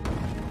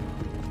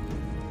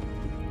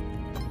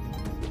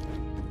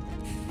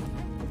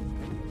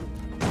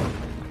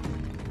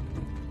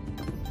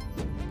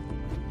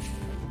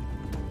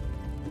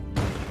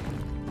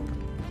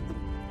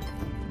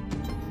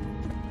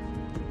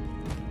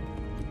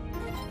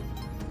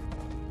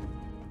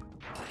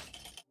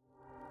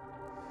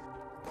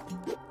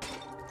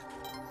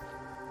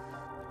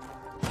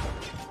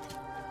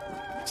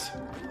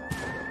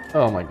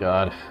 Oh my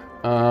god.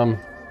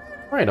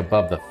 Right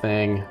above the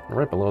thing, or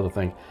right below the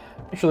thing.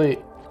 Actually,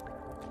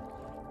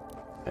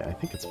 yeah, I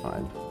think it's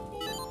fine.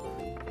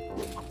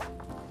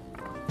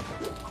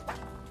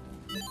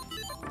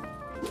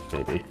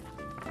 Maybe.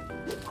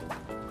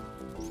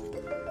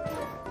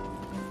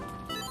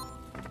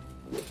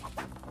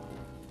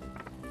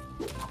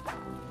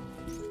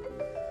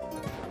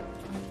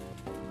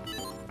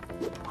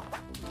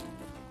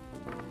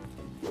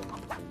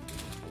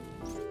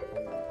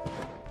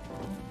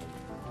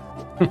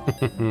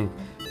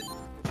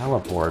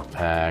 Teleport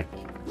pack.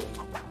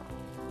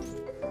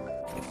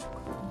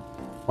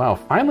 Wow,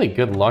 finally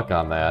good luck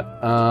on that.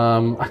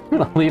 I'm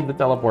gonna leave the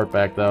teleport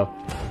pack though,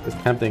 as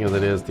tempting as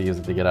it is to use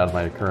it to get out of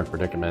my current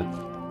predicament.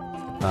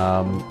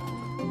 Oh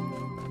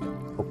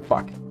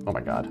fuck. Oh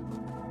my god.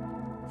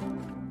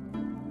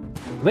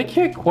 They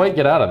can't quite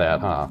get out of that,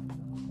 huh?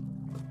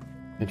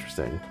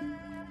 Interesting.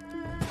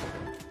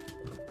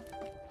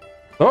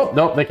 Oh,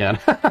 no, they can.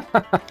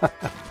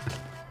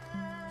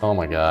 Oh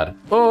my god.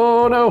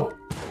 Oh no!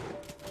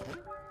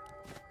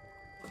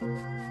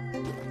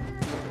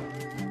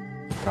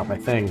 Got my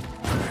thing.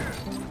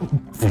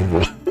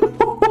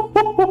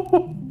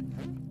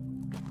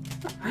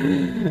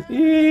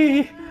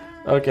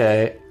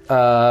 Okay.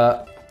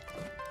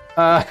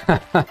 I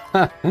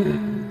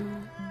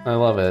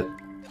love it.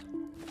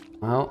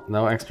 Well,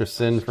 no extra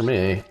sin for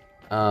me.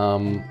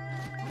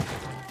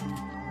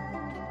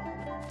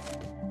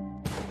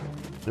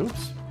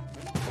 Oops.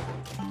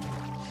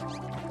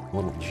 A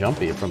little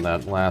jumpy from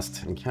that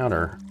last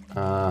encounter.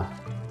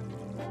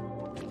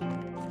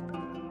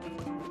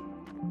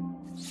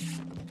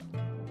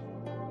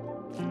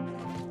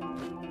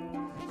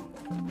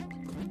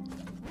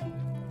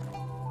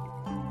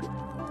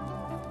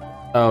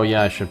 Oh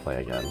yeah, I should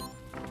play again.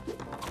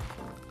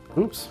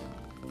 Oops.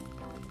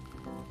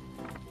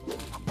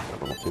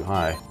 A little too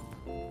high.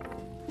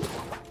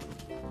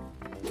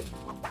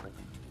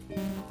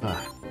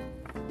 Ah.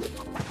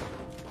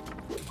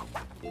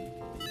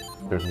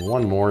 There's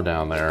one more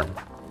down there.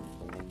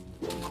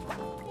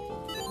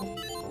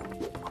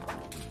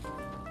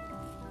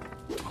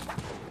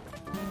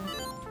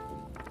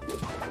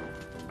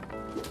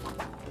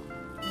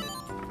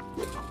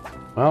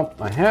 Well,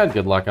 I had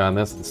good luck on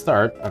this at the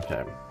start.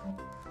 Okay.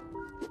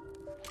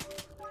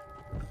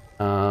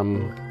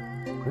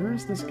 Where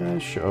is this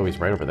guy? Oh, he's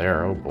right over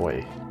there. Oh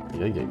boy.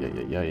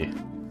 Yay.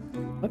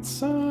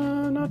 Let's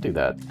not do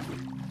that.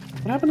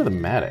 What happened to the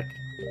Matic?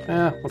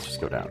 Let's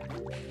just go down.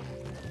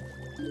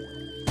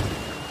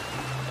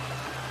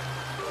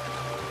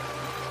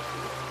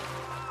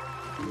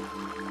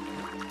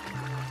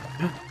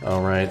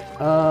 All right.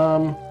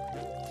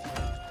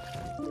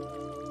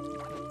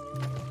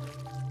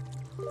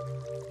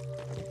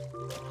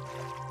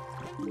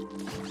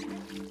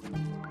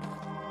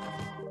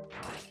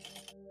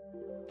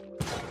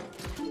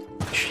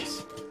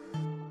 Jeez.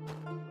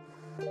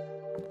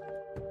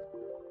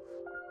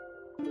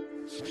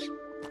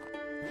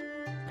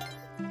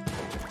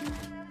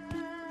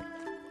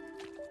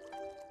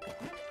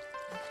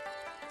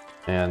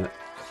 And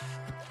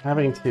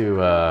having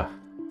to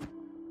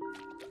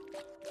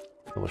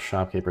kill the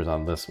shopkeepers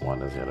on this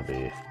one is gonna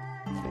be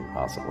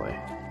impossibly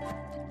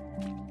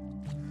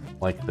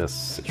like this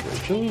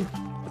situation.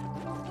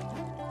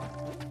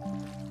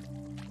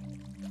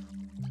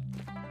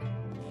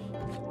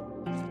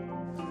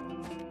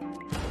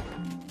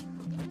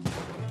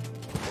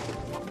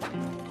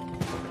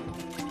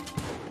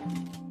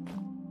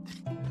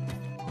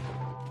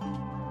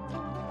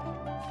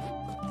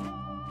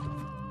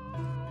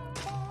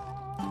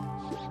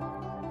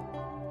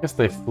 I guess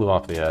they flew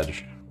off the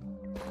edge.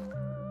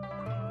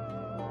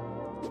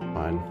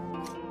 Fine.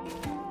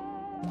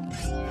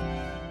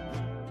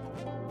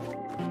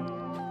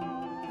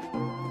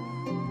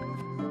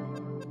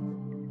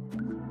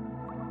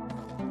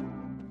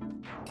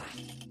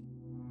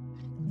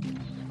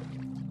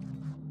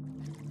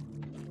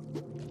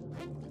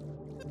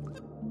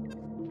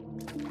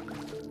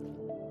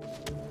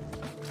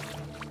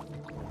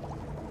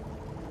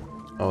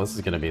 Oh, this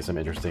is gonna be some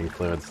interesting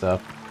fluid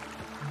stuff.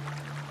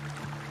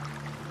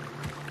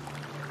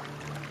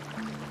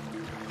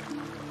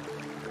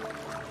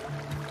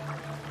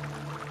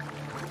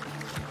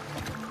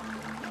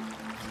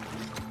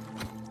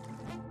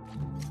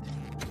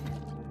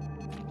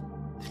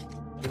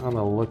 On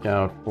the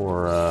lookout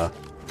for,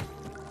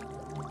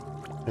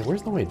 Wait,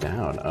 where's the way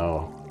down?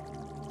 Oh,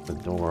 the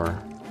door.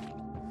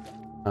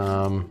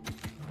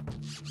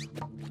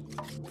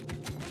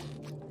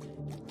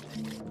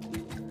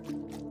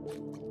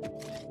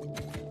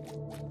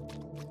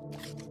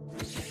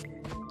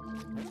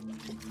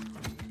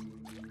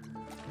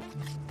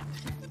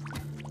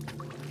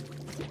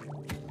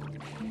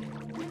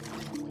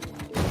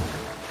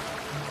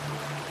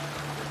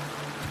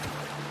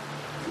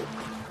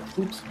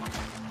 Oops.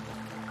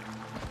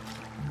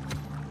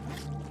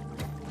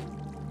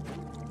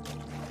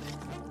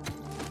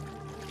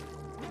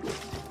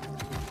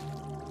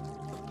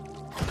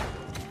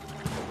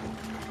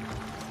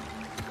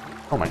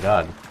 Oh my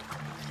god.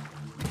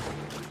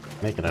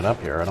 Making it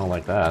up here, I don't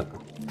like that.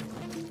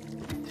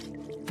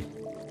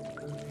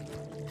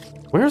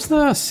 Where's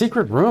the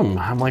secret room?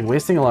 I'm like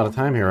wasting a lot of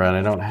time here and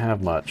I don't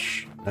have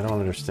much. I don't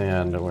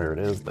understand where it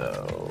is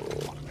though.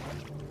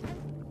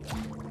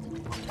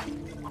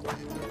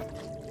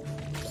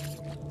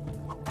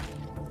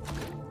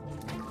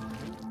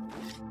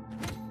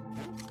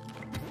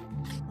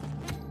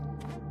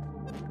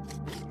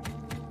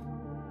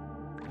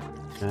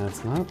 And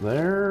it's not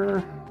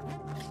there.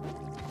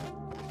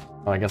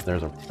 Oh, I guess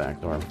there's a back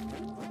door.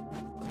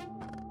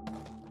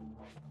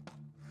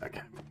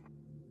 Okay.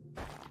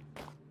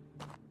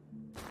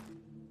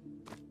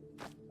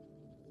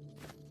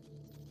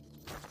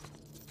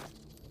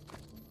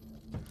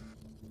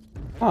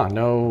 Ah,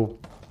 no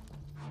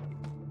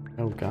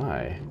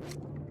guy.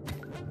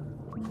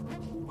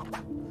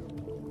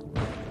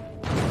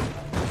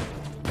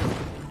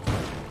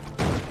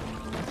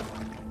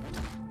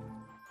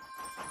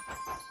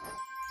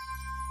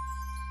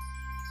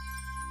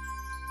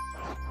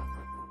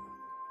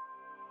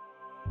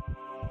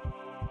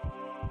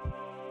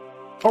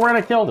 Oh, right,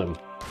 I killed him.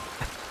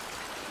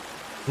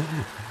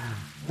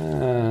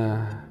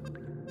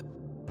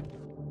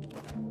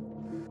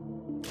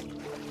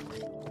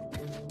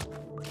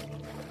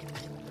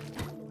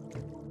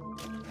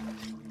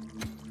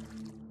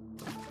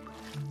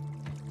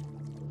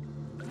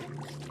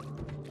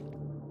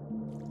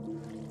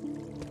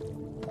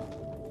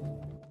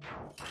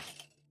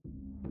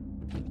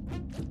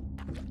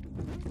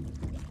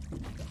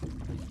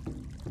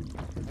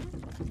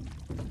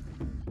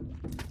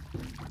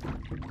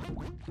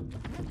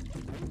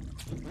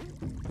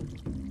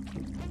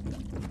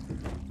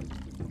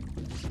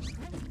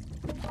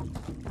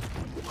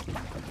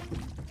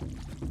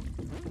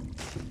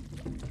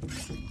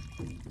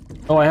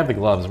 Oh, I have the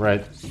gloves,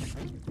 right?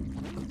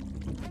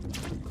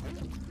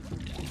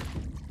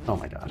 Oh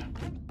my god.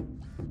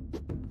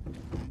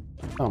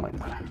 Oh my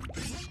god.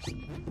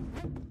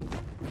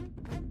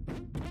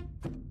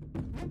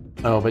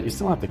 Oh, but you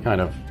still have to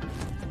kind of...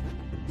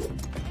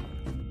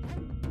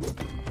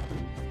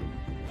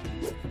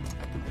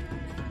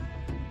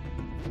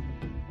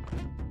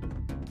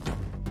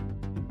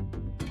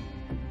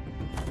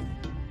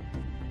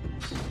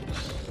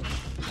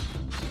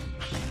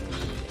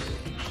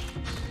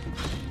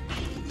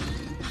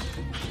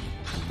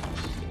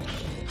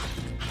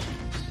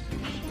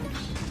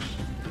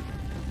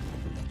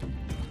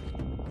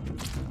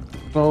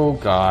 Oh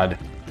god.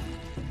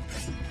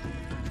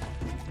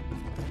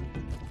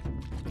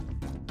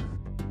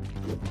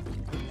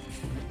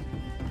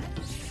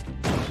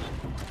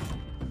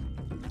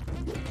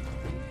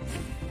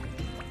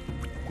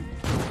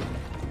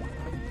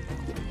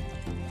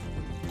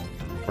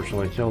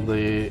 Unfortunately killed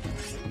the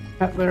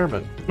cat there,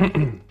 but...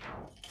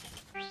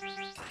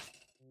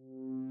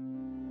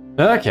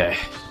 Okay.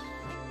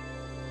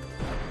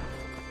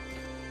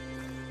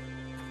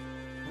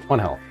 1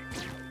 health.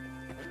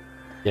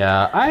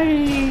 Yeah, I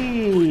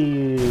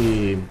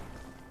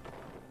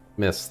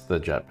miss the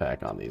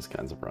jetpack on these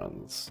kinds of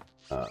runs.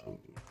 Tough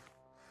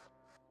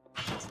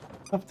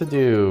to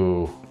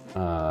do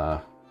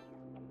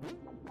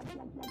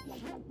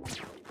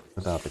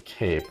without the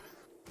cape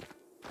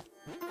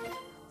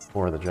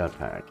or the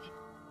jetpack.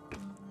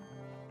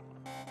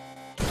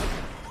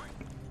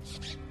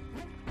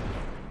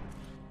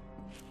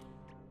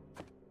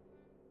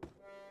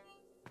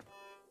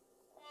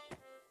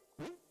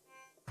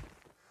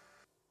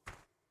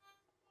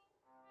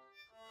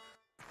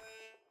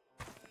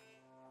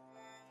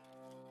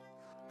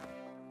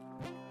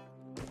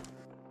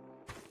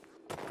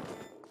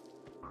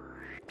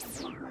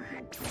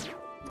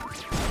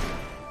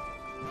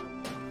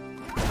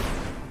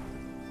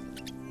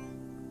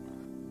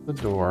 The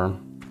door.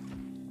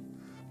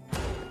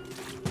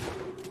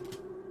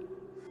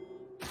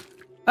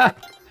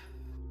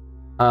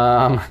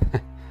 Ah!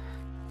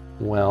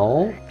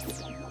 Well...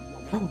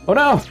 Oh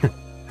no!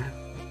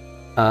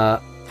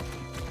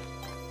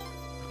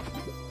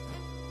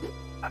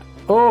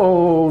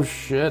 Oh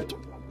shit.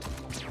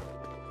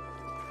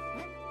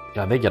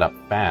 God, they get up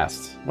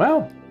fast.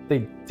 Well,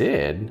 they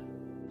did.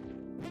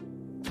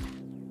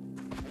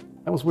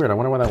 That was weird. I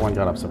wonder why that one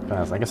got up so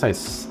fast. I guess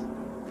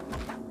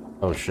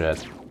Oh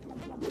shit.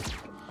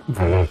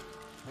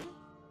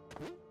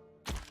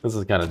 This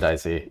is kind of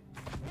dicey.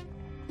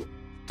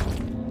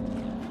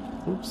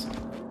 Oops.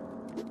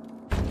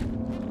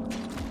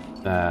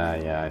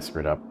 Yeah, I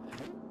screwed up.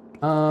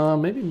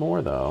 Maybe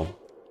more though.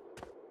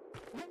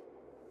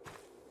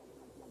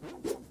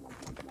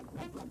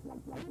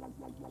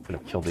 Could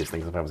have killed these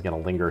things if I was gonna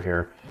linger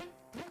here.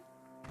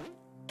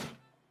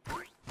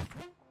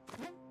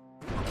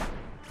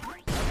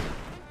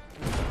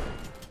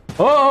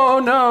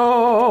 Oh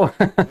no!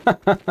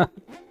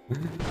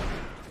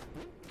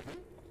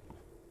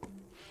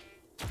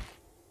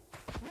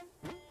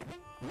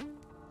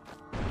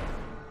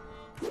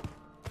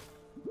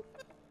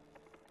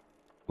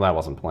 Well, that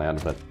wasn't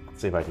planned, but let's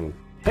see if I can...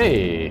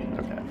 Hey!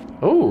 Okay.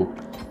 Oh!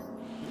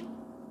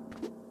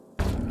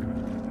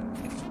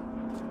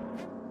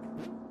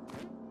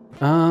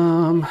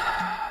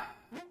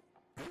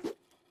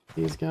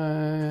 These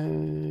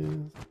guys...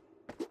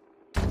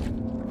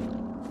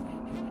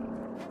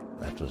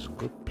 That was a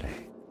good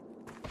play.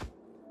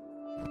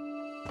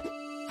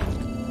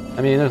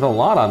 I mean, there's a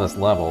lot on this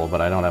level,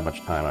 but I don't have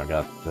much time. I've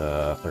got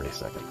 30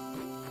 seconds.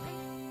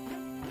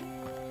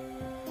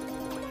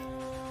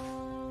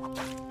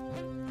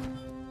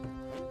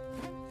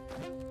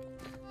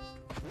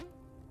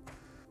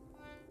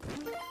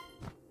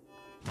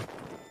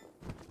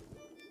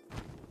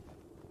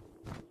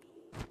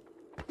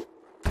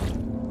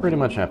 Pretty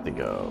much have to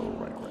go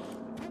right away.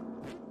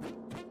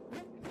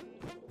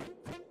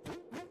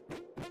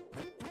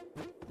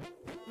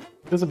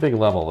 It's a big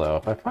level, though.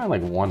 If I find,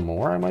 like, one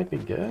more, I might be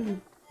good.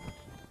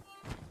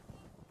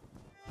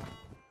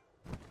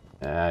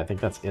 I think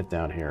that's it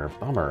down here.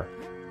 Bummer.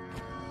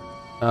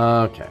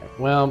 Okay,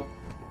 well...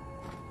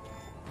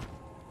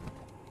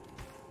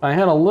 If I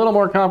had a little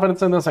more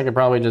confidence in this, I could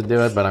probably just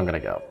do it, but I'm gonna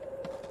go.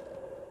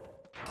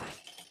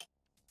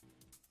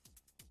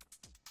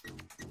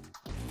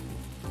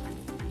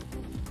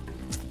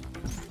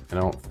 I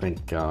don't think,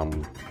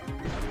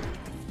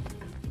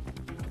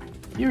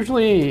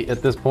 usually,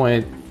 at this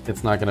point,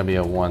 it's not gonna be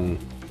a one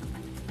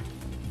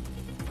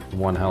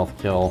health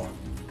kill.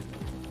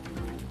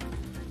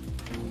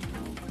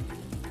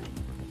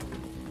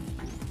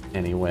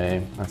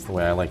 Anyway, that's the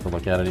way I like to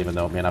look at it, even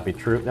though it may not be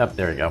true. Yep,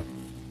 there you go.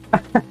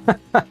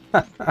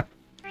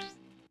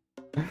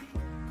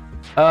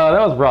 Oh,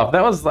 that was rough.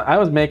 I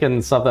was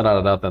making something out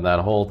of nothing that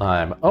whole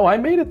time. Oh, I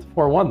made it to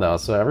 4-1 though,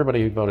 so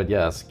everybody who voted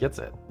yes gets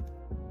it.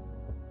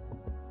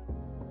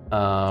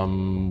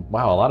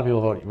 Wow, a lot of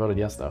people voted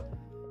yes though.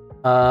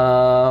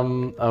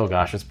 Oh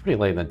gosh, it's pretty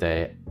late in the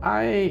day.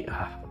 I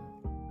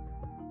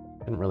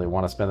didn't really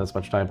want to spend this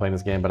much time playing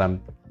this game, but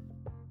I'm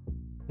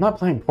not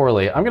playing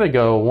poorly. I'm gonna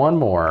go one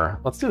more.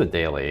 Let's do the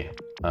daily.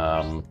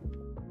 That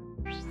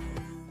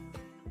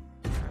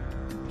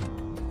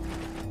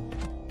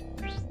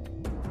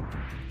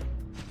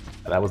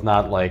was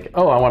not like,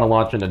 oh, I want to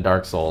launch into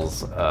Dark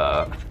Souls.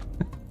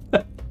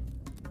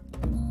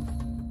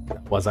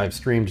 I've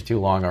streamed too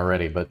long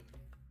already, but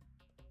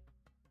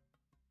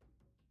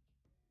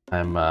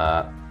I'm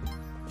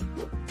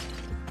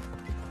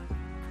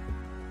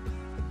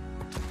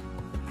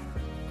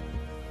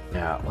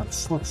yeah,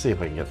 let's see if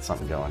we can get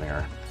something going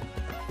here.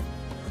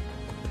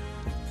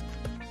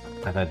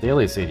 And that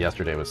daily seed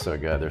yesterday was so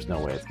good, there's no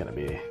way it's gonna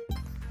be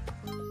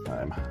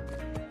time.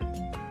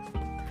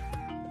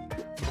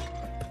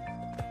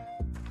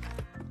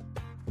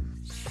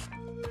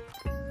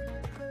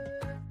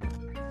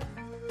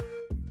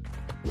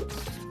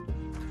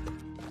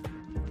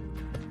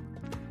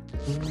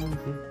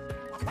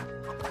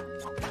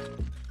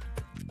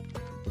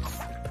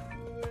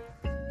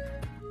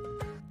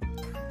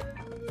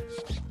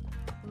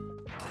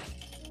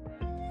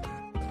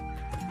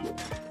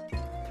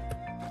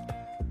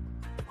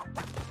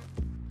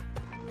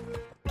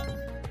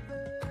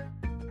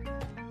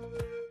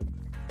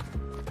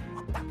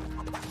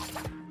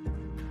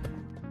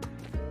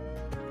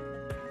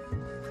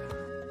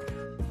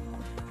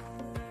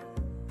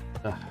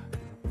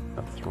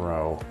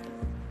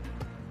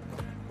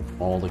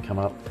 mole to come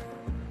up.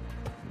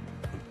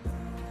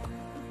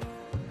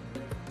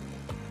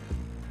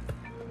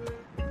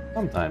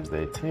 Sometimes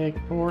they take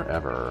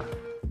forever.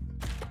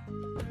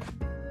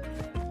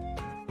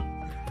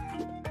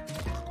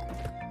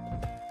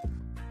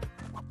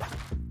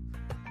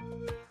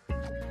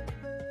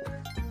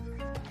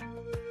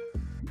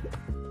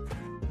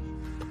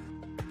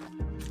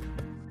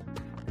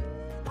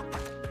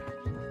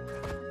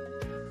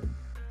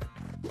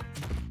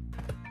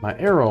 My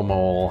arrow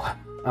mole.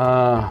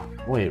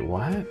 Wait,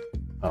 what?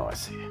 Oh, I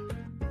see.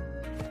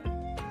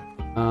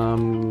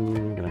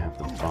 I'm gonna have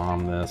to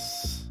bomb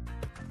this.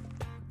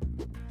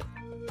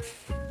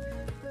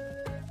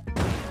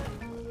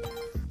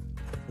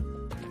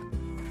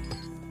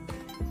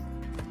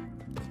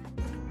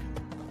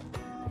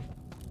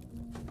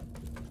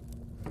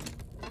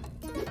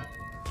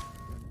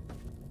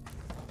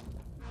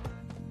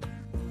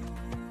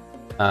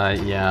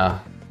 Yeah,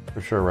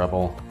 for sure,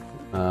 Rebel.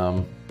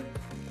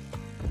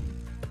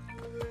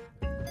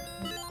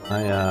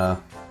 I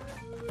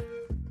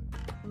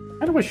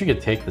kinda wish you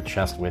could take the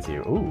chest with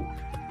you. Ooh.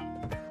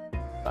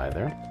 Die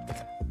there.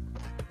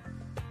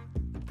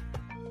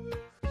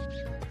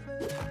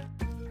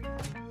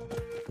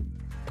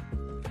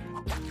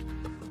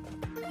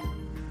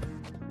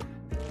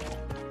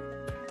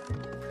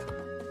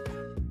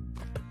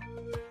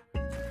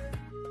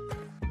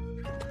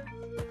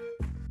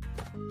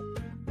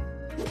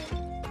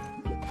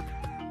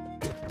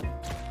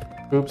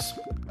 Oops,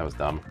 that was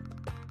dumb.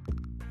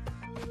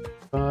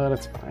 But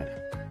it's fine.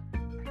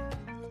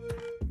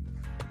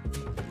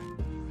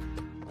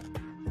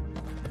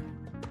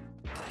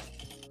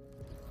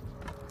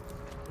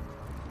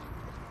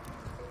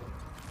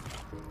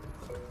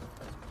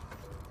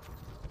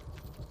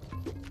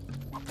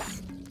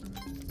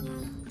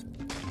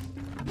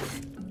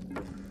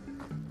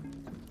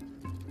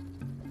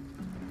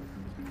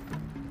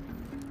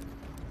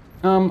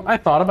 I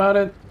thought about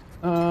it,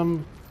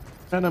 kind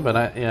of, but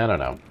I don't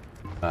know.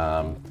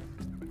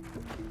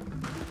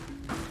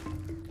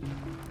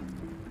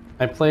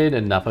 I played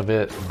enough of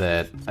it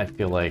that I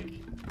feel like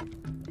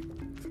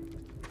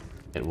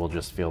it will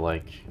just feel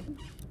like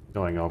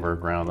going over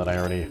ground that I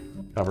already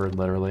covered,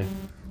 literally.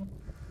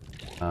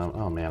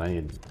 Oh man, I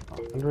need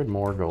 100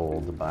 more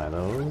gold to buy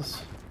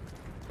those.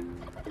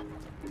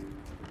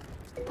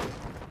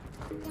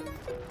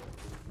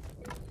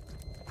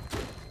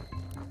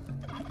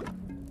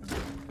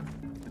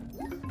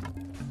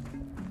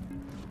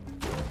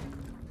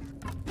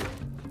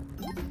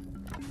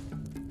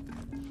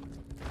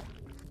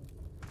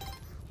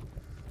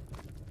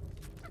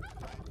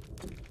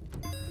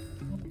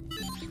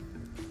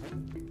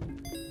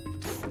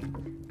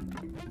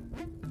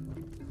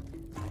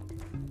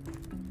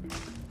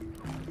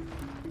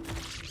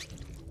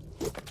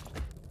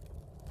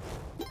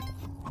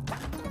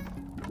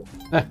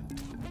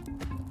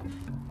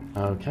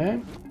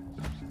 Okay.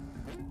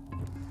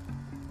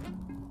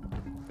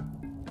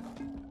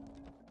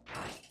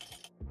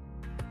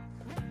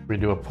 We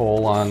do a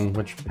poll on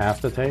which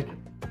path to take.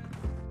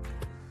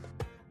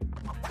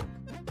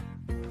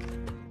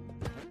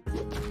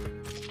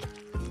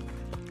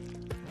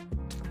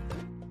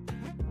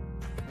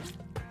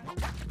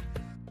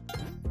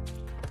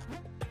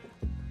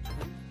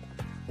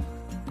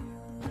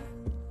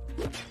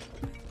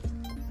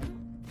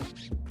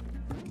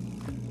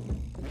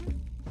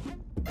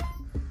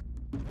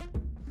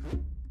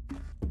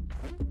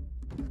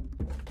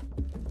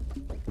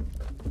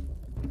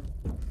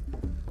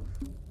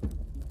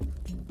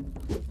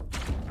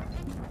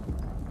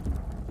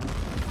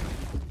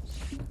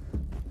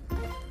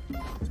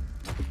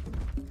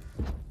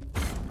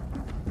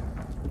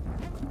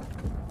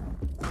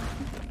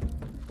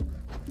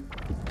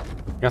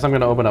 Guess I'm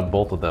gonna open up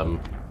both of them.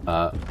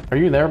 Are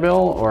you there, Bill,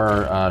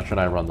 or should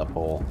I run the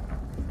poll?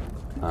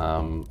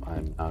 I'm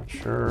not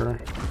sure.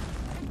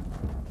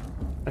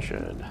 I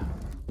should.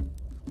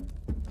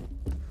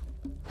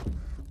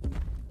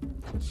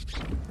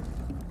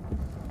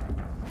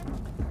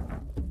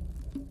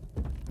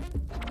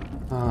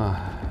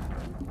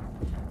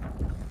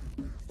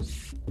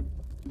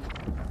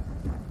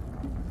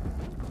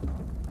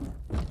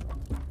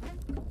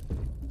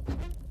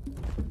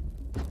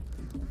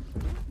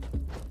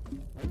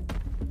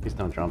 Please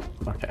don't jump.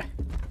 Okay.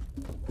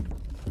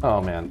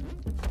 Oh, man.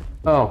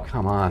 Oh,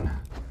 come on.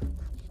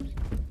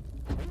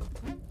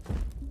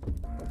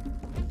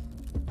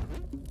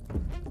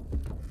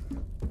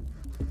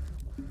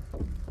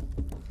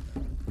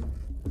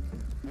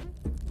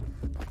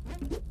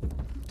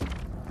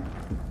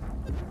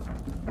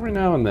 Every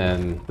now and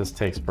then, this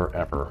takes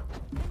forever.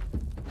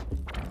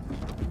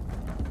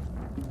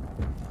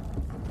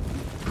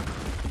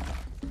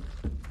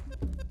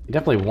 He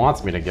definitely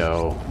wants me to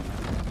go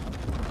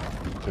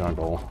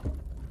jungle.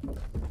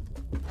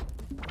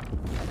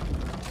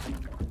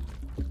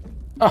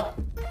 Oh!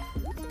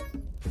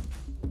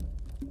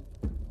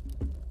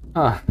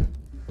 Huh.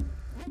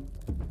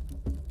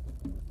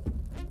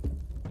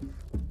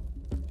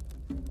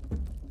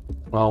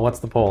 Well, what's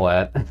the poll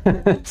at?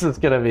 This is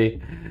gonna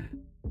be...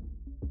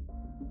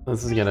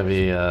 This is gonna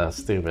be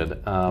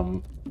stupid.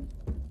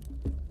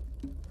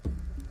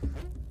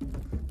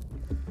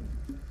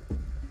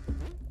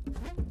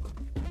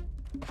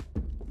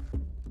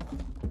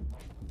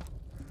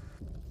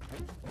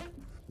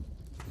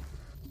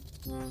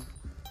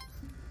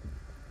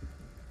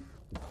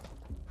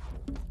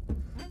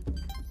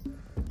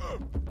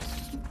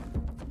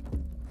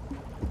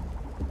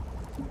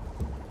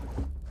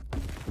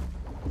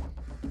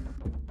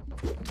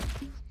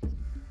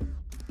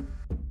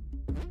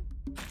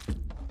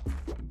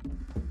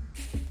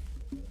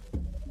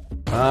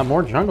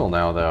 More jungle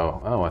now,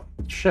 though. Oh,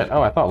 shit.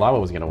 Oh, I thought lava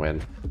was gonna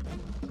win.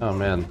 Oh,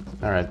 man.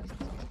 Alright.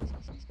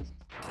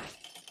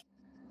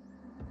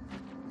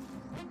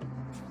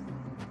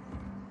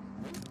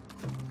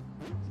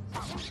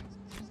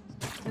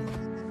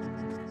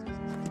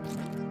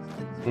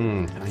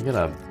 Can I get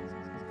a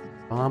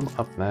bomb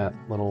up that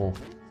little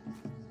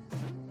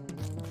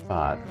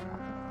spot?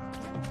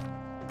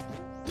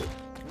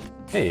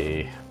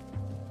 Hey.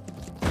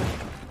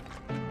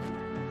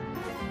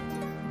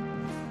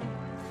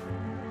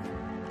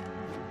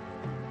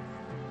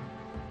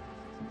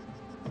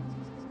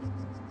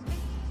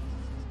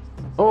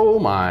 Oh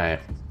my.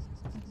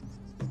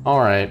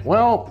 Alright,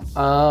 well,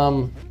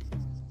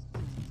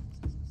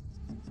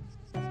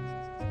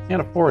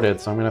 can't afford it,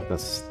 so I'm gonna have to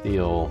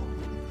steal.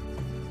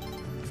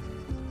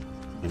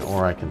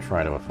 Or I can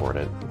try to afford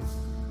it.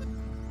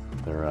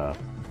 They're,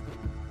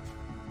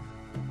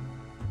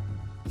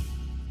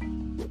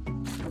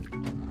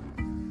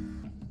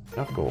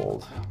 enough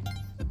gold.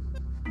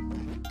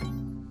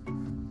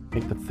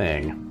 Take the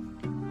thing.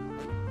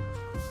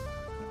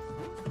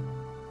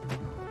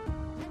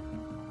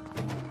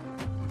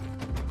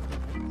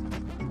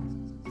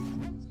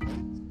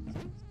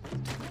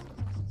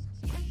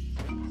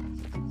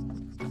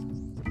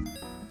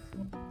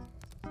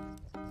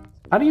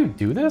 How do you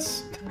do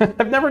this?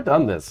 I've never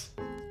done this.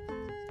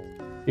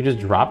 You just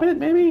drop it,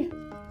 maybe?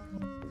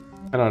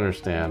 I don't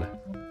understand.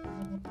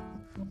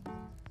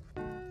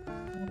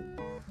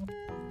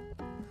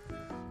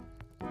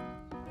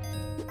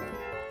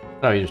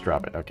 Oh, you just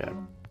drop it. Okay.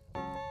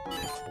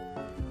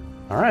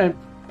 All right.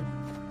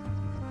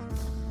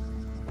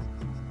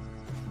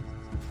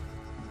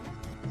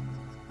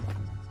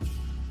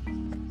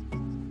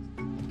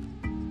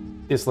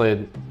 This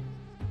lid.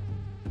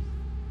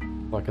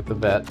 Look at the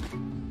vet.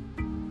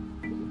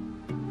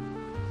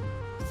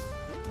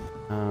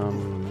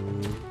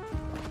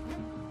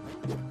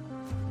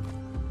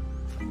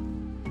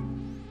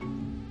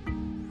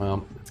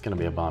 Well, it's gonna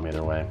be a bomb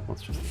either way.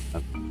 Let's just...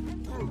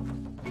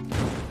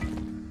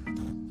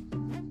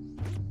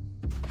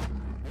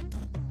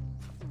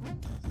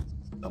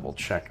 double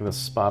check this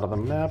spot of the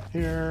map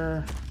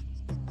here.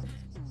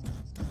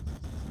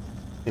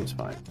 Seems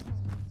fine.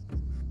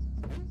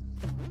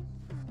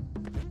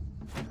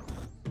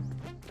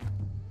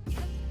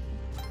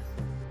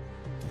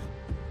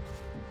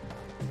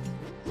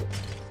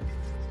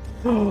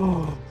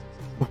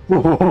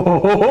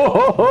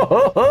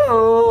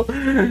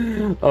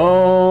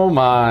 Oh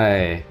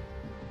my.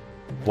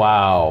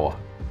 Wow.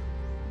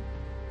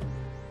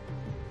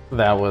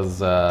 That was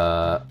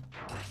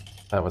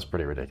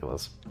pretty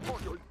ridiculous.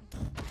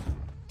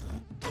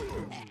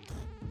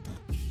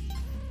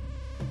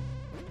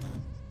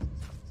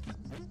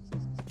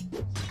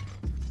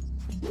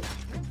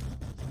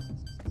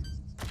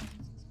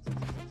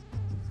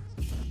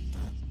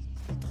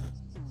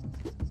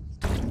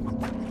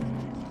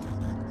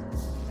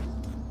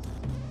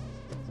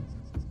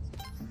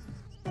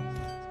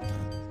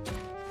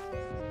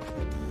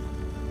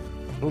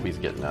 He's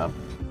getting up.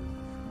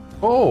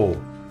 Oh!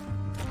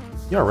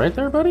 You alright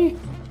there, buddy?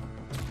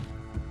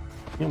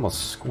 He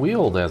almost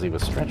squealed as he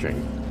was stretching.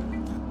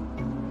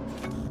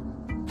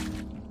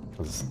 It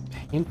was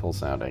painful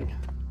sounding.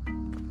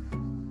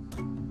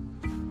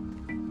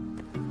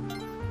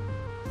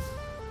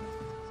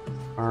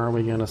 Are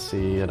we gonna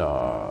see a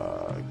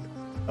dog?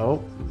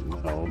 Oh,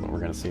 no, but we're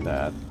gonna see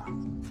that.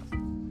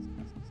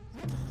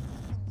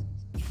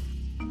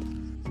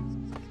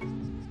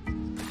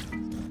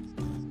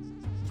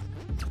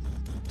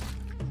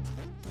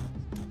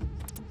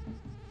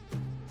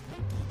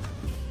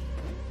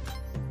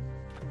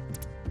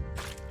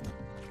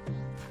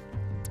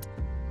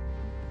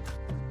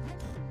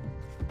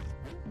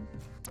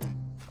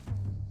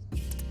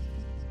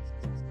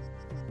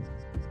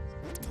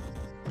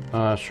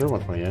 Sure,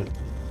 128.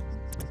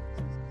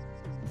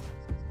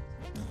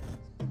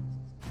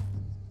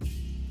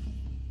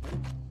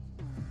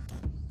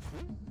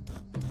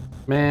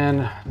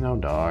 Man, no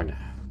dog.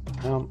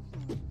 Well,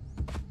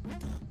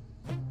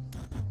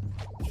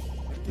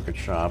 secret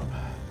shop.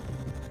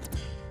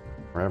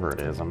 Wherever it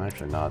is, I'm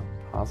actually not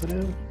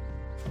positive.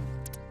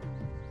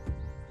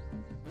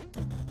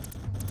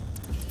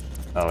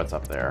 Oh, it's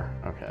up there.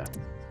 Okay.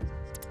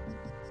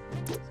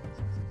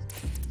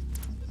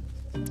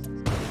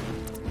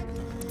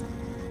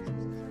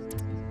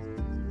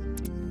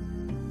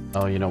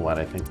 Oh, you know what?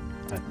 I think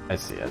I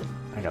see it.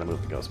 I gotta move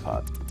the ghost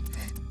pod.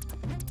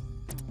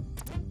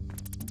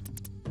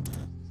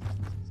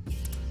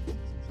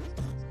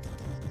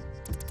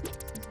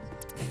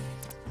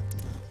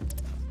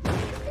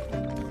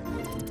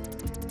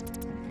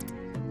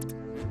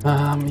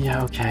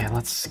 Yeah, okay,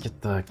 let's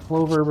get the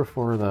clover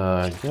before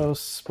the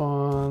ghost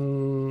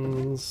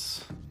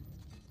spawns.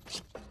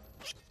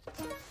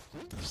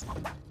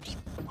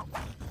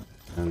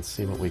 And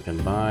see what we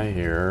can buy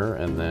here,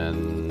 and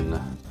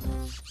then...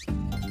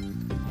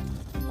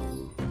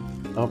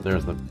 Oh,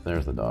 there's the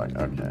dog,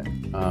 okay.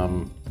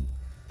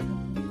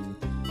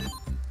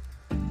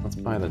 Let's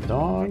buy the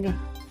dog.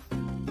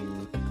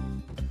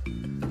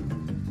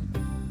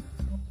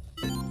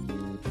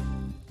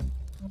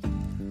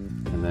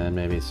 And then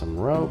maybe some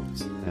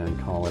ropes, and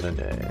call it a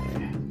day.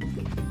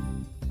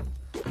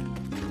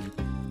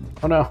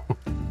 Oh no!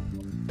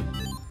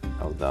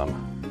 That was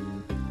dumb.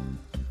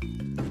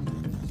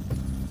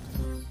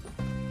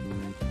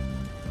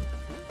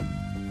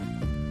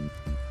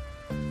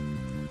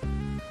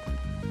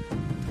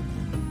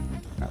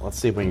 Alright, let's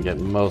see if we can get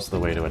most of the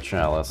way to a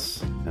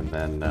chalice, and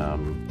then,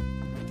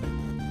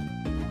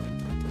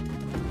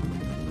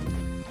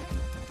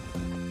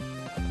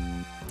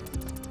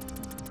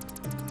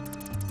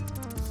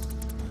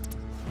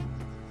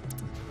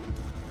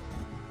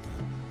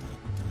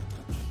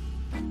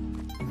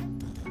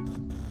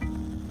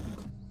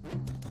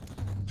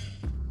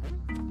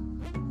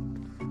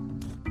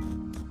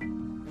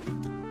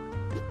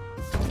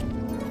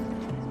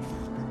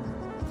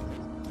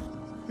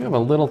 we have a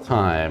little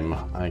time.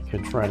 I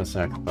could try to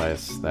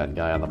sacrifice that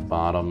guy on the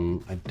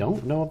bottom. I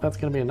don't know if that's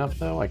going to be enough,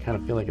 though. I kind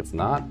of feel like it's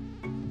not.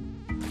 I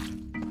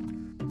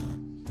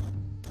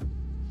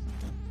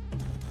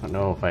don't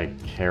know if I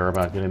care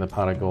about getting the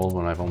pot of gold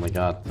when I've only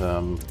got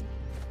a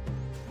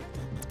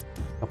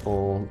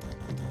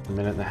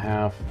minute and a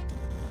half.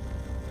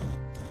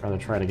 Rather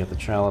try to get the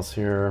chalice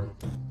here.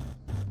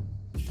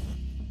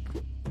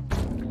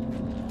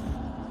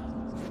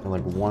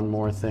 Like one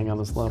more thing on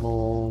this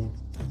level.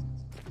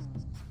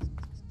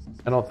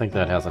 I don't think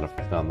that has an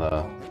effect on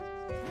the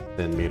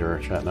thin meter,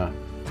 Chetna.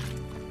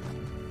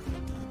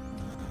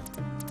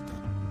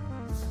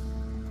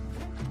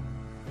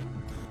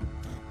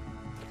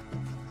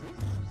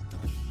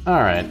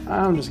 Alright,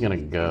 I'm just gonna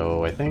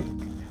go, I think.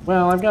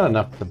 Well, I've got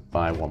enough to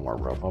buy one more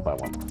rope. I'll buy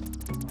one more.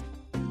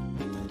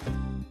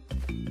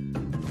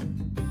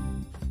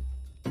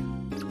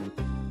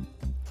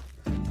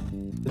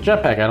 The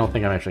jetpack, I don't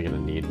think I'm actually gonna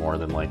need more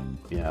than, like,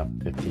 yeah,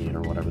 15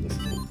 or whatever this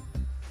is.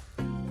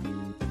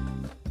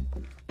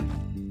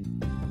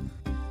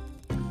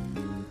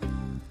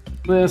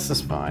 This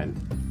is fine.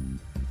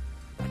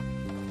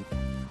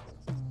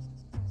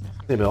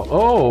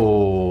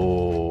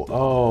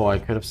 Oh, I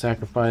could have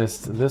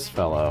sacrificed this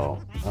fellow.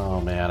 Oh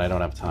man, I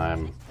don't have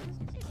time.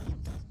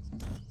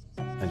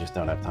 I just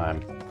don't have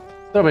time.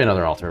 There'll be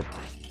another altar.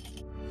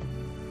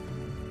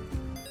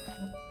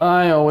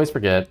 I always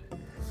forget.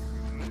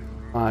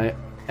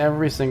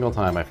 Every single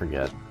time I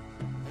forget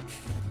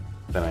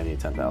that I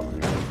need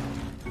 10,000.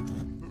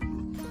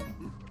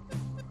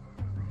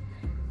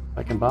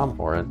 I can bomb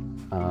for it.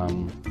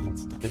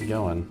 Let's get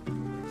going.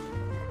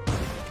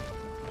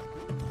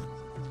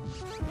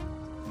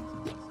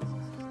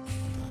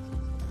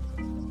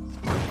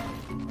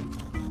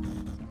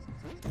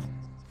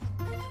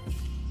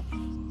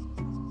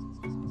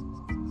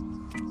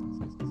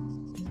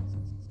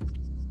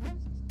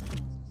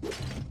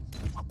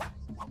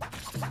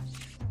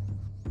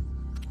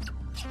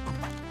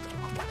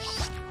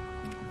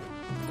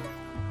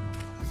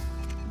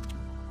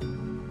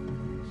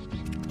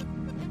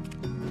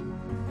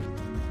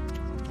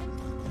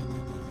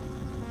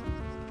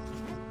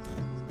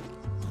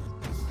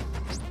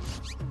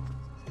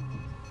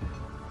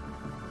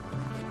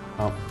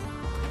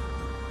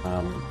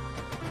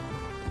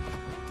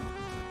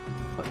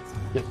 Let's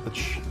get the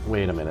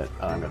wait a minute.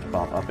 I'm going to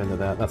bump up into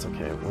that. That's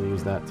okay. We'll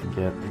use that to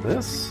get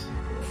this.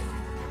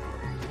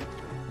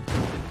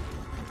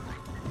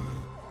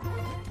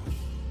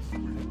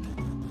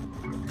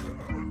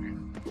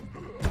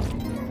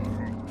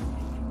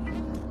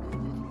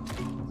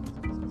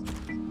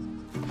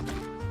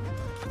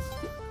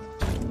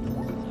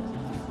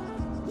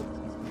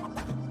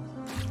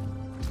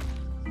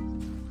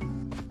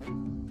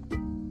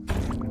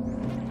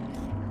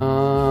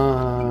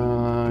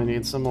 I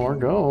need some more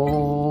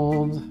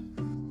gold.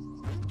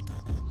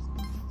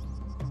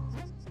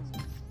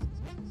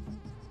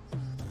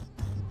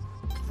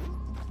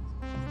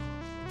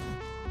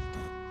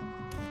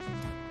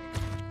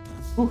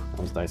 Ooh,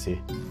 that was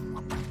dicey.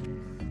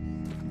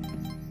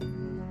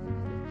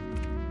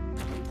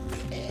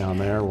 Down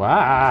there,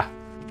 wow!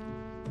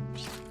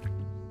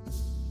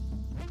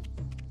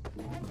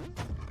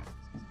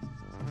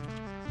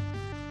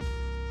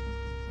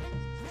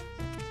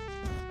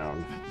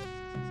 Down.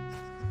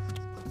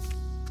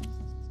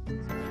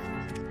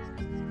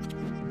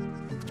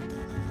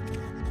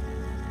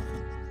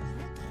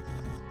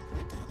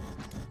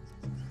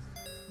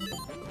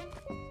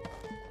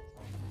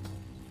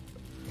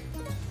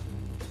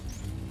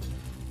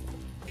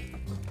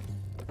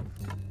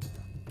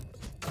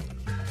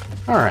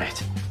 All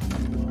right.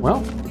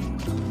 Well,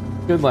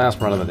 good last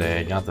run of the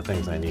day. Got the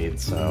things I need,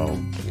 so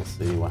we'll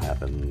see what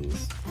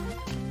happens.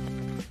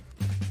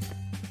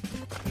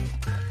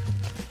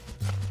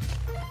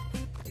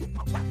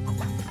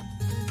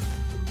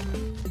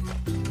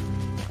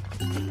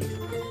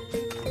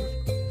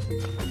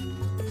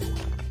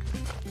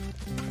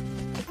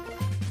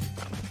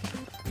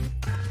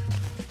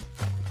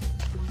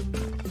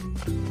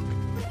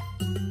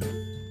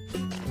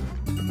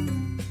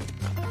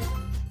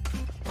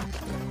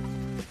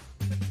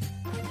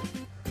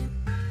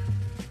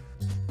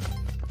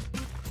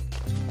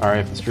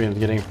 Alright, the stream's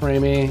getting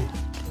framey.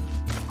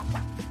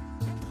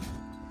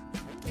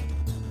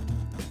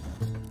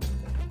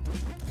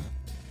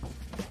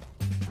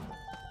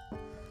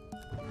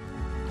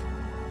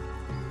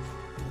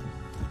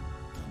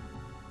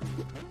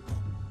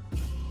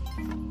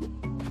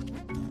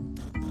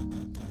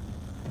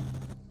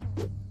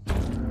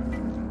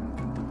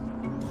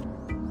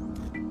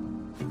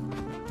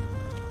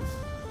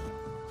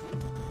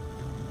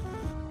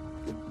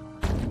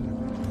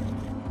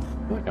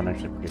 I'm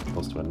actually pretty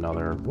close to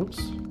another, whoops,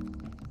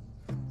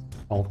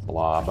 health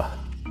blob.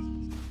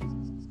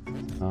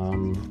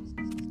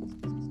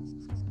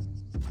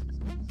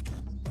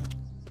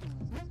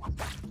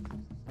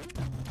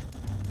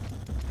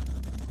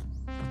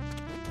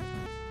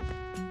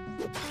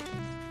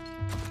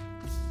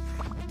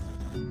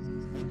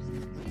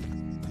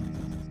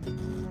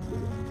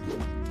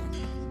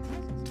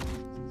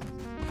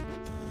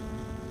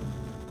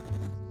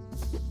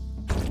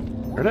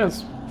 There it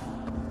is.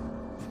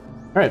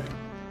 All right.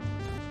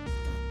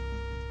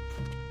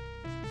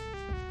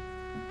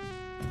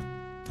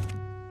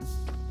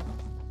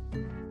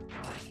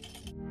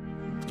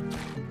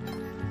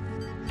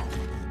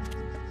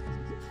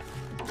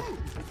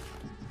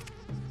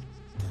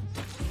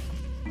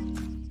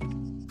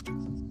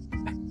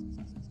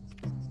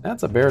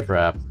 That's a bear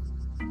trap.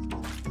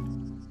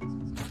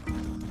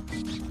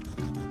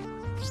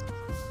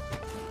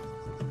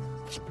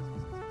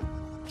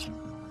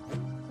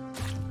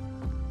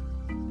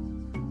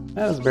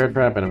 That is a bear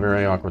trap in a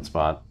very awkward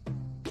spot.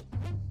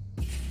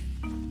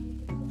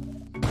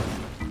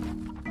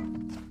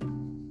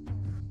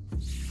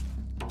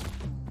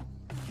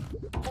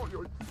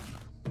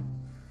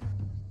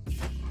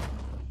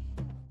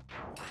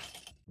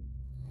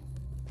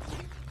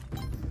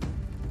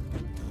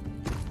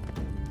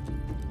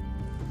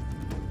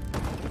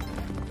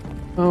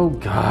 Oh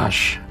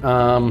gosh.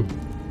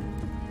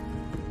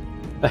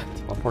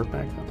 Teleport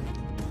back up.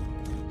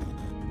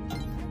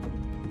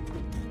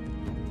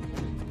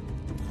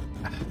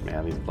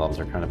 Man, these gloves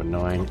are kind of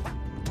annoying.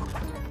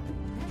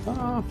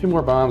 A few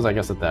more bombs. I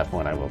guess at that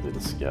point I will do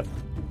the skip.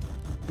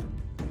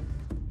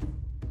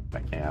 If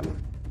I can.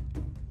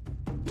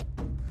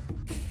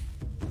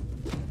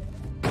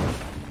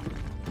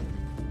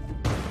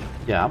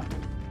 Yeah.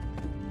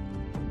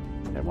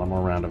 Okay, one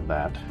more round of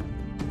that.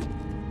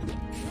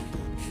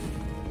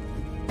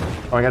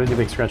 Oh, I gotta do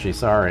Big Stretchy,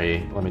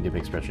 sorry. Let me do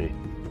Big Stretchy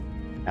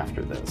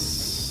after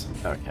this.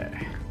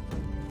 Okay.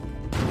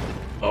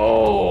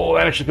 Oh,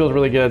 that actually feels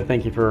really good.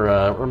 Thank you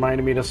for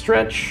reminding me to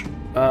stretch.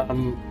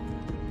 Oh.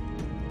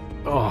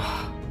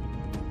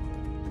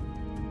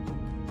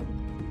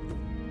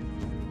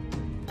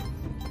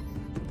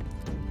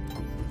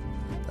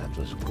 That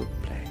was good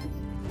play.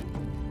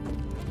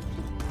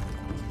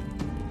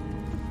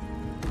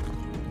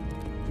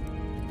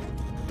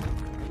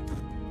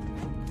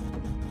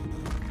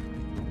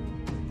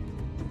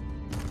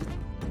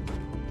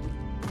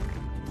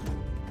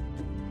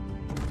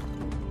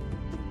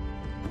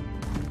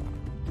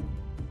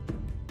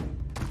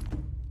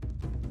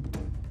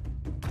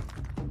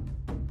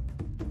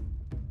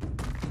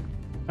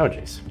 Oh,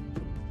 jeez.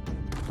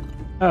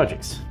 Oh,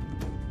 jeez.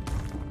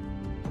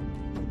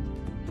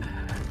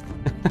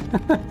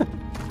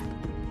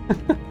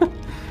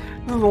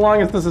 This is the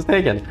longest this has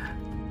taken.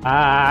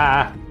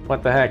 Ah,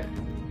 what the heck?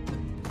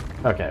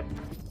 Okay.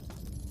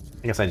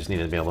 I guess I just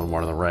needed to be a little more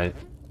to the right.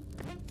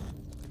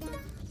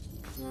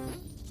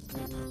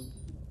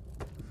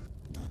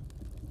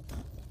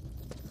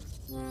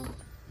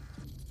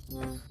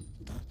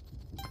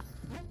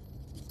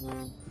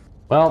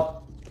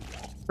 Well,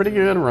 pretty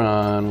good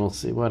run. We'll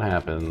see what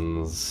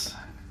happens.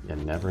 You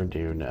never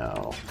do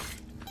know.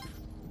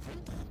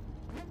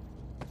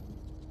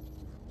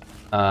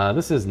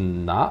 This is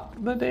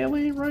not the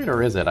daily, right?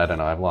 Or is it? I don't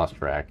know. I've lost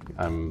track.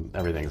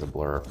 Everything's a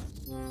blur.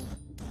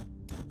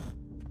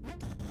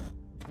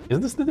 Is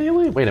this the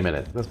daily? Wait a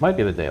minute. This might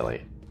be the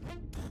daily.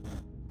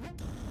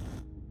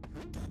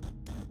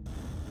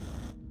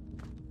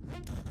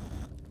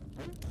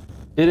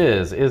 It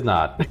is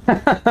not.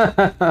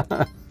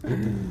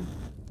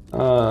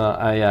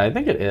 Yeah, I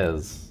think it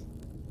is.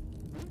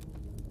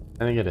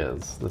 I think it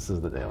is. This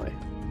is the daily.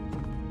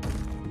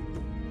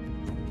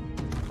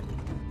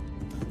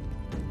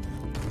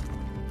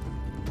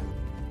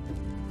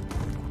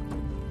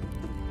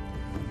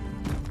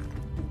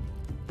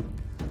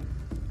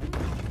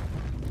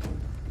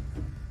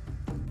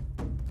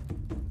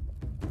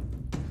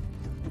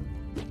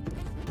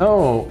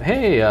 Oh,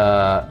 hey,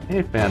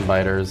 hey, fan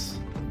biters.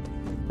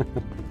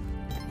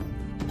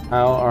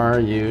 How are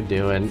you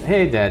doing?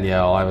 Hey,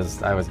 Danielle. I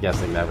was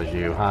guessing that was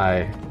you.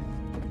 Hi.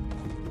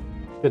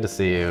 Good to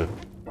see you.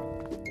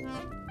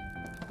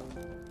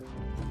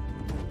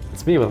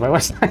 It's me with my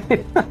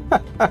website.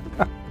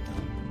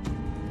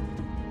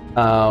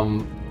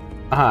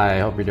 Hi.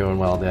 Hope you're doing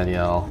well,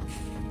 Danielle.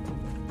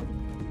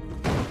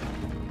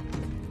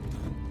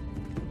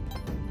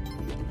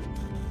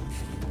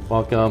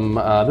 Welcome.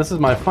 This is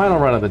my final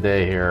run of the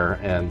day here,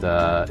 and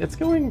it's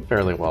going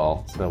fairly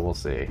well, so we'll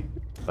see.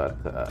 But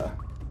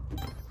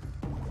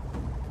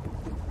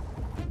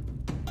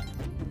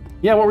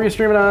Yeah, what were you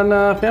streaming on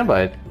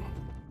Fanbyte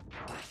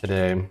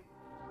today?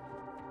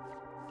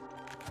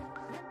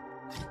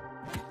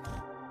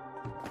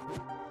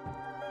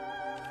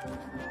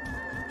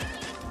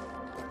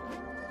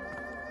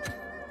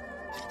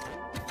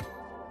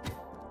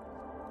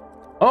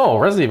 Oh,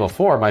 Resident Evil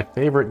 4, my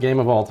favorite game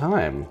of all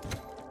time.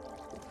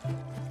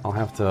 I'll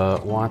have to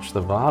watch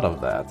the VOD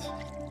of that.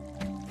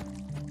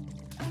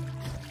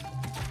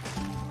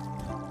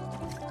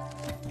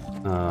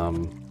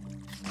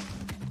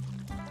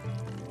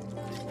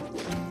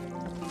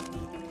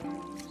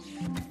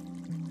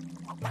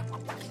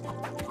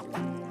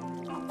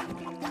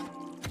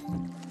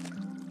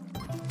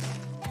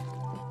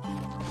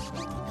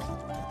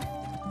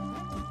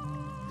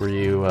 Were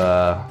you,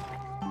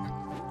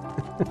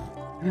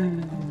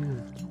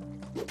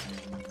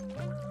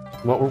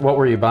 What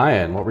were you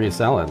buying? What were you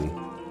selling?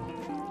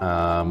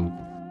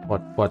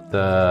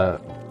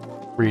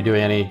 Were you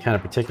doing any kind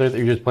of particular?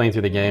 You're just playing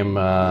through the game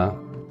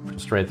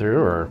straight through,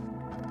 or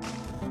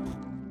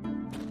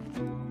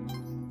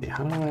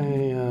how do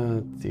I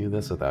do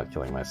this without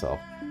killing myself?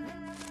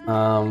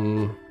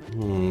 God,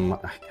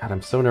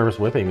 I'm so nervous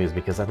whipping these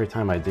because every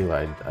time I do,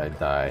 I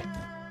die.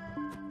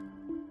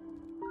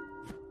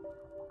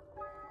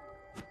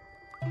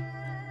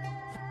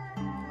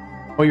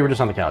 Oh, you were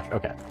just on the couch.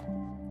 Okay.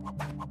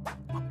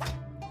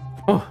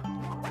 Oh.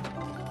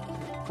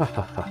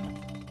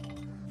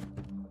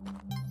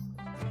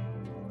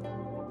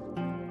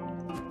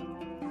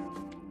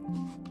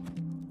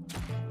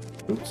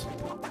 Oops.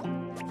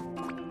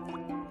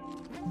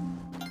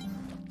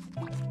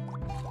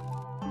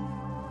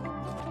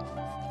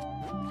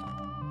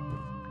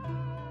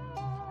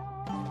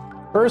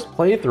 First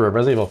playthrough of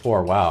Resident Evil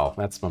 4. Wow,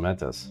 that's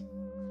momentous.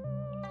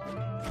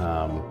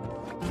 I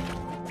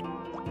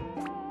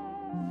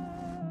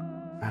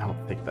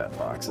don't think that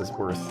box is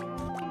worth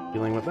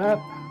dealing with that.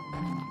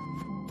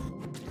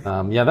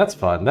 Yeah, that's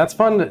fun. That's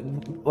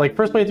fun. Like,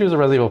 first playthroughs of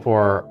Resident Evil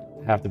 4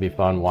 have to be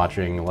fun,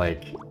 watching,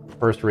 like,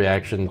 first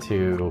reaction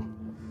to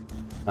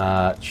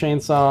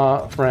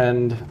Chainsaw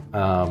Friend,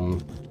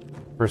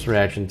 first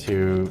reaction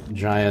to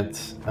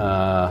Giant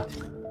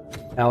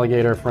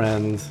Alligator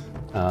Friend.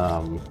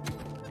 Yeah,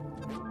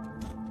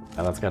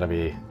 that's gotta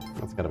be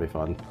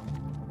fun.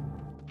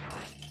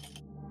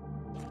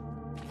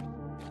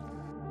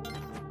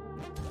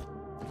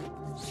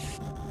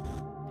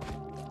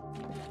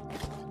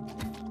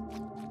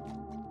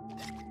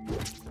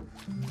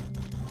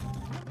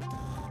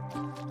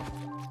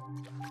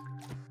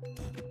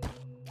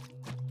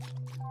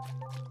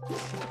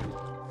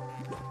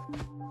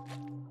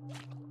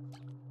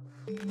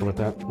 What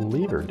that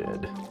lever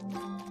did.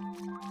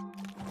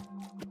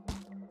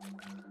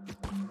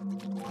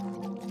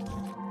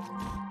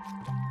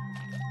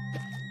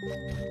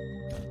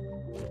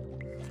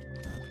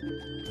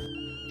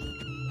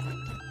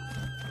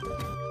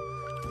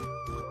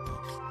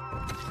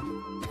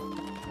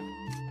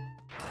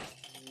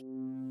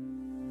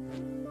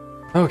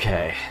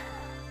 Okay.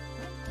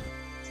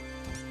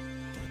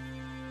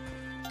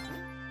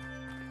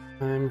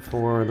 Time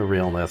for the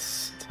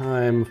realness.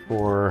 Time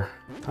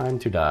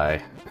to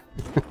die.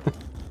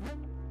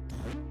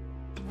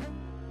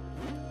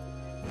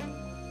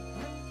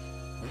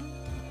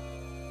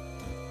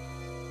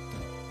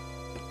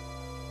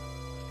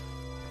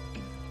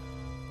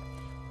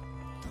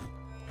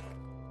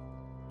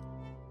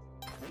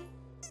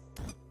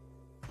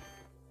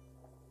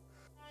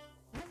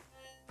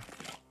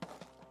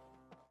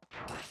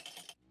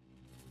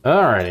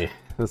 Alrighty,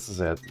 this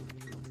is it.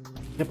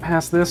 Get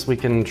past this, we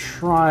can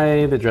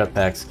try the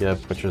jetpack skip,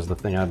 which is the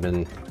thing I've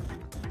been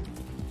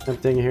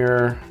attempting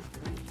here.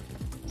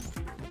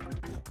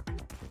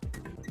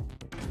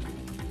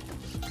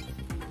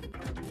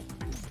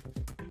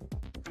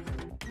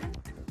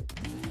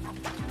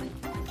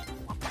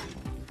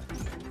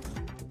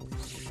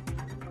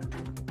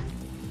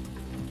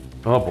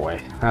 Oh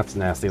boy, that's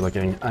nasty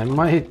looking. I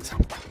might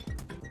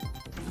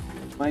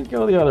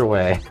go the other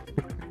way.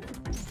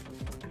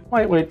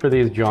 Might wait for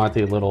these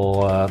jaunty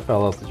little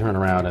fellows to turn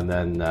around and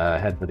then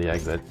head for the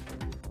exit.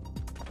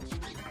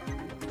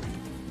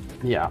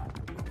 Yeah.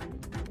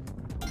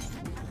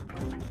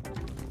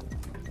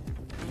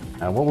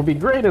 What would be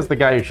great is the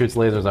guy who shoots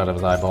lasers out of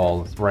his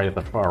eyeballs right at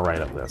the far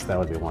right of this. That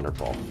would be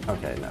wonderful.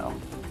 Okay, no.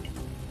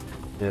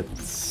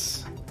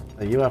 It's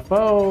a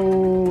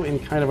UFO in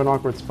kind of an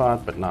awkward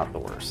spot, but not the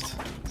worst.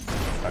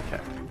 Okay.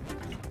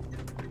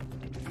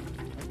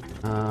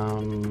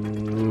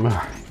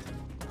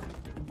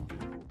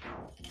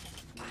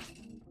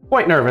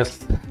 Quite nervous.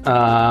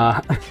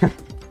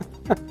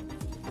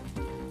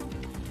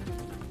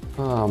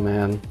 Oh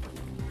man.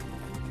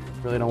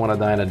 Really don't want to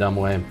die in a dumb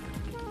way.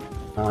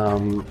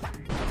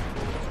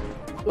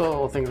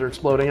 Oh, things are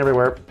exploding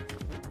everywhere.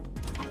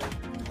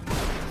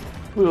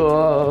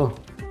 Whoa.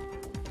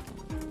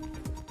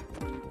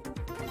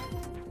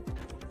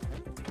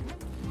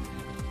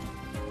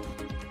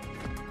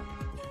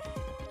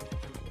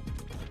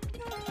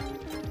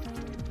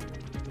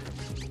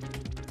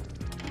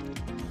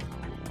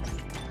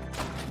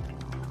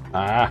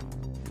 Ah.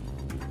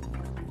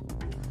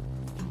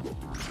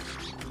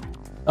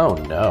 Oh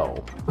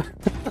no.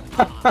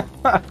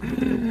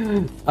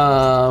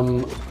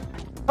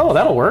 Oh,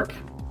 that'll work.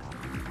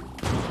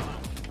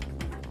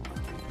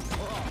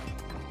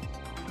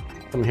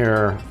 Come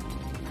here,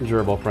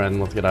 durable friend.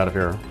 Let's get out of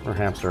here. Or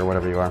hamster, or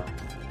whatever you are.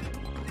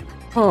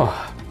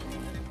 Oh.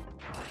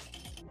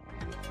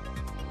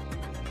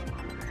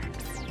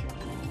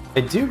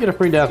 I do get a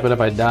free death, but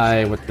if I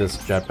die with this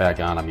jetpack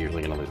on, I'm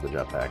usually going to lose the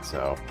jetpack,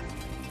 so...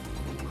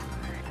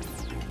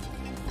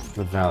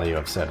 The value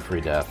of said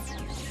free death.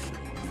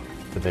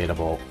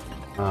 Debatable.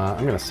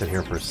 I'm going to sit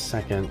here for a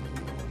second.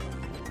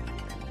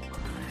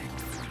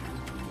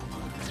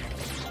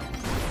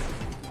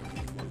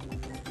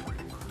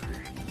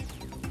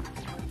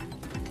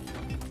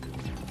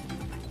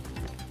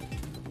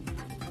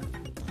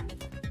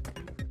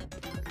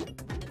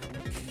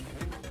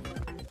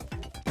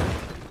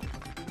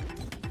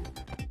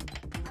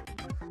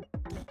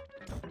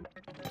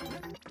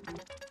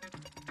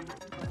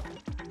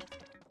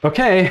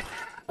 Okay,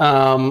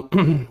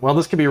 well,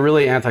 this could be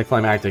really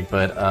anticlimactic,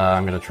 but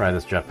I'm going to try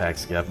this jetpack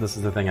skip. This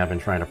is the thing I've been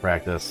trying to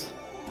practice.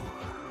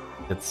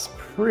 It's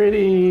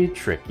pretty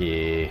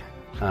tricky.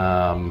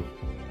 I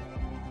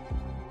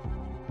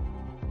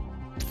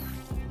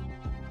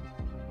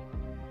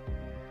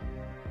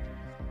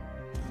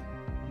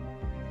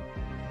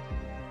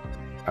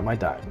might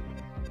die.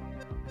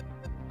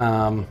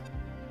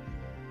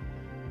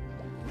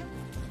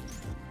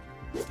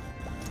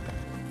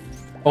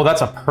 Oh,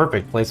 that's a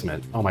perfect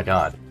placement. Oh my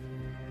god.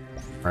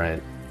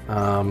 Right.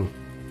 I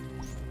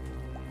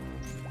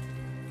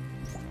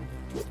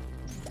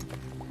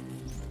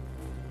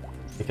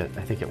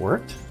think it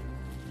worked.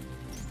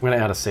 I'm gonna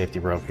add a safety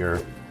rope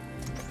here.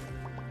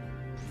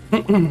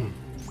 Oh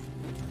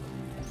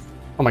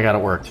my god,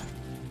 it worked.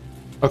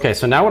 Okay,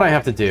 so now what I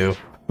have to do...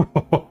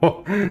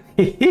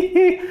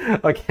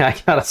 Okay, I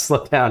gotta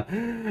slow down.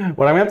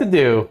 What I'm gonna have to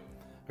do,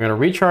 I'm gonna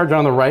recharge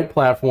on the right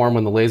platform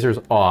when the laser's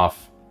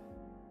off,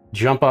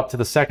 jump up to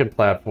the second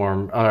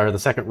platform, or the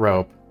second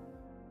rope,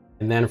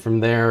 and then from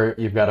there,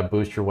 you've got to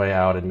boost your way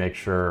out and make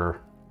sure...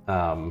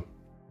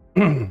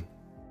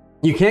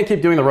 You can't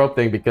keep doing the rope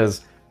thing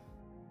because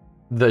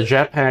the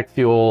jetpack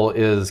fuel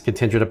is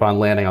contingent upon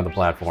landing on the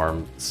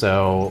platform,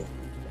 so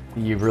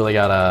you've really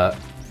gotta...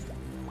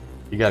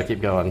 You gotta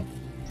keep going.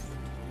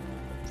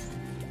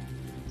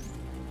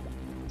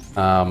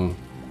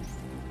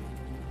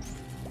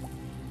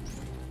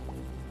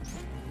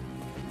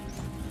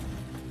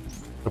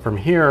 So from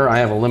here, I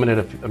have a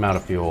limited amount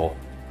of fuel,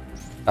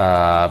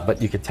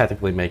 but you could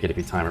technically make it if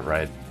you time it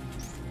right.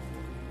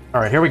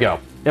 All right, here we go.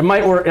 It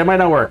might work. It might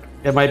not work.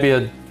 It might be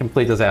a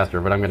complete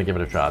disaster, but I'm going to give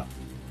it a shot.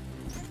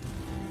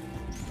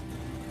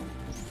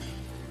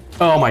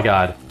 Oh my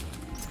god.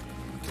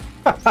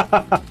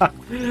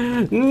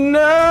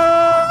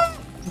 No!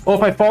 Oh,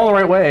 if I fall the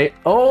right way.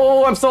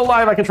 Oh, I'm still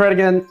alive. I can try it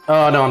again.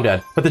 Oh, no, I'm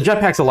dead. But the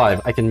jetpack's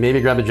alive. I can maybe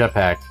grab the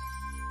jetpack.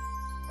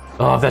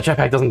 Oh, if that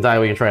jetpack doesn't die,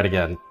 we can try it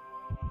again.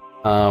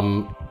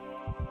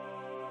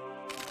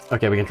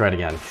 Okay, we can try it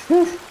again.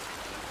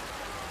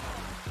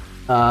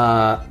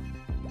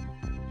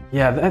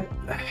 Yeah, that...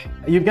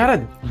 You've got to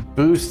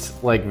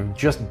boost, like,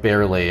 just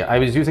barely. I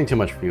was using too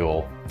much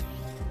fuel.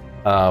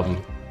 I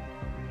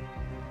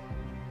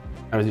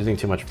was using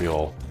too much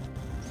fuel.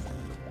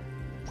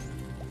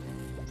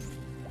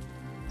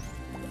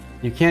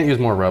 You can't use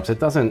more ropes. It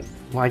doesn't...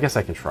 Well, I guess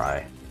I can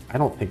try. I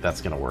don't think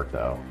that's gonna work,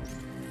 though.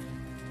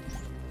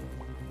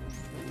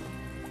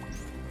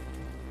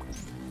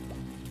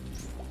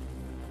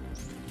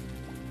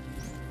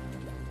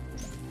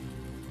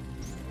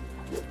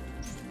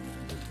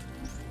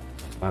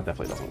 That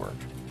definitely doesn't work.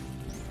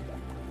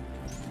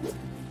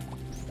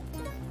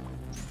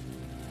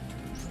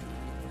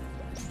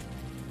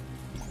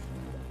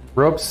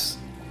 Ropes.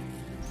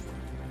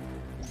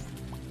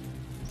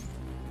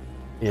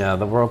 Yeah,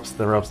 the ropes.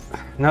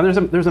 Now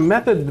there's a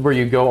method where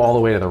you go all the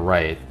way to the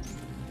right.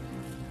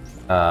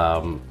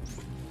 Oh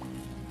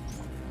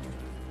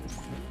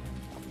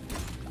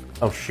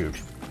shoot.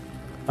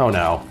 Oh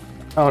no.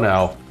 Oh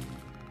no.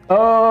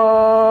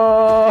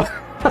 Oh.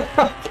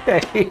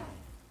 Okay.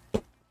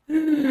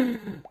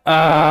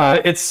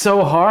 It's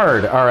so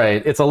hard. All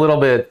right, it's a little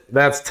bit...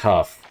 That's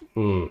tough.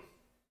 Well,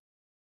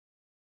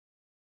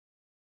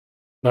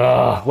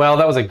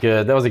 that was a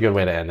good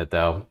way to end it,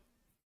 though.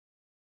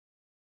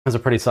 It was a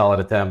pretty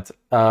solid attempt.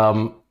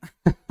 That's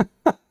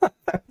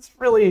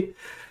really...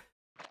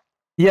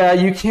 Yeah,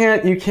 you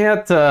can't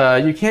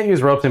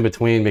use ropes in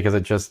between because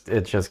it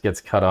just gets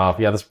cut off.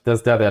 Yeah,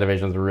 this death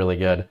animation is really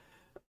good.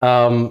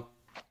 That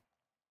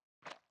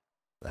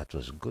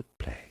was a good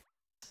play.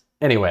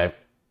 Anyway,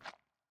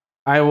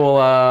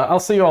 I'll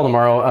see you all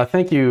tomorrow.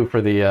 Thank you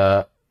for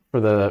the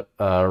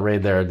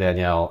raid there,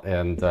 Danielle,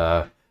 and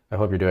I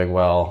hope you're doing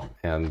well.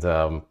 And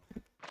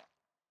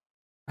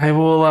I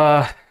will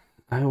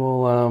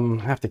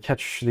have to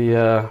catch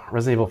the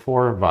Resident Evil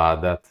 4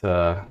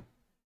 VOD.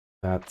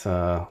 That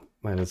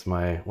is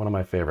one of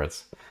my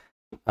favorites.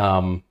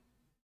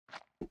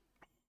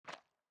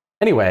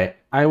 Anyway,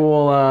 I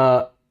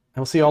will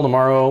I'll see you all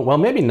tomorrow. Well,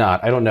 maybe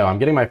not. I don't know. I'm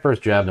getting my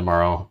first jab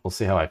tomorrow. We'll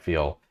see how I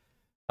feel.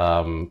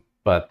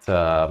 But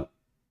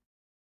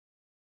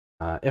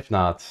if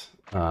not,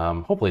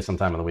 hopefully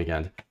sometime on the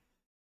weekend.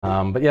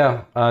 But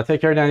yeah,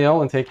 take care,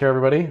 Danielle, and take care,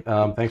 everybody.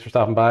 Thanks for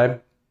stopping by.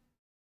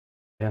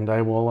 And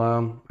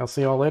I'll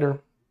see you all later.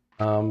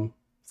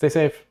 Stay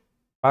safe.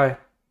 Bye.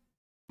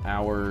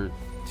 Hour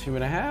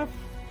 2.5,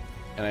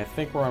 and I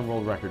think we're on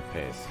world record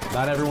pace.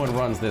 Not everyone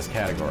runs this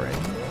category.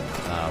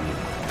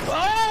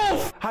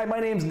 Oh! Hi, my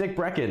name's Nick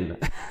Brecken.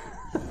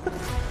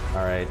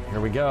 All right,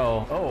 here we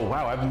go. Oh,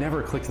 wow, I've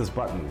never clicked this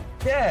button.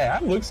 Yeah,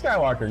 I'm Luke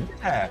Skywalker.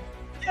 Yeah.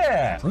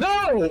 Yeah.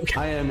 No!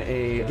 I am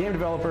a game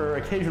developer,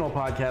 occasional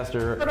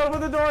podcaster. Get over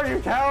the door, you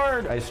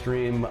coward! I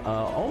stream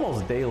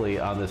almost daily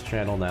on this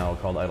channel now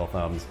called Idle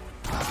Thumbs.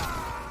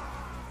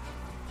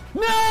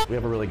 No! We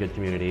have a really good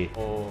community.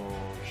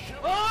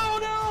 Oh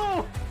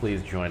no!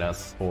 Please join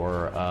us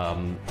for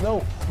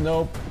Nope.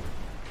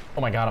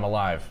 Oh my god, I'm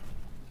alive.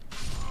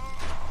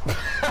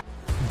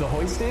 the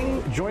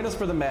hoisting. Join us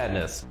for the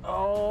madness.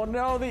 Oh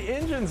no, the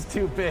engine's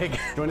too big.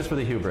 Join us for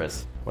the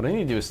hubris. What I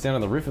need to do is stand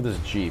on the roof of this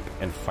Jeep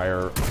and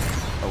fire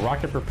a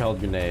rocket-propelled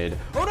grenade.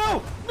 Oh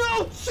no!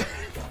 No!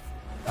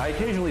 I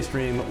occasionally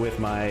stream with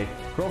my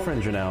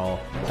girlfriend Janelle.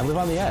 I live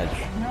on the edge.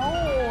 No.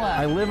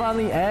 I live on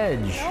the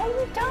edge. No,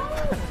 you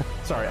don't.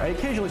 Sorry, I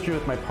occasionally stream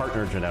with my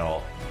partner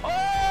Janelle.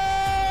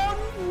 Oh,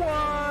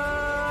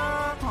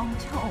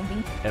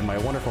 Toby. And my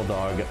wonderful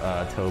dog,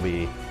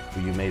 Toby,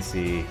 who you may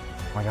see.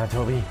 Oh my god,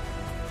 Toby.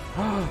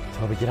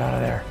 Toby, get out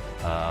of there.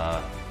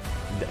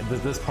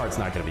 This part's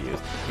not going to be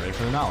used. Ready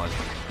for the knowledge.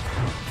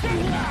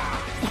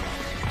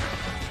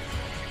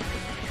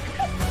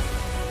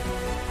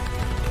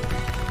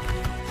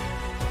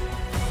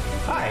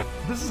 Hi.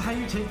 This is how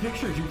you take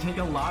pictures. You take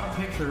a lot of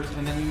pictures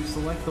and then you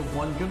select the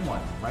one good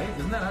one, right?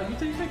 Isn't that how you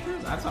take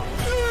pictures? That's how.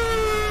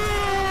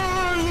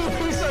 You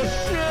piece of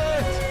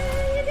shit!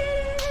 You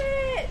did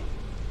it!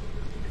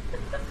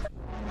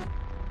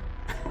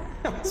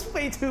 That was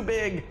way too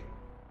big.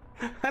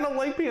 I don't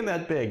like being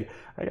that big.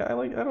 This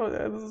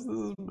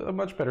is a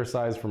much better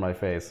size for my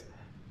face.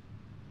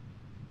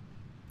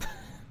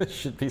 This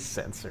should be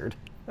censored.